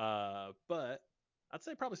 But I'd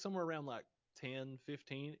say probably somewhere around like 10,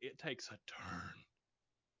 15. It takes a turn.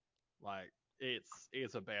 Like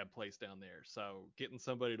it's a bad place down there. So getting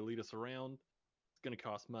somebody to lead us around, it's gonna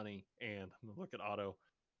cost money. And look at Otto.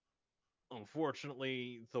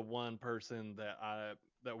 Unfortunately, the one person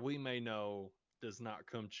that we may know does not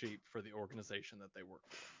come cheap for the organization that they work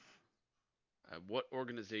for. What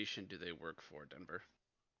organization do they work for, Denver?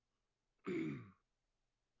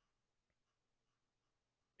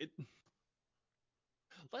 It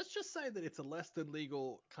let's just say that it's a less than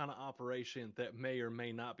legal kind of operation that may or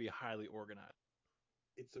may not be highly organized.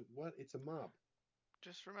 It's a what? It's a mob.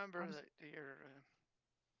 Just remember that you're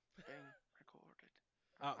being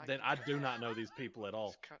recorded. Then I do not know these people at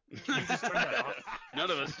all. Just turn that off. None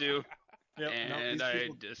of us do. Yep, no, And these I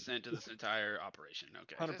people dissent to this entire operation.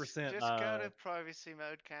 Okay. 100%. Just go to privacy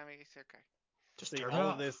mode, Cammy. It's okay. Just See, turn it all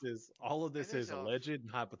off. of this It is is off. alleged and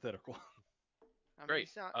hypothetical. I mean, Great.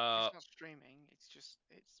 it's not streaming. It's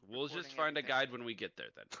We'll just recording find a everything. guide when we get there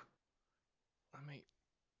then.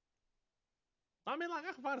 I mean, like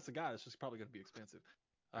I can find us a guy. It's just probably going to be expensive.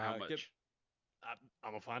 How much? I'm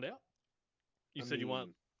gonna find out. You I said you want?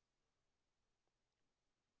 mean,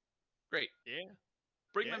 Great. Yeah.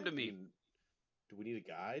 Bring Yeah. them to I me. mean, do we need a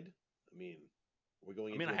guide? I mean, are we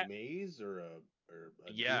going I mean, into a maze or a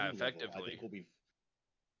Yeah, Doom level? I effectively. think we'll be.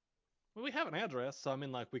 Well, we have an address, so I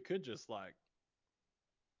mean, like we could just like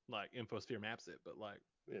Infosphere maps it, but like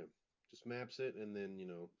Yeah, just maps it, and then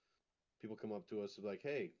people come up to us and be like,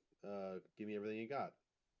 "Hey, give me everything you got."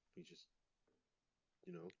 We just,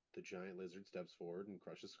 the giant lizard steps forward and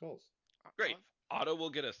crushes skulls. Great. Otto will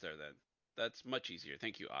get us there then. That's much easier.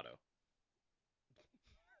 Thank you, Otto.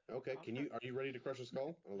 Okay, are you ready to crush a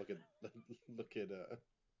skull? Oh, look at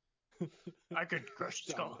I could crush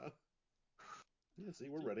the skull. Domino. Yeah, see,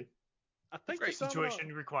 we're ready. I think Great. the Domino,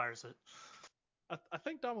 Situation requires it. I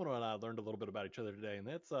think Domino and I learned a little bit about each other today, and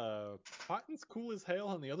that's fighting's cool as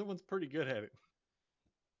hell, and the other one's pretty good at it.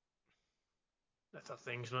 I thought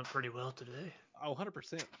things went pretty well today. Oh,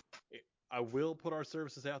 100%. I will put our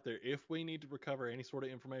services out there if we need to recover any sort of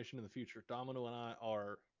information in the future. Domino and I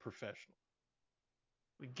are professional,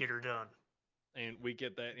 We get her done. and we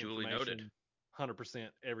get that Duly information noted. 100%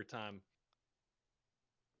 every time.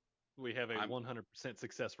 We have a 100%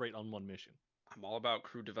 success rate on one mission. I'm all about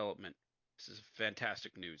crew development. This is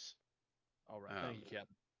fantastic news. All right, thank you,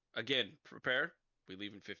 Captain. Again, prepare. We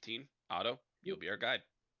leave in 15. Otto, you'll be our guide.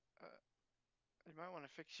 You might want to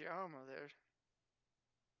fix your armor there.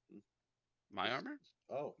 My armor?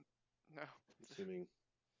 Oh, No. assuming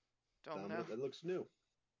Domino. that looks new.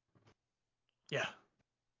 Yeah.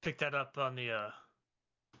 Picked that up on the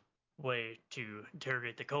way to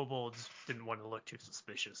interrogate the kobolds. Didn't want to look too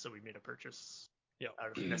suspicious, so we made a purchase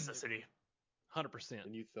out of necessity. 100%.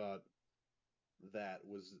 And you thought that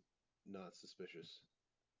was not suspicious.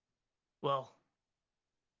 Well,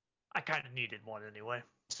 I kind of needed one anyway.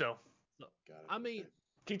 So, Got it. I mean, okay.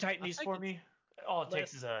 can you tighten I these think for it's me? All it less-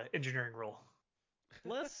 takes is an engineering roll.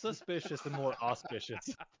 less suspicious and more auspicious.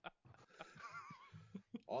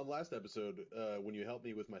 On last episode, when you helped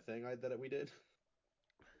me with my thing that we did,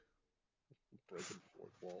 breaking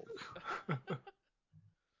fourth walls.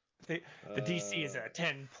 The DC is a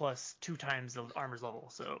 10 plus 2 times the armor's level,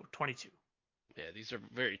 so 22. Yeah, these are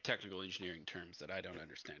very technical engineering terms that I don't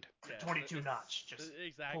understand. Yeah, 22 it's- notch. Just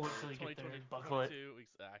exactly. pull it till you get there 20, and buckle it. 22,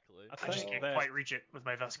 exactly. I I just think can't that quite reach it with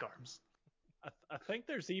my Vesk arms. I think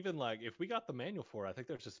there's even like if we got the manual for it, I think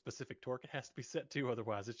there's a specific torque it has to be set to.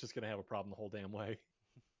 Otherwise, it's just gonna have a problem the whole damn way.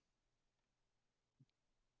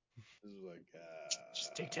 This is like,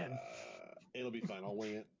 Just take 10. It'll be fine. I'll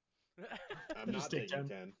wing it. I'm Just not take taking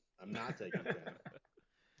 10. 10. I'm not taking 10. I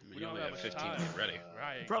mean, We you don't only have have much 15 to time. get ready.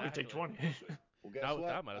 Right, Probably exactly. take 20. Well, guess Not with what?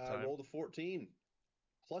 that amount of I time. rolled a 14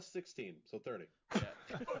 plus 16, so 30. Yeah.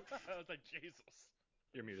 I was like, Jesus.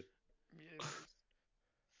 You're muted. Yes.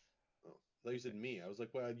 I thought you said me. I was like,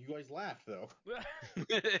 well, you guys laughed though.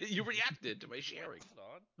 You reacted to my sharing.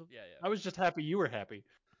 Hold on. Yeah. I was just happy you were happy.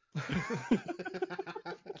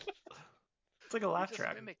 It's like a We laugh just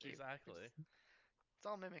track. mimic you. Exactly. It's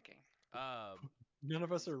all mimicking. None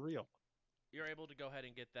of us are real. You're able to go ahead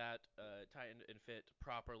and get that tightened and fit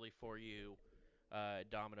properly for you,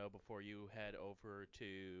 Domino, before you head over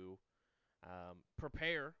to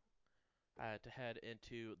prepare to head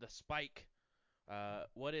into the spike.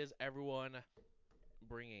 What is everyone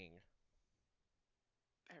bringing?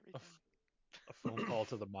 Everything. A phone call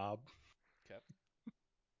to the mob. Okay.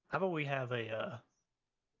 How about we have a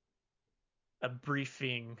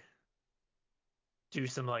briefing, do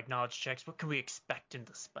some like knowledge checks. What can we expect in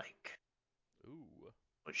the spike? Ooh.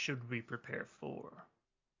 What should we prepare for?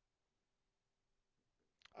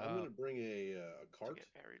 I'm gonna bring a To cart get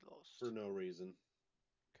very lost. for no reason.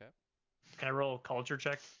 Okay. Can I roll a culture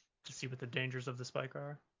check to see what the dangers of the spike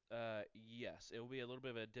are? Yes, it will be a little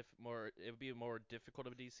bit of a more. It would be a more difficult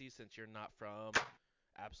of a DC since you're not from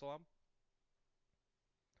Absalom.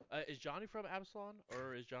 Is Johnny from Absalom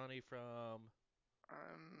or is Johnny from?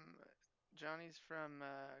 Um, Johnny's from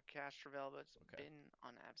Castrovel, but's Okay. been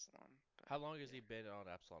on Absalom. But, How long has yeah. he been on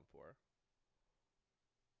Absalom for?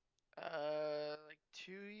 Like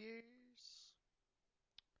 2 years.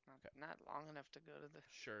 Okay. Not long enough to go to the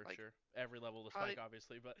Sure, like sure. Every level of the probably spike,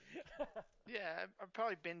 obviously, but yeah. I've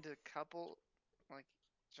probably been to a couple. Like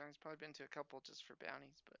Johnny's probably been to a couple just for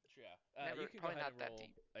bounties, but yeah. You never can go probably ahead not and that roll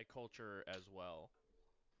deep. a culture as well.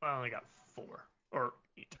 I only got 4 or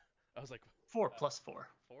 8. I was like, 4 plus 4.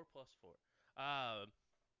 4 plus 4. Um,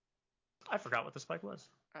 I forgot what the spike was.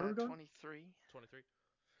 Where are we going? 23. 23.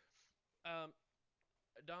 Um,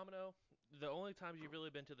 Domino, the only times you've really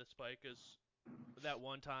been to the spike is that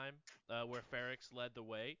one time where Ferrix led the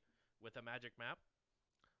way with a magic map.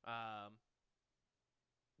 Um,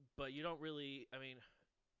 but you don't really. I mean,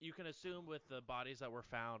 you can assume with the bodies that were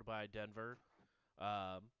found by Denver,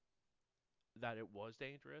 um, that it was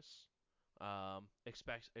dangerous.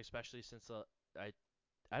 Especially since I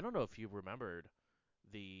I don't know if you remembered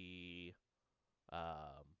the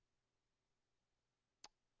um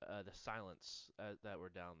the silence that were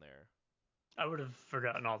down there. I would have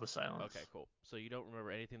forgotten all the Okay, silence. cool. So you don't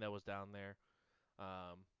remember anything that was down there.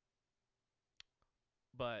 Um,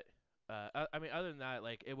 but I mean, other than that,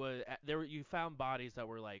 like it was there. You found bodies that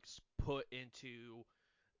were like put into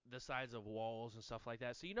the sides of walls and stuff like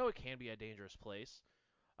that. So you know it can be a dangerous place,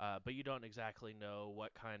 but you don't exactly know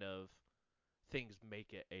what kind of things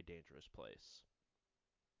make it a dangerous place.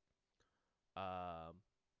 Um,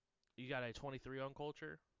 you got a 23 on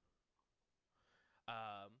culture.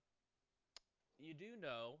 Um, you do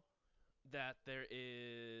know that there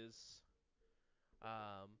is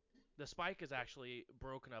the spike is actually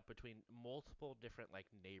broken up between multiple different like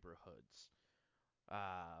neighborhoods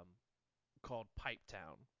um, called Pipe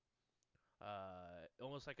Town.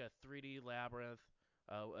 Almost like a 3D labyrinth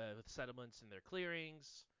with settlements in their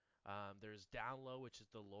clearings. There's Down Low, which is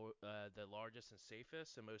the largest and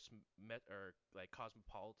safest and most or like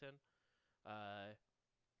cosmopolitan uh,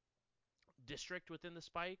 district within the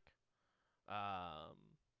Spike. Um,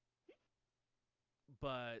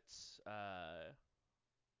 but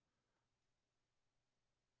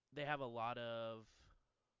they have a lot of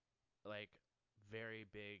like very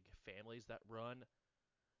big families that run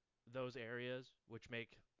those areas, which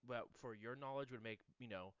make, well, for your knowledge, would make,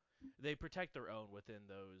 they protect their own within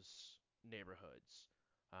those neighborhoods,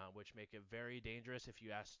 which make it very dangerous if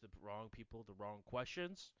you ask the wrong people the wrong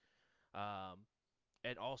questions. Um,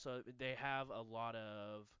 and also, they have a lot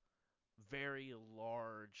of very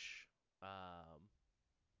large, um,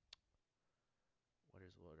 what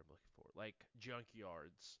is the word I'm looking for? Like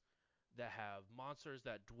junkyards that have monsters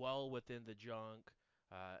that dwell within the junk.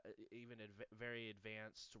 Even very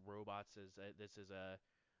advanced robots. This is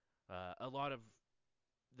a lot of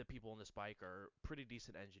the people in this bike are pretty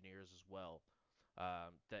decent engineers as well.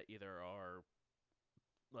 That either are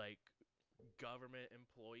like government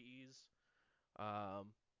employees um,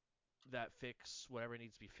 that fix whatever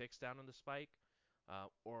needs to be fixed down on the spike,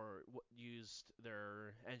 or used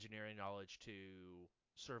their engineering knowledge to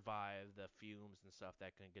survive the fumes and stuff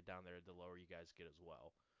that can get down there the lower you guys get as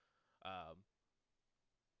well. Um,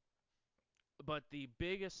 but the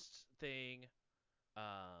biggest thing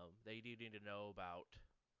that you do need to know about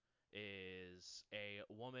is a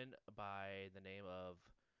woman by the name of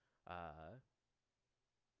uh,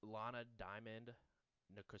 Lana Diamond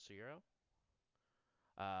Nicosero.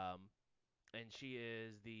 Um, and she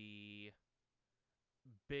is the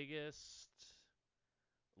biggest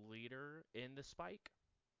leader in the Spike.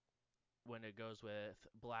 when it goes with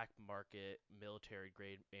black market military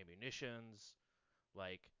grade ammunitions.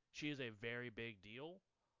 Like, she is a very big deal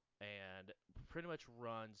and pretty much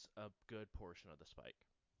runs a good portion of the spike.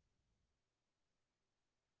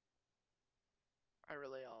 I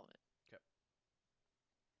relay all of it. Okay.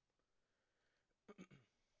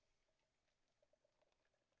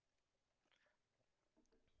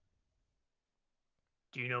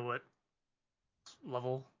 Do you know what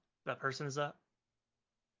level that person is at?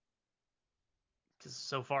 Because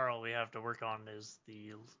so far all we have to work on is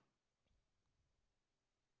the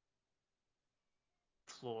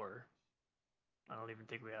floor. I don't even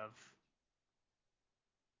think we have.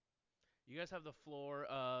 You guys have the floor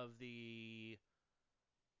of the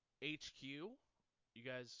HQ. You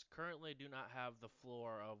guys currently do not have the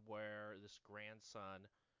floor of where this grandson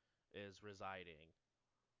is residing.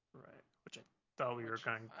 Right, which I thought we were Which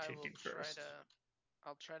going I to will do try first. to.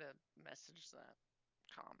 I'll try to message that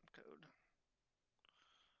com code.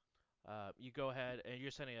 You go ahead and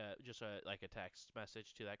you're sending just a like a text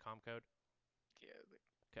message to that com code. Yeah.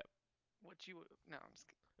 Okay. What you? No, I'm just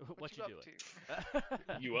kidding. What What you you up doing?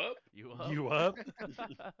 to? You up? You up? You up?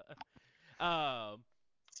 um,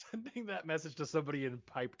 Sending that message to somebody in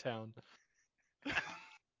Pipetown.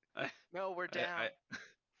 I, No, we're down.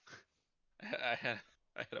 I had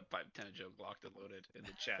I had a pipe 10 joke locked and loaded in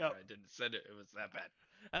the chat, Yep. and I didn't send it. It was that bad.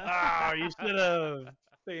 Oh, you should have.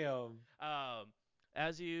 Damn. um,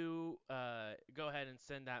 as you go ahead and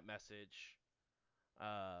send that message,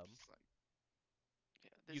 Just like, yeah,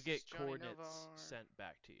 you this is get Johnny coordinates Novar. sent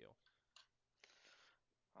back to you.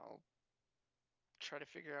 I'll try to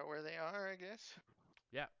figure out where they are, I guess.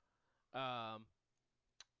 Yeah. Um,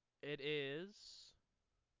 it is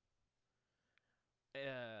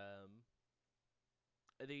um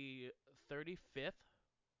the 35th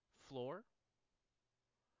floor.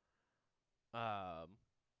 Um,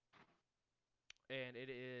 and it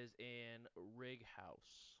is in Rig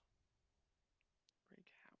House. Rig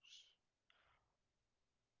house.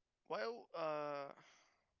 Well,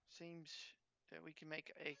 seems that we can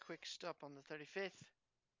make a quick stop on the 35th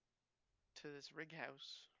to this rig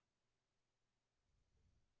house.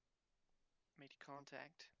 Made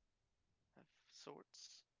contact of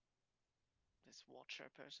sorts. This watcher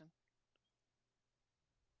person.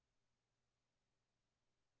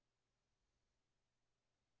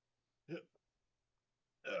 Yep.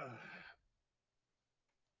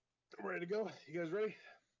 I'm ready to go. You guys ready?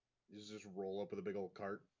 You just roll up with a big old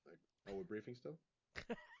cart. Like, oh, we're briefing still?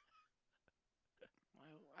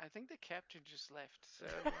 Well, I think the captain just left, so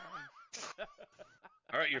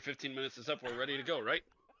All right, your 15 minutes is up. We're ready to go, right?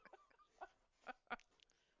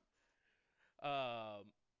 All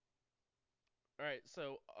right.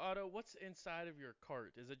 So, Otto, what's inside of your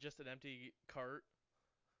cart? Is it just an empty cart?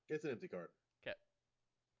 It's an empty cart. Okay.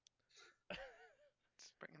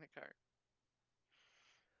 just bringing the cart.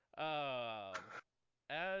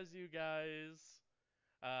 As you guys,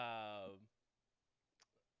 um,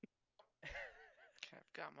 Okay,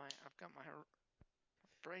 I've got my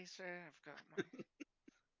bracer. I've got my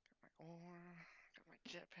oar. Got my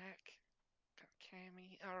jetpack. Got a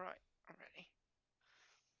cami. All right, I'm ready.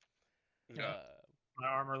 Yeah. My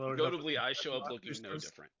armor loaded up with Notably, I show up looking no boosters.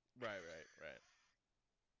 different. right.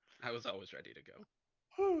 I was always ready to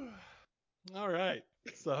go. All right.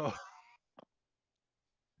 So,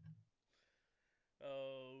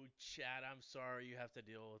 Oh, Chad, I'm sorry you have to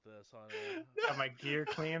deal with this on Got my gear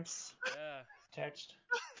clamps yeah. attached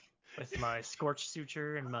with my scorch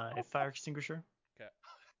suture and my fire extinguisher. Okay.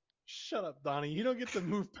 shut up, Donnie. You don't get to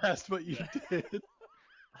move past what you did.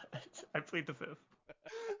 I plead the fifth.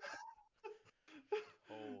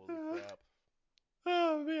 Holy crap.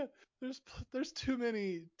 Oh man, there's too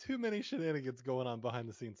many shenanigans going on behind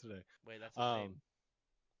the scenes today. Wait, that's his name.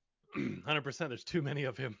 100%. There's too many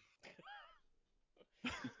of him.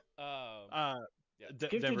 Uh, Yeah.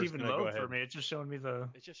 Skip didn't Denver's even gonna go load for ahead. me. It's just showing me the.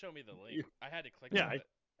 It just showed me the link. I had to click Yeah, on I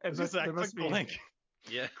it. was gonna say, I There must clicked the be link.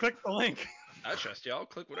 Yeah, Click the link. I trust y'all.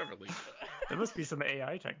 Click whatever link. there must be some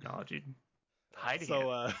AI technology hiding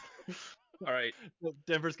So, it. All right.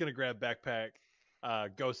 Denver's gonna grab backpack,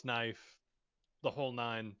 ghost knife, the whole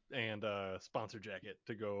nine, and sponsor jacket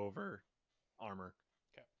to go over armor.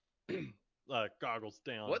 Okay. Goggles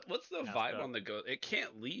down. What's the mask vibe up. on the ghost? It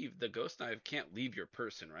can't leave. The ghost knife can't leave your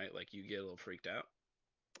person, right? Like you get a little freaked out.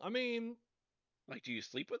 I mean, Like, do you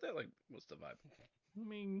sleep with it? Like, what's the vibe?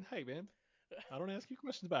 hey man, I don't ask you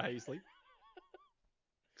questions about how you sleep.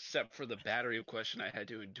 Except for the battery of question I had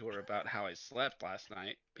to endure about how I slept last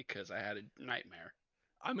night because I had a nightmare.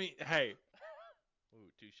 I mean, hey, Ooh,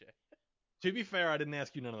 touche. to be fair, I didn't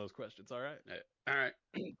ask you none of those questions. All right, All right.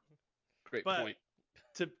 Great but point.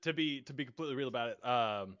 to be completely real about it,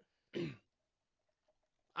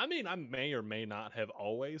 I mean, I may or may not have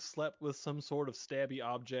always slept with some sort of stabby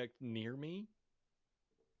object near me.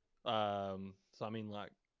 So I mean,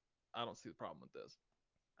 like, I don't see the problem with this.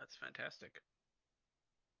 That's fantastic.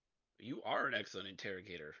 You are an excellent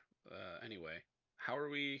interrogator. Anyway, how are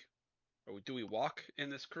we? Do we walk in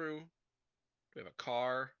this crew? Do we have a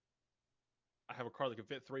car? I have a car that can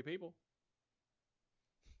fit 3 people.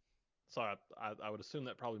 Sorry, I would assume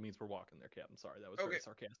that probably means we're walking there, Captain. Sorry, that was very Okay,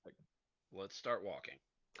 sarcastic. let's start walking.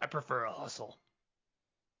 I prefer a hustle.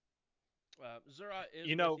 Zura is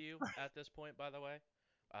You with know, you at this point, by the way,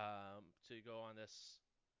 to go on this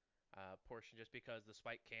portion, just because the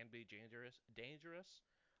spike can be dangerous.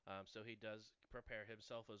 So he does prepare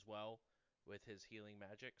himself as well with his healing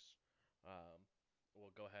magics. Um,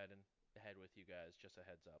 we'll go ahead and head with you guys. Just a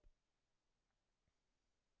heads up.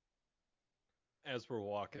 as we're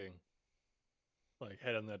walking, like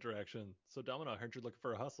head in that direction. So Domino, I heard you're looking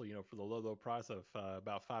for a hustle. For the low price of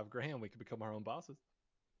about $5,000, we could become our own bosses.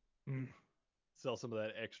 Hmm. Sell some of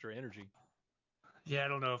that extra energy. Yeah, I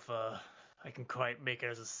don't know if I can quite make it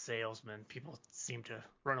as a salesman. People seem to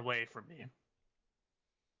run away from me.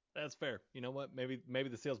 That's fair. You know what? Maybe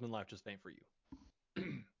the salesman life just ain't for you.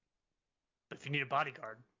 But if you need a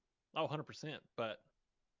bodyguard Oh, 100%. But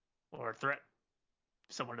or a threat,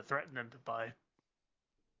 someone to threaten them to buy,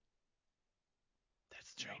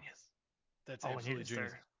 that's you know, genius. That's all we need absolutely is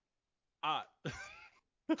genius. their. I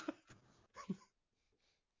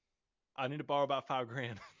I need to borrow about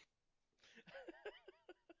 $5,000.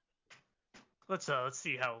 Let's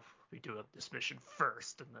see how we do this mission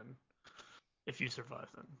first, and then if you survive,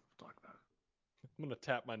 then we'll talk about it. I'm gonna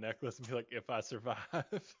tap my necklace and be like, if I survive.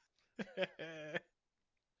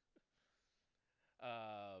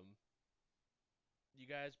 Um, you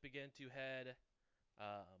guys begin to head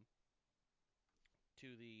um, to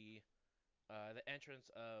the entrance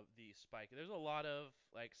of the spike. There's a lot of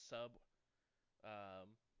like um,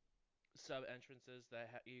 sub entrances that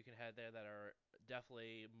you can head there that are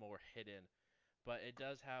definitely more hidden, but it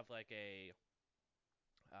does have like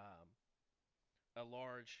um, a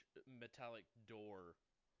large metallic door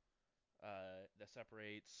that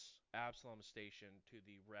separates Absalom Station to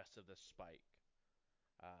the rest of the spike.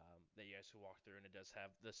 That you guys can walk through, and it does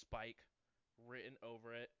have the spike written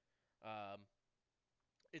over it. Um,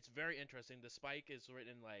 it's very interesting. The spike is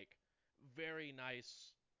written in like very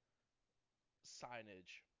nice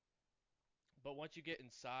signage, but once you get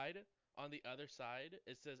inside, on the other side,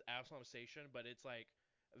 it says Absalom Station, but it's like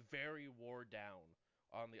very wore down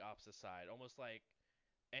on the opposite side, almost like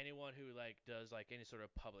anyone who like does like any sort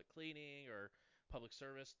of public cleaning or public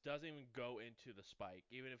service doesn't even go into the spike,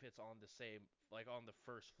 even if it's on the same like on the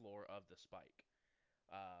first floor of the spike.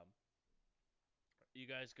 Um, you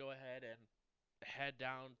guys go ahead and head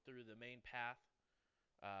down through the main path.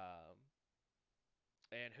 Um,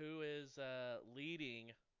 and who is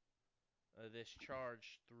leading this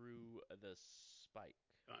charge through the spike?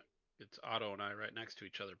 Uh, it's Otto and I right next to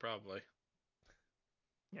each other, probably.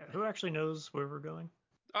 Yeah, who actually knows where we're going?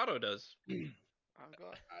 Otto does. I've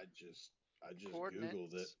got I just Googled it.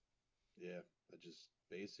 coordinates. Yeah, I just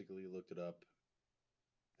basically looked it up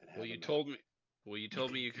and Well, have a you map. told me. Well, you You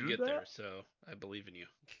told me can you could do get there, that? so I believe in you.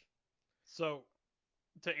 So,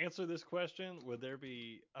 to answer this question, would there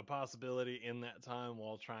be a possibility in that time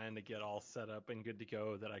while trying to get all set up and good to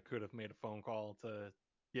go that I could have made a phone call to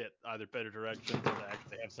get either better directions or to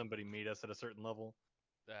actually have somebody meet us at a certain level,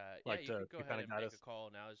 Yeah, like you could go to ahead kind of and guide make a us? call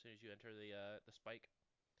now as soon as you enter the spike.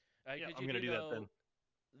 Yeah, Because I'm you gonna do do that then. know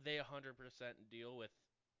they 100% deal with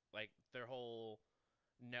like their whole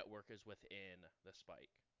network is within the spike.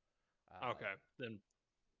 Okay, Um, then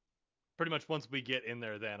pretty much once we get in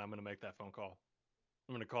there, then I'm gonna make that phone call.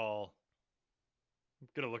 I'm gonna call. I'm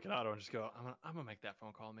gonna look at Otto and just go. I'm gonna make that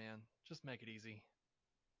phone call, man. Just make it easy.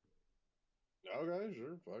 Okay,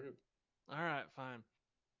 sure, fuck it. All right, fine.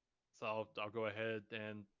 So I'll go ahead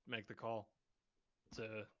and make the call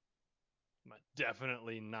to my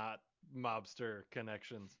definitely not mobster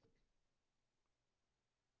connections.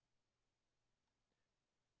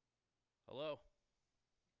 hello.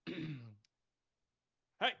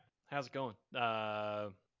 Hey, how's it going? I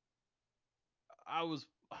was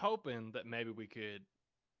hoping that maybe we could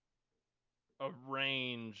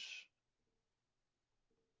arrange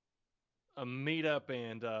a meetup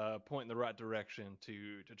and point in the right direction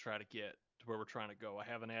to try to get to where we're trying to go. I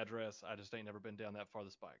have an address. I just ain't never been down that far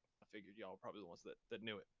the spike. I figured y'all were probably the ones that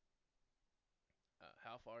knew it.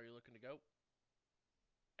 How far are you looking to go?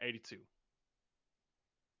 82.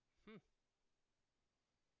 Hmm.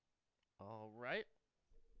 All right.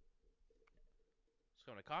 It's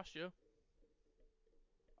going to cost you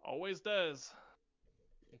Always does.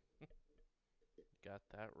 Got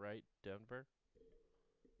that right, Denver.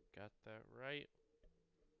 Got that right.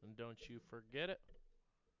 And don't you forget it.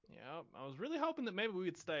 Yeah, I was really hoping that maybe we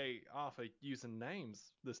would stay off of using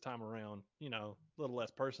names this time around. A little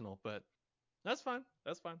less personal, but that's fine.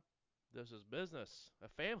 That's fine. This is business, a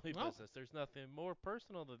family Oh, business. There's nothing more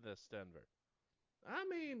personal than this, Denver. I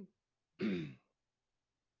mean,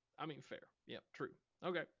 fair. Yep, true.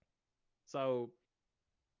 Okay. So,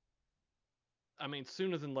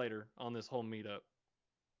 sooner than later on this whole meetup,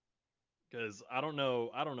 because I don't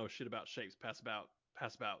know shit about shapes past about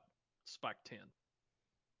Spike 10.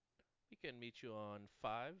 We can meet you on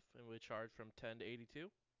 5, and we charge from 10 to 82.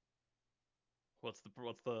 What's the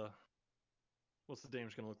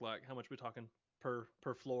damage gonna look like? How much we talking per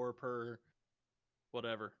floor per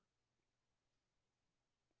whatever?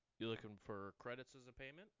 You looking for credits as a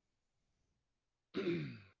payment?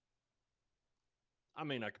 I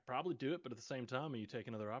could probably do it, but at the same time, are you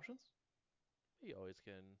taking other options? You always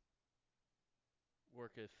can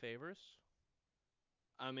work at favors.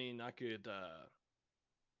 I could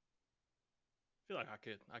feel like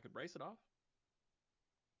I could brace it off.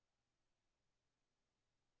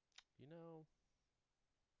 You know,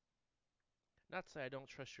 not to say I don't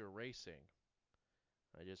trust your racing.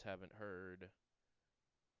 I just haven't heard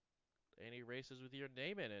any races with your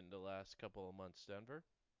name in it in the last couple of months, Denver.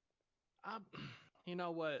 I, you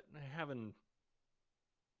know what? Having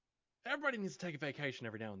everybody needs to take a vacation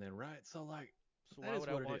every now and then, right? So like, So that why is would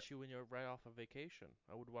I what it is. want you when you're right off of vacation?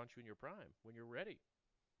 I would want you in your prime, when you're ready.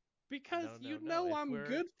 No, Because no, you no. know I'm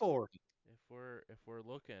good for it. If we're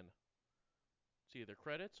looking, it's either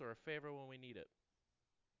credits or a favor when we need it.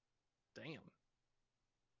 Damn.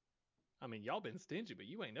 Y'all been stingy, but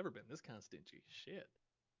you ain't never been this kind of stingy. Shit.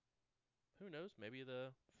 Who knows? Maybe the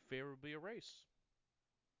favor will be a race.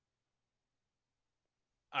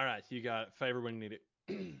 All right, you got it. Favor when you need it.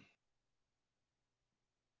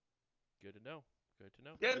 Good to know. Good to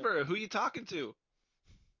know. Denver, who you talking to?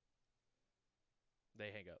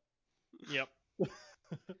 They hang up. Yep.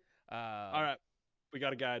 All Um, right, we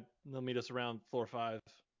got a guide. They'll meet us around floor 5.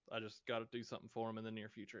 I just got to do something for them in the near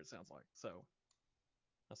future. It sounds like so.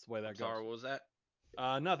 That's the way I'm that sorry, goes. what was that?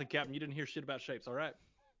 Nothing, Captain. You didn't hear shit about shapes. All right.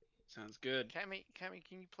 Sounds good. Cammy, can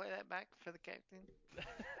you play that back for the captain?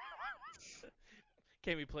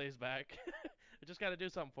 Cammy plays back. I just got to do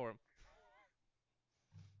something for him.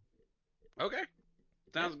 Okay,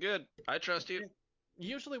 Yeah. sounds good. I trust you. Yeah.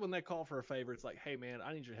 Usually when they call for a favor, it's like, hey man,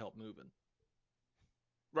 I need your help moving.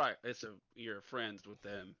 Right, you're friends with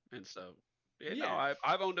them, and so Yeah,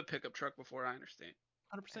 I've owned a pickup truck before. I understand.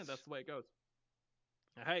 100%. That's That's the way it goes.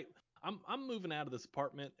 Hey, I'm moving out of this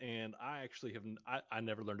apartment, and I actually I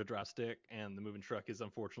never learned to drive stick, and the moving truck is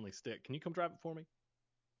unfortunately stick. Can you come drive it for me?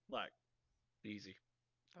 Like, Easy.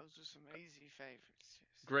 those are some easy favorites.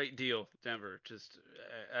 Yes. Great deal, Denver. Just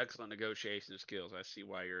excellent negotiation skills. I see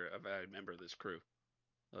why you're a valued member of this crew.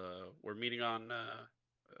 We're meeting on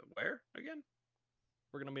where again?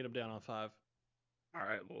 we're gonna meet him down on 5. All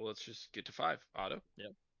right, well, let's just get to 5. Otto.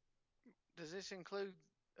 Yep. Does this include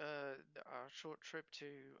our short trip to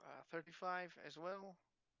 35 as well?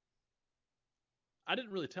 I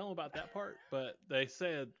didn't really tell him about that part, but they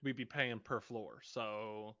said we'd be paying per floor.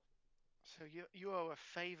 So So you owe a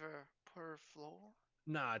favor per floor?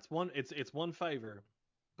 nah, it's one favor.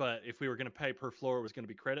 But if we were gonna pay per floor, it was gonna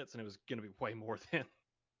be credits, and it was gonna be way more than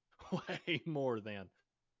way more than.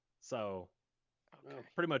 So Well, Okay.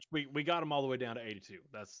 pretty much we got them all the way down to 82.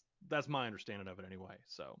 That's my understanding of it anyway.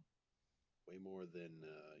 So way more than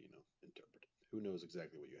interpreted. Who knows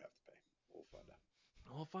exactly what you have to pay? We'll find out.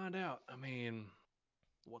 we'll find out.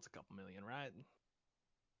 What's a couple million, right?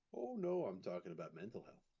 Oh no, I'm talking about mental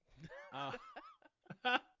health.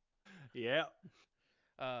 Uh, yeah.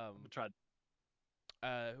 I'm gonna um, try.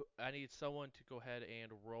 I need someone to go ahead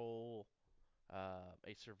and roll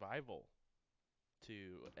a survival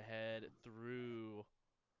to head through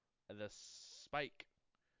the spike.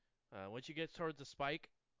 Once you get towards the spike,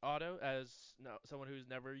 Auto, as no, someone who's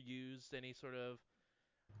never used any sort of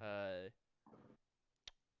uh,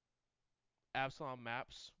 Absalom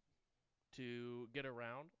maps to get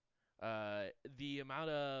around, the amount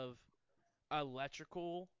of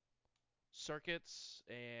electrical circuits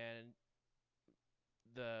and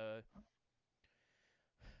the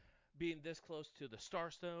being this close to the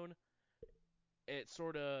Starstone, it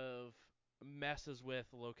sort of messes with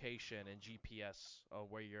location and GPS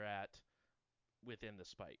where you're at within the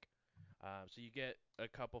spike. So you get a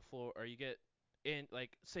couple floor, or you get in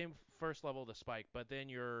like same first level of the spike, but then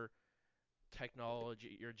your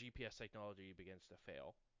technology, your GPS technology begins to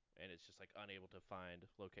fail, and it's just like unable to find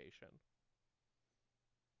location.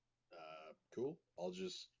 Cool. I'll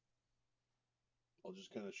just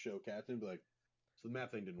kind of show Captain, be like, so the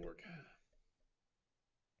map thing didn't work.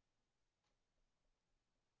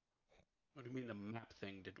 What do you mean the map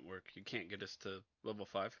thing didn't work? You can't get us to level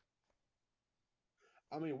 5?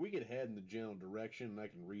 I mean, we could head in the general direction, and I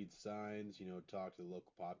can read signs, talk to the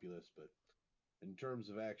local populace, but in terms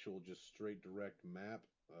of actual just straight direct map,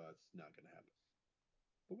 it's not going to happen.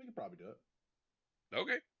 But we could probably do it.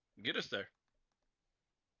 Okay, get us there.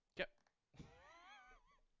 Yep.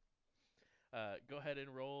 Go ahead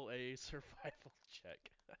and roll a survival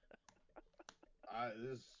check.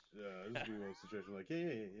 This is gonna be one of those situations like,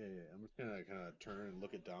 yeah. I'm just gonna kind of turn and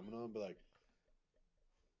look at Domino and be like,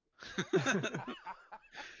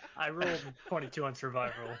 I rolled 22 on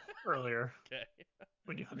survival earlier Okay.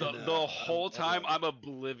 when you and The whole I'll be time like, I'm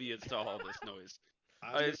oblivious to all this noise.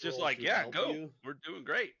 I'm gonna It's just roll like, to yeah, help go. you. We're doing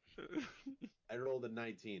great. I rolled a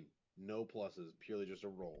 19, no pluses, purely just a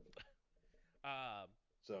roll. Um.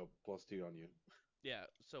 So +2 on you. Yeah.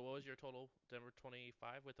 So what was your total? Denver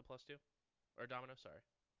 25 with the +2, or Domino? Sorry.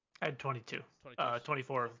 I had 22. 22.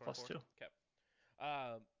 24 Total of plus 24. 2.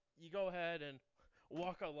 Okay. You go ahead and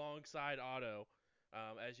walk alongside Otto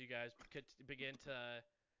as you guys begin to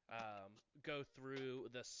go through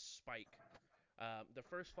the spike. The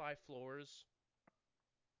first 5 floors,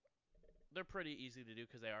 they're pretty easy to do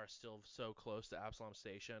because they are still so close to Absalom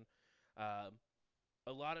Station. Um,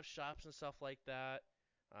 a lot of shops and stuff like that.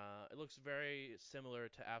 It looks very similar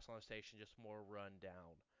to Absalom Station, just more run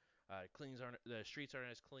down. The streets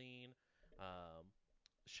aren't as clean. Um,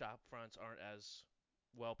 Shop fronts aren't as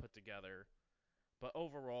well put together. But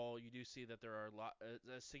overall, you do see that there are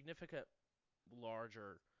a significant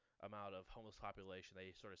larger amount of homeless population that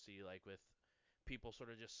you sort of see like with people sort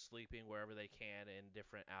of just sleeping wherever they can in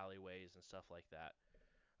different alleyways and stuff like that.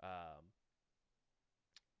 Um,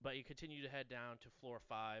 but you continue to head down to floor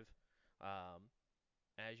 5. Um,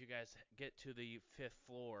 as you guys get to the 5th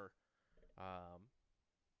floor, um,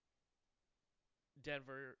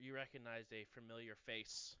 Denver, you recognize a familiar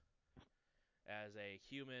face as a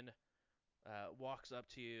human walks up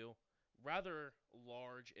to you. Rather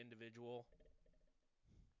large individual,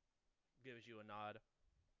 gives you a nod.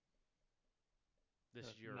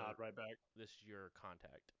 Nod right back. This is your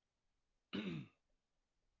contact.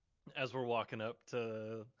 As we're walking up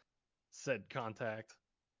to said contact,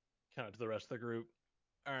 kind of to the rest of the group.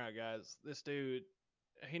 All right, guys, this dude,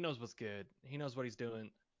 he knows what's good. He knows what he's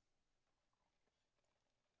doing.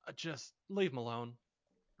 Just leave him alone,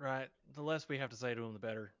 right? The less we have to say to him, the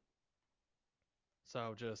better.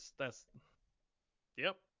 So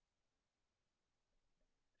yep.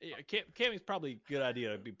 Yeah, Cammy's probably a good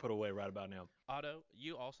idea to be put away right about now. Otto,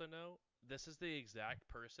 you also know this is the exact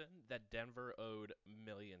person that Denver owed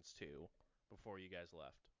millions to before you guys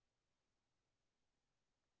left.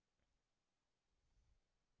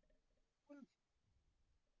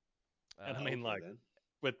 And I Uh, mean, Okay like, then.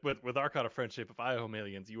 with our kind of friendship, if I owe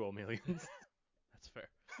millions, you owe millions. that's fair.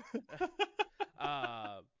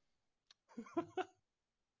 uh,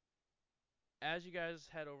 as you guys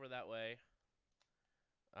head over that way,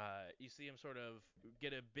 you see him sort of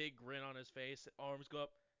get a big grin on his face, arms go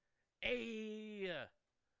up. Hey,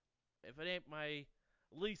 if it ain't my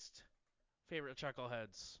least favorite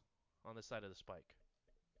chuckleheads on this side of the spike.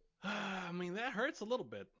 I mean, that hurts a little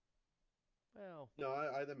bit. Well, No,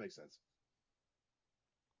 that makes sense.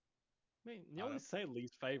 I mean, you Otto? always say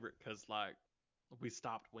least favorite because, like, we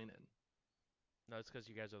stopped winning. No, it's because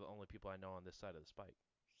you guys are the only people I know on this side of the spike.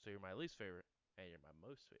 So you're my least favorite, and you're my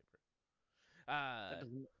most favorite.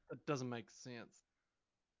 That doesn't make sense.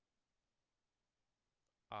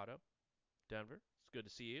 Otto, Denver, it's good to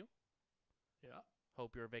see you. Yeah.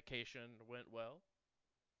 Hope your vacation went well.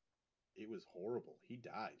 It was horrible. He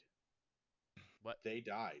died. What? They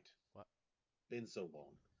died. What? Been so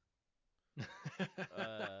long.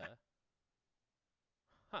 Uh,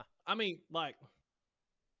 huh. I mean, like,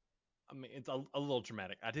 it's a little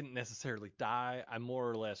dramatic. I didn't necessarily die. I more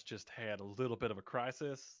or less just had a little bit of a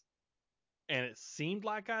crisis, and it seemed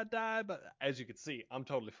like I died, but as you can see, I'm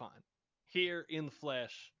totally fine. Here in the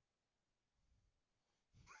flesh.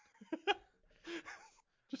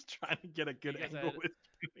 Just trying to get a He good goes angle ahead. with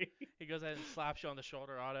me. He goes ahead and slaps you on the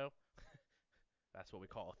shoulder, Otto. That's what we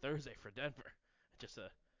call a Thursday for Denver. Just a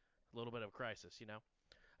little bit of a crisis, you know.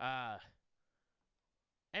 Uh,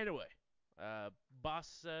 anyway, boss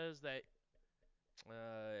says that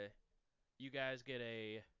you guys get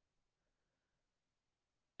a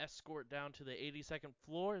escort down to the 82nd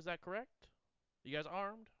floor. Is that correct? You guys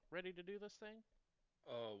armed, ready to do this thing?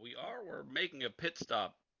 We're making a pit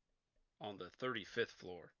stop on the 35th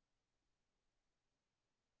floor.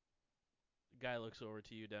 Guy looks over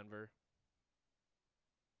to you, Denver.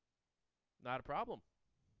 Not a problem.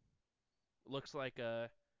 Looks like I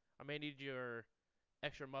may need your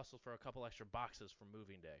extra muscles for a couple extra boxes for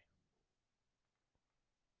moving day.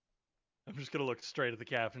 I'm just gonna look straight at the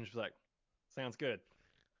captain and just be like, sounds good.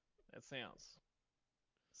 That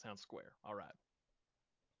sounds square. All right.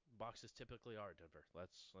 Boxes typically are, Denver.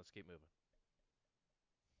 Let's keep moving.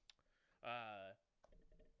 Uh,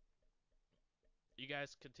 you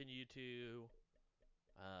guys continue to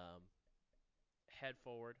um, head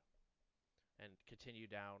forward and continue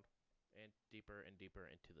down and deeper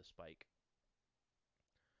into the spike.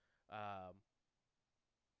 Um,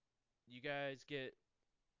 you guys get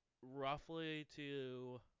roughly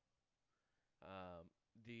to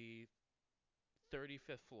the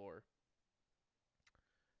 35th floor,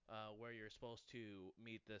 where you're supposed to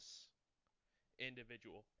meet this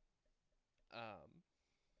individual. Um,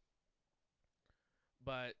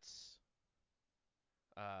 but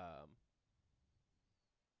um,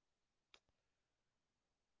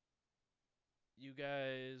 you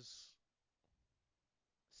guys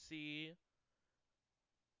see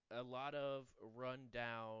a lot of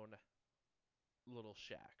rundown little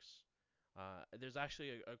shacks. There's actually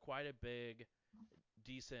a quite a big,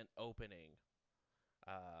 decent opening,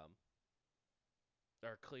 um,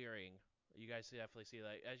 or clearing. You guys definitely see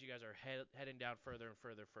that as you guys are heading down further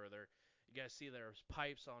and further. You guys see there's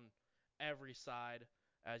pipes on every side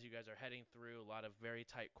as you guys are heading through a lot of very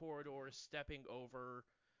tight corridors, stepping over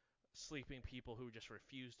sleeping people who just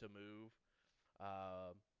refuse to move.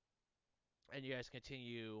 Um, and you guys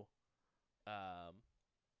um,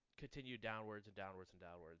 continue downwards and downwards and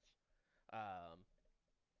downwards. Um,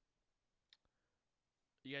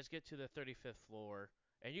 you guys get to the 35th floor,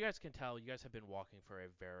 and you guys can tell you guys have been walking for a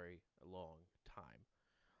very long time.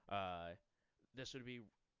 Uh, this would be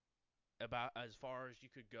about as far as you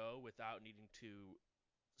could go without needing to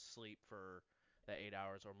sleep for the 8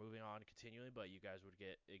 hours or moving on continually, but you guys would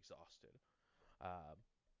get exhausted. Um,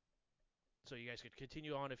 so you guys could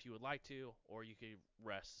continue on if you would like to, or you could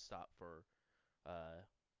rest, stop for uh,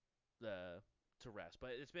 the to rest.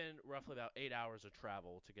 But it's been roughly about 8 hours of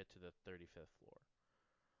travel to get to the 35th floor.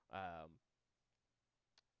 Um,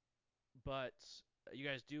 but you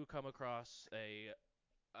guys do come across a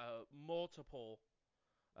multiple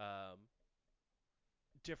um,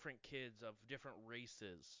 different kids of different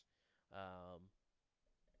races, um,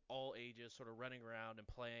 all ages, sort of running around and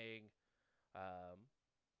playing um,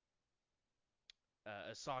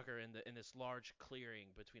 a soccer in this large clearing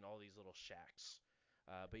between all these little shacks.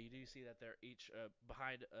 But you do see that they're each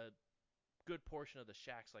behind a good portion of the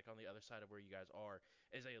shacks, like on the other side of where you guys are,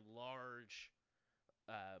 is a large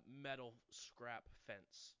metal scrap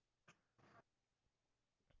fence.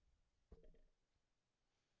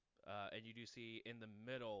 And you do see in the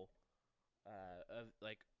middle of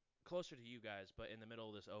like closer to you guys, but in the middle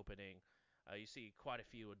of this opening, you see quite a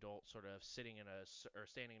few adults sort of sitting in a or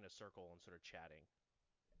standing in a circle and sort of chatting.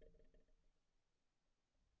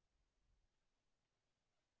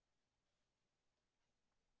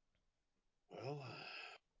 Well,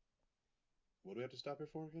 what do we have to stop here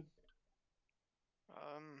for again?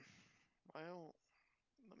 Um, well,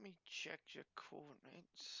 let me check your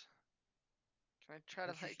coordinates. Can I try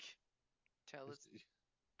to What's your- tell this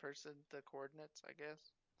person the coordinates, I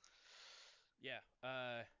guess? Yeah.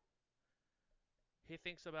 He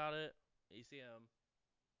thinks about it. You see him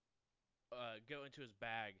go into his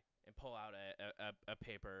bag and pull out a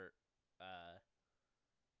paper uh,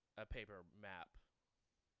 a paper map.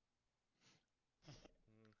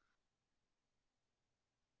 Mm.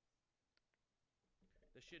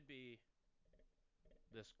 This should be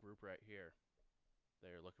this group right here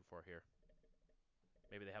they're looking for here.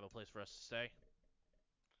 Maybe they have a place for us to stay.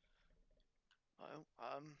 Oh,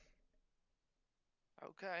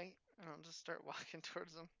 okay. And I'll just start walking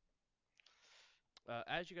towards them.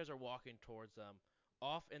 As you guys are walking towards them,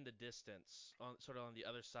 off in the distance, sort of on the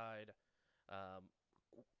other side, um,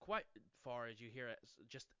 quite far as you hear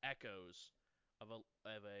just echoes of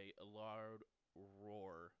a loud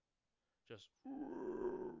roar, just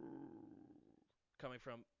coming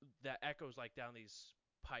from that echoes like down these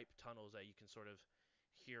pipe tunnels that you can sort of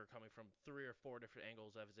hear coming from three or four different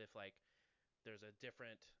angles, as if like there's a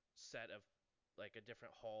different set of like a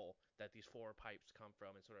different hall that these four pipes come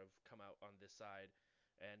from and sort of come out on this side,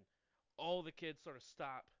 and all the kids sort of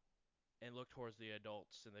stop and look towards the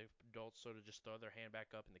adults, and the adults sort of just throw their hand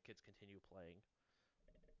back up, and the kids continue playing.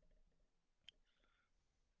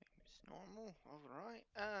 It's normal. All right.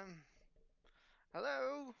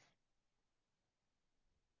 Hello.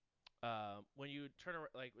 When you turn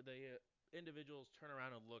around, like the individuals turn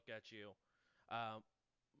around and look at you, um,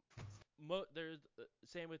 there's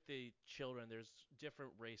same with the children. There's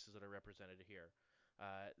different races that are represented here.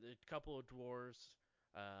 A couple of dwarves,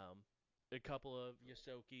 um, a couple of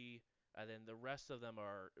Yosoki, and then the rest of them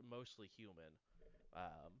are mostly human.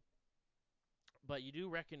 Um, but you do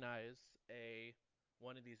recognize a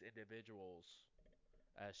one of these individuals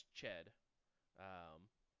as Ched. Um,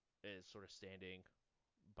 is sort of standing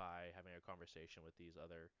by having a conversation with these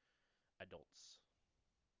other adults.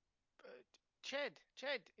 Ched,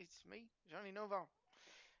 it's me, Johnny Novo.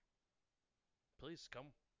 Please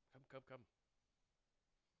come.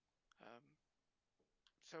 Um,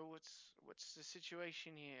 so what's the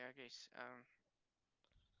situation here? I guess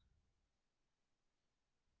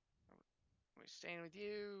we're staying with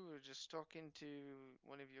you. We're just talking to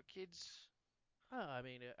one of your kids. I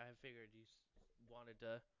mean, I figured you wanted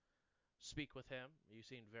to speak with him. You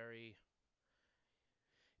seemed very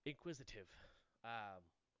inquisitive um,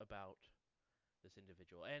 about this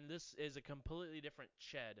individual, and this is a completely different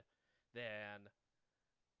Ched than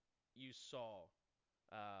you saw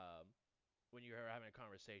um, when you were having a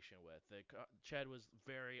conversation with. The Ched was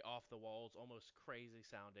very off the walls, almost crazy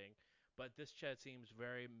sounding, but this Ched seems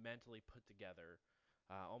very mentally put together,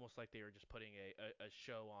 almost like they were just putting a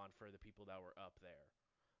show on for the people that were up there.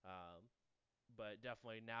 Um, but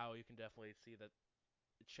definitely now you can definitely see that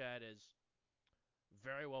Ched is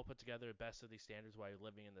very well put together, best of these standards while you're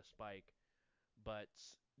living in the spike, but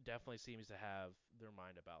definitely seems to have their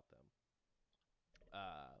mind about them.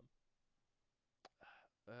 Uh,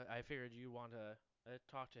 I figured you want to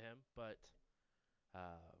talk to him, but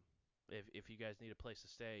uh, if you guys need a place to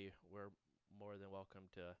stay, we're more than welcome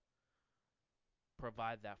to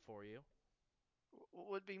provide that for you.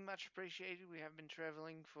 Would be much appreciated. We have been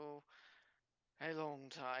traveling for a long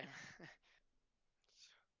time.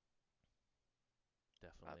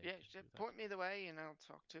 Definitely Yeah, can do just that. point me the way, and I'll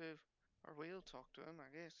talk to, or we'll talk to him, I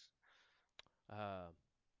guess. Uh,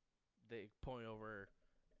 they point over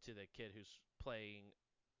to the kid who's playing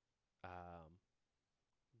um,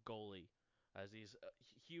 goalie, as these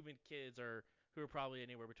human kids are who are probably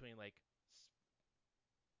anywhere between like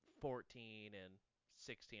 14 and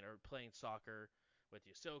 16 are playing soccer with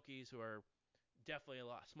Yosokis who are definitely a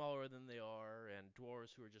lot smaller than they are, and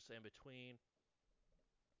dwarves who are just in between.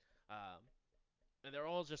 Um, and they're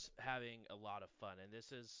all just having a lot of fun. And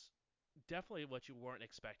this is definitely what you weren't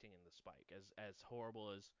expecting in the spike. As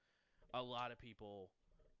horrible as a lot of people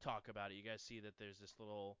talk about it, you guys see that there's this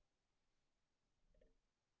little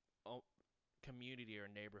oh, community or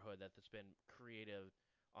neighborhood that's been creative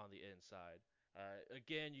on the inside.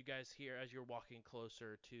 Again, you guys hear as you're walking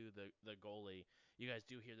closer to the goalie, you guys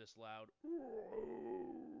do hear this loud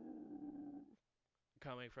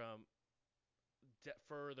coming from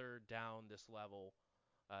further down this level,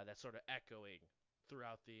 that's sort of echoing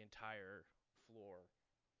throughout the entire floor.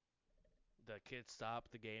 The kids stop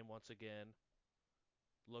the game once again,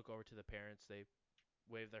 look over to the parents. They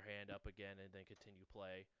wave their hand up again and then continue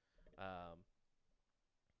play. Um,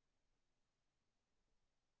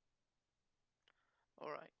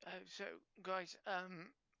 All right. So, guys,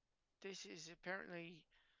 this is apparently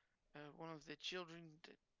one of the children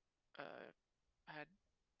that had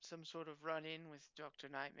some sort of run-in with Doctor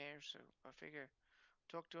Nightmare. So I figure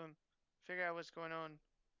talk to him, figure out what's going on, and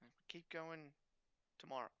keep going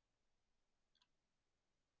tomorrow.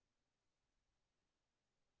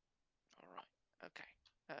 All right.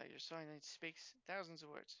 Okay. Your silence speaks thousands of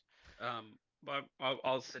words. But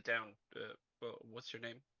I'll sit down. Well, what's your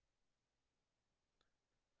name?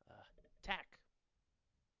 uh, tack,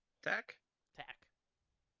 Dak? tack.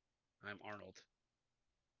 I'm Arnold.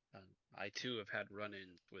 I too have had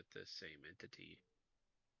run-ins with this same entity.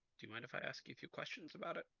 Do you mind if I ask you a few questions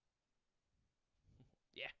about it?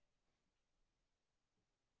 Yeah,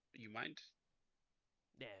 You mind?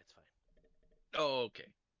 yeah, it's fine. Oh, okay.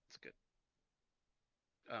 That's good.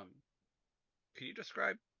 Um, can you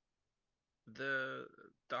describe the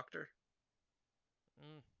doctor?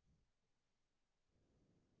 Mm,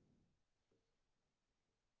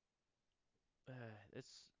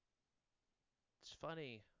 it's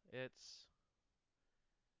funny. It's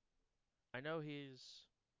I know he's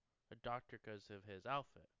a doctor because of his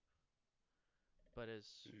outfit, but his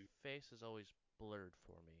Mm, face is always blurred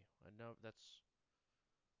for me. I know that's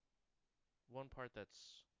one part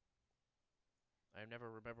that's I never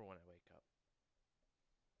remember when I wake up.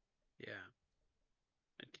 yeah.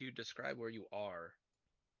 And can you describe where you are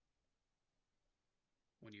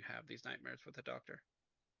when you have these nightmares with the doctor?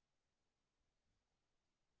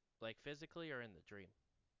 Like physically or in the dream.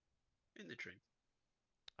 In the dream.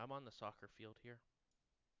 I'm on the soccer field here.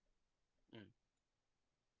 Mm.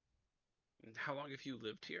 And how long have you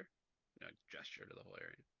lived here? Gesture to the whole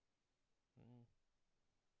area.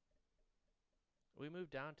 We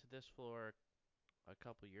moved down to this floor a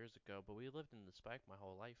couple years ago, but we lived in the spike my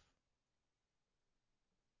whole life.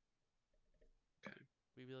 Okay.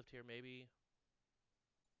 We lived here maybe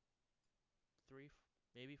three,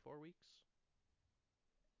 maybe 4 weeks.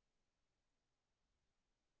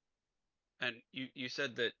 And you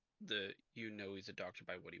said that he's a doctor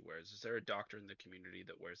by what he wears. Is there a doctor in the community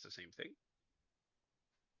that wears the same thing?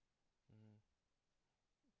 Mm.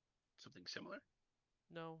 Something similar?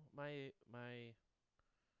 No, my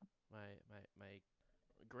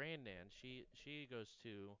grandnan, she goes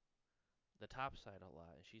to the top side a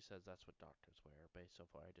lot, and she says that's what doctors wear, based on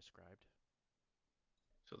what I described.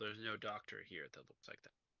 So there's no doctor here that looks like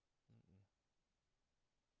that. Mm-mm.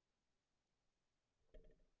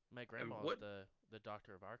 My And grandma is what? the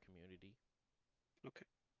doctor of our community. Okay.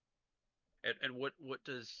 And what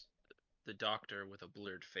does the doctor with a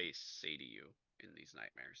blurred face say to you in these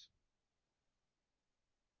nightmares?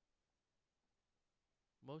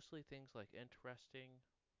 Mostly things like interesting.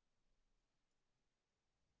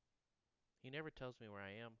 He never tells me where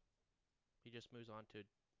I am. He just moves on to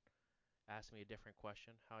ask me a different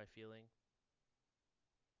question, how I feeling,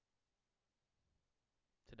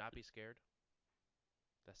 to not be scared.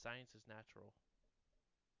 That science is natural.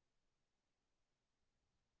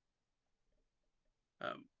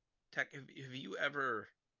 Um, Tech, have you ever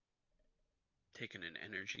taken an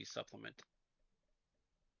energy supplement?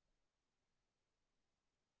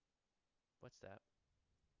 What's that?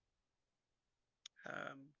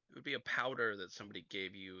 It would be a powder that somebody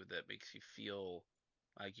gave you that makes you feel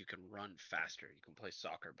like you can run faster, you can play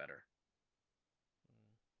soccer better.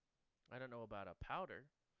 Mm, I don't know about a powder,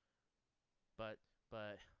 but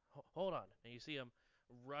but hold on. And you see him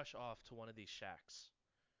rush off to one of these shacks.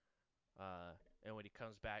 And when he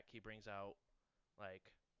comes back, he brings out like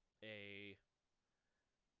a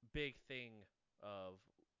big thing of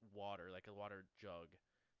water, like a water jug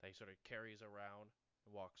that he sort of carries around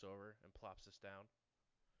and walks over and plops this down.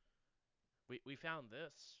 We found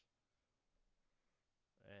this,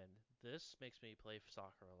 and this makes me play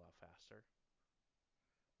soccer a lot faster.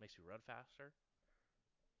 Makes me run faster.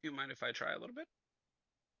 Do you mind if I try a little bit?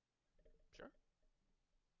 Sure.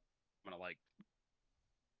 I'm gonna like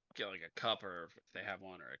get like a cup or if they have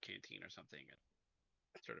one or a canteen or something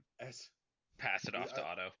and sort of As pass it off to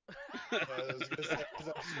I, Otto. I was gonna say, as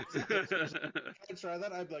I was like, can I try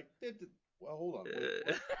that? I'd be like, well, hold on, wait,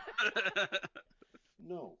 what?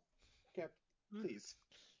 No, Cap, please.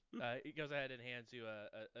 He goes ahead and hands you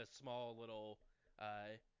a small little.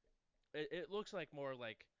 Uh, it looks like more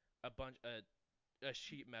like a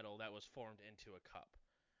sheet metal that was formed into a cup.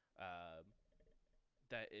 Um,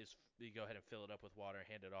 that is, you go ahead and fill it up with water,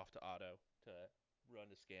 hand it off to Otto to run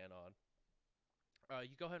the scan on.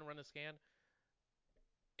 You go ahead and run the scan.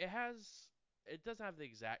 It has, it doesn't have the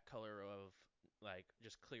exact color of like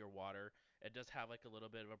just clear water. It does have like a little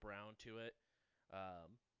bit of a brown to it.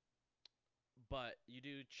 Um, but you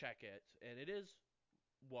do check it, and it is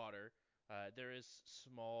water. There is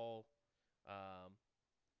small um,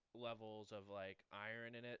 levels of like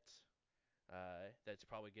iron in it. That's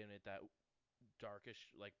probably giving it that darkish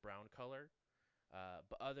like brown color.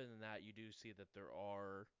 But other than that, you do see that there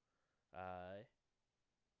are uh,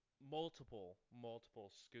 multiple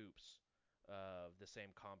scoops of the same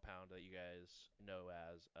compound that you guys know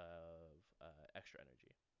as of extra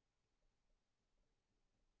energy.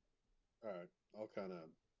 All right, I'll kind of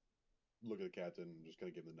look at the captain and just kind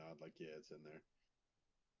of give him the nod, like, yeah, it's in there.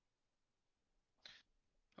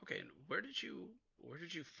 Okay, and where did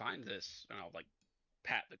you find this? And I'll like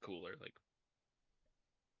pat the cooler, like,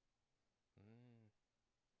 Mm.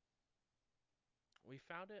 We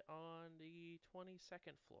found it on the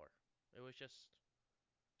 22nd floor. It was just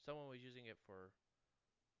someone was using it for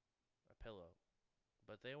a pillow,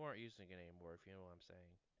 but they weren't using it anymore, if you know what I'm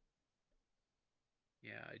saying.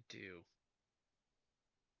 yeah, I do.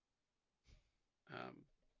 Um,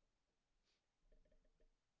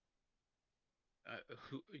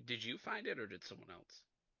 who did you find it or did someone else?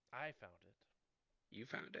 I found it. You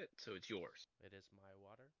found it, so it's yours. It is my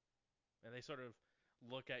water. And they sort of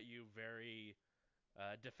look at you very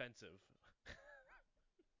defensive.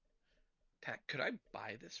 Tech, could I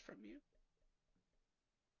buy this from you?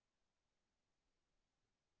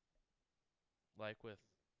 Like with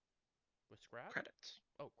scrap? Credits.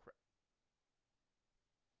 Oh crap.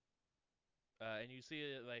 And you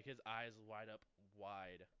see like his eyes wide up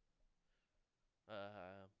wide.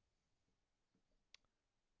 Uh,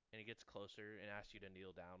 and he gets closer and asks you to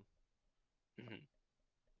kneel down. Hmm.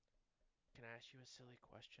 Can I ask you a silly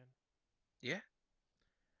question? Yeah.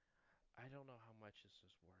 I don't know how much this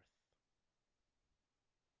is worth,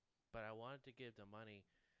 but I wanted to give the money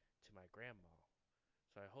to my grandma.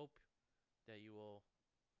 So I hope that you will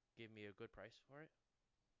give me a good price for it.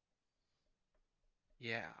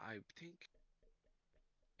 Yeah, I think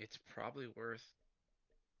it's probably worth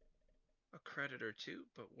a credit or two,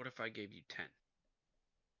 but what if I gave you 10?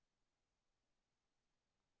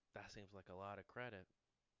 That seems like a lot of credit.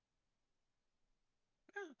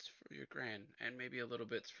 Well, it's for your gran, and maybe a little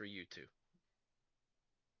bit's for you too.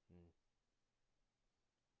 Hmm.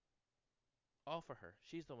 All for her.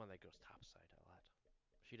 She's the one that goes topside a lot.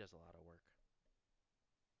 She does a lot of work.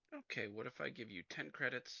 Okay, what if I give you 10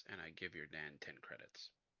 credits and I give your nan 10 credits?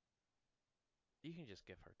 You can just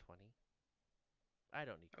give her 20. I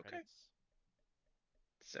don't need Okay, credits.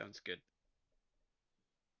 sounds good.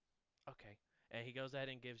 Okay. And he goes ahead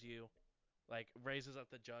and gives you, like, raises up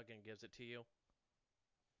the jug and gives it to you.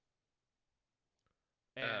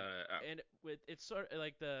 And Uh, uh, and with it's sort of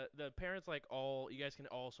like the parents like all you guys can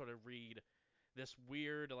all sort of read this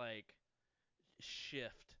weird like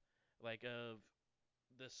shift like of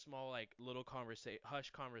this small like little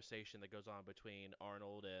hush conversation that goes on between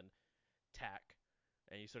Arnold and Tack,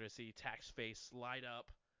 and you sort of see Tack's face light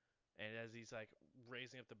up, and as he's like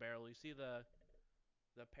raising up the barrel, you see the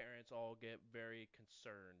parents all get very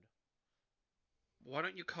concerned, why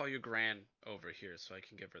don't you call your gran over here so I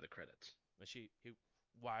can give her the credits? and he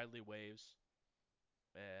wildly waves,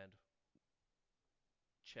 and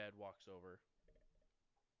Ched walks over.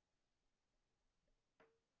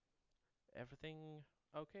 Everything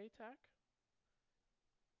okay, Tack?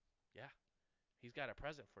 Yeah, he's got a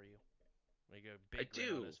present for you. Like a I big grin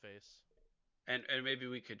on his do. face. And maybe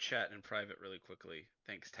we could chat in private really quickly.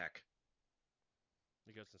 Thanks, Tech.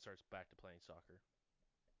 He goes and starts back to playing soccer.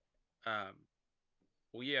 Um,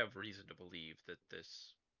 we have reason to believe that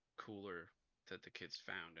this cooler that the kids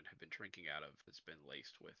found and have been drinking out of has been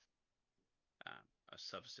laced with a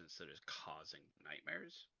substance that is causing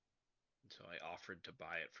nightmares. And so I offered to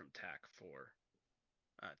buy it from Tack for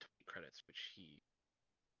 20 credits, which he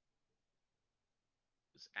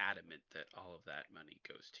was adamant that all of that money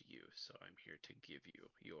goes to you. So I'm here to give you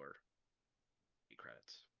your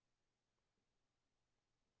credits.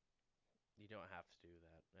 You don't have to do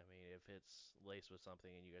that. I mean, if it's laced with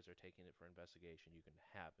something and you guys are taking it for investigation, you can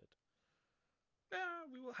have it.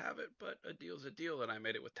 We will have it, but a deal's a deal, and I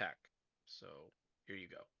made it with Tack. So here you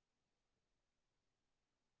go.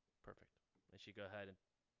 Perfect. And she go ahead and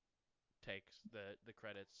takes the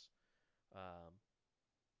credits. Um,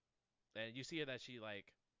 and you see that she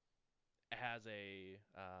like has a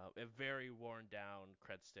very worn down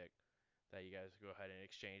cred stick that you guys go ahead and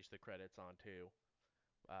exchange the credits onto.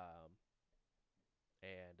 Um,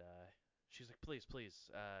 and she's like, please, please,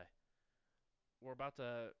 we're about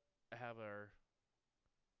to have our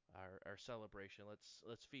celebration.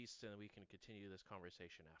 Let's feast and we can continue this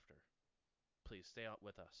conversation after. Please stay out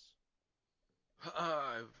with us.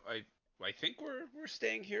 I think we're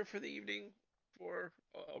staying here for the evening for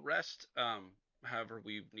a rest. However,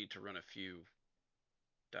 we need to run a few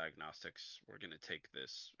diagnostics. We're gonna take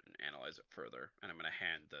this and analyze it further, and I'm gonna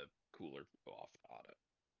hand the cooler off to Otto.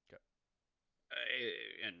 Okay.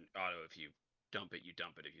 And Otto, if you dump it, you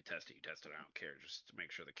dump it. If you test it, you test it. I don't care. Just to make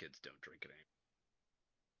sure the kids don't drink it.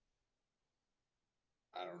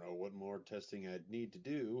 I don't know what more testing I'd need to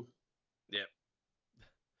do. Yep.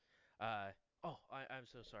 Uh I'm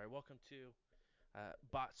so sorry. Welcome to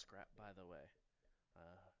Bot Scrap, by the way.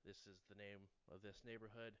 This is the name of this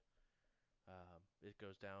neighborhood. It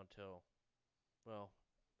goes down till well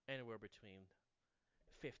anywhere between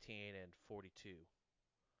 15 and 42.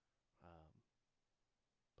 Um,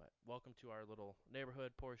 but welcome to our little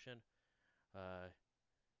neighborhood portion. Uh,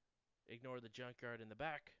 Ignore the junkyard in the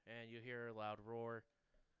back, and you hear a loud roar.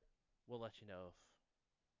 We'll let you know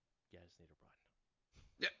if you guys need a run.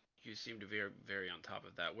 Yep. You seem to be very, very on top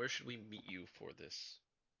of that. Where should we meet you for this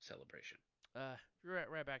celebration? You're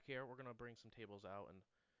right back here. We're gonna bring some tables out and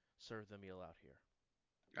serve the meal out here.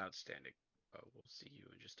 Outstanding. We'll see you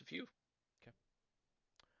in just a few. Okay.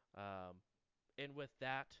 Um, and with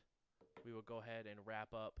that, we will go ahead and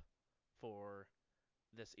wrap up for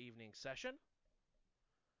this evening session.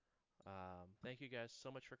 Thank you guys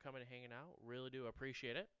so much for coming and hanging out. Really do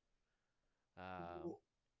appreciate it. Um,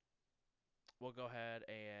 we'll go ahead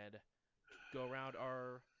and go around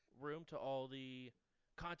our room to all the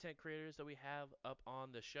content creators that we have up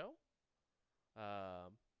on the show.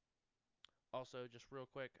 Um, Also, just real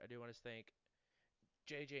quick, I do want to thank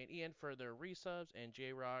JJ and Ian for their resubs, and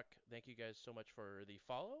J Rock, thank you guys so much for the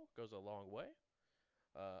follow. Goes a long way.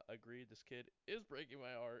 Agreed, this kid is breaking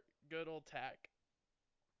my heart. Good old Tack.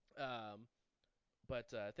 Um,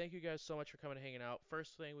 but thank you guys so much for coming and hanging out.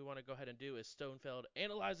 First thing we want to go ahead and do is Stonefeld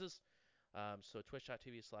Analyzes. So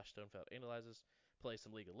twitch.tv/Stonefeld Analyzes. plays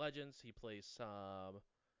some League of Legends. He plays some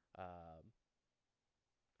um,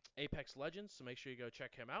 Apex Legends, so make sure you go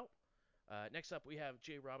check him out. Next up, we have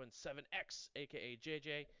J Robin 7X, aka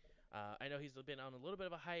JJ. I know he's been on a little bit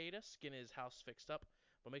of a hiatus, getting his house fixed up,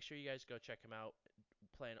 but make sure you guys go check him out,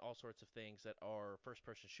 playing all sorts of things that are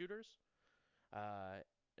first-person shooters. Uh,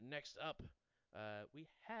 Next up, we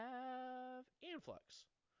have Influx.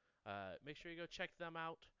 Make sure you go check them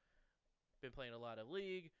out. Been playing a lot of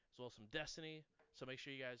League, as well as some Destiny, so make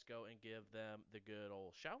sure you guys go and give them the good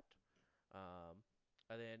old shout.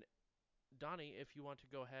 And then Donnie, if you want to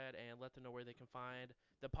go ahead and let them know where they can find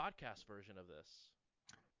the podcast version of this.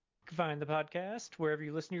 You can find the podcast wherever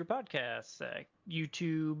you listen to your podcasts,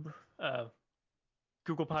 YouTube,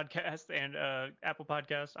 Google Podcast, and Apple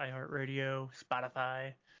Podcast, iHeartRadio,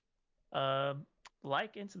 Spotify.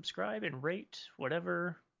 Like and subscribe and rate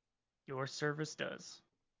whatever your service does.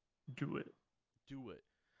 Do it. Do it.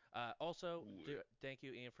 Also, thank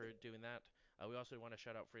you, Ian, for doing that. We also want to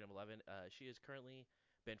shout out Freedom 11. She has currently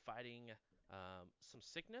been fighting some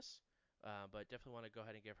sickness, but definitely want to go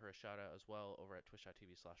ahead and give her a shout out as well over at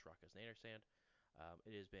twitch.tv/RockasNaderstand.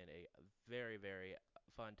 It has been a very, very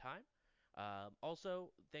fun time. Also,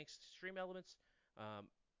 thanks to Stream Elements, um,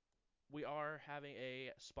 we are having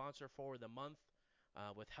a sponsor for the month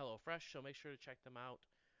with HelloFresh, so make sure to check them out.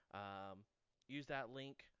 Use that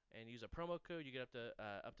link and use a promo code. You get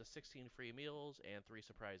up to 16 free meals and 3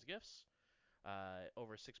 surprise gifts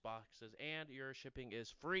over 6 boxes, and your shipping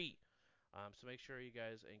is free. So make sure you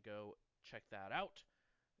guys and go check that out.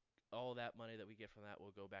 All that money that we get from that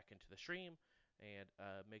will go back into the stream and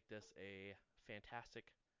make this a fantastic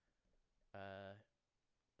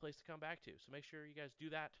place to come back to. So make sure you guys do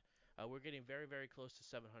that. We're getting very, very close to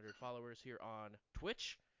 700 followers here on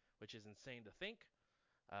Twitch, which is insane to think.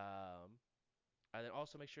 And then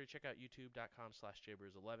also make sure to check out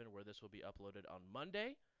youtube.com/jbrews11, where this will be uploaded on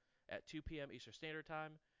Monday at 2 p.m. Eastern Standard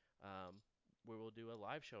Time, where we'll do a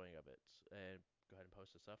live showing of it. And go ahead and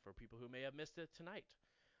post this up for people who may have missed it tonight.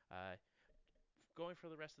 Uh, Going for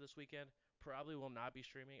the rest of this weekend, probably will not be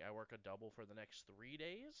streaming. I work a double for the next 3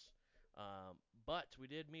 days. But we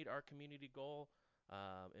did meet our community goal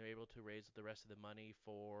and were able to raise the rest of the money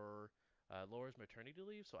for Laura's maternity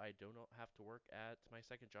leave, so I do not have to work at my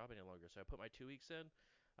second job any longer. So I put my 2 weeks in.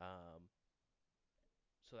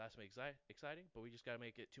 So that's exciting, but we just got to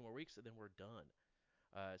make it 2 more weeks and then we're done.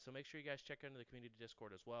 So make sure you guys check into the community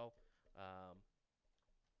Discord as well.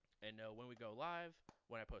 And know when we go live,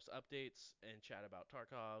 when I post updates and chat about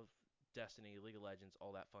Tarkov, Destiny, League of Legends,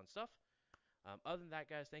 all that fun stuff. Other than that,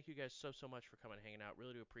 guys, thank you guys so much for coming and hanging out.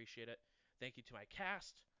 Really do appreciate it. Thank you to my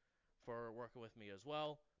cast for working with me as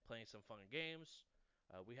well, playing some fun games.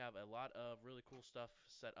 We have a lot of really cool stuff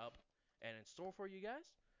set up and in store for you guys.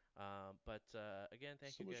 But again,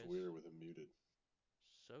 thank So you much guys weirder with him muted.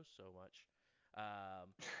 so much.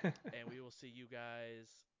 And we will see you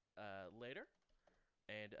guys later.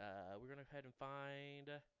 And we're going to go ahead and find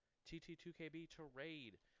TT2KB to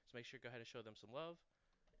raid. So make sure to go ahead and show them some love.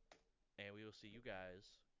 And we will see you guys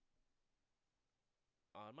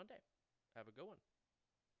on Monday. Have a good one.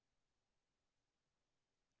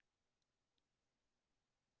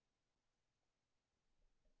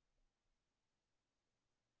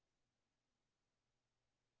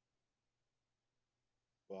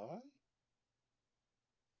 Why?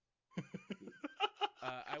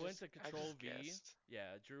 I went to I Control just V. guessed.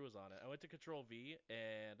 Yeah, Drew was on it. I went to Control V,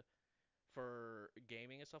 and for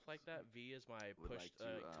gaming and stuff like that, V is my Would push like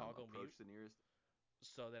to toggle approach mute. the nearest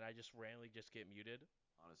So then I just randomly just get muted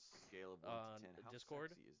on a scale of 1 on to 10. How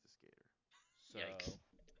Discord. sexy is the skater? So Yikes.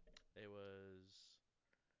 it was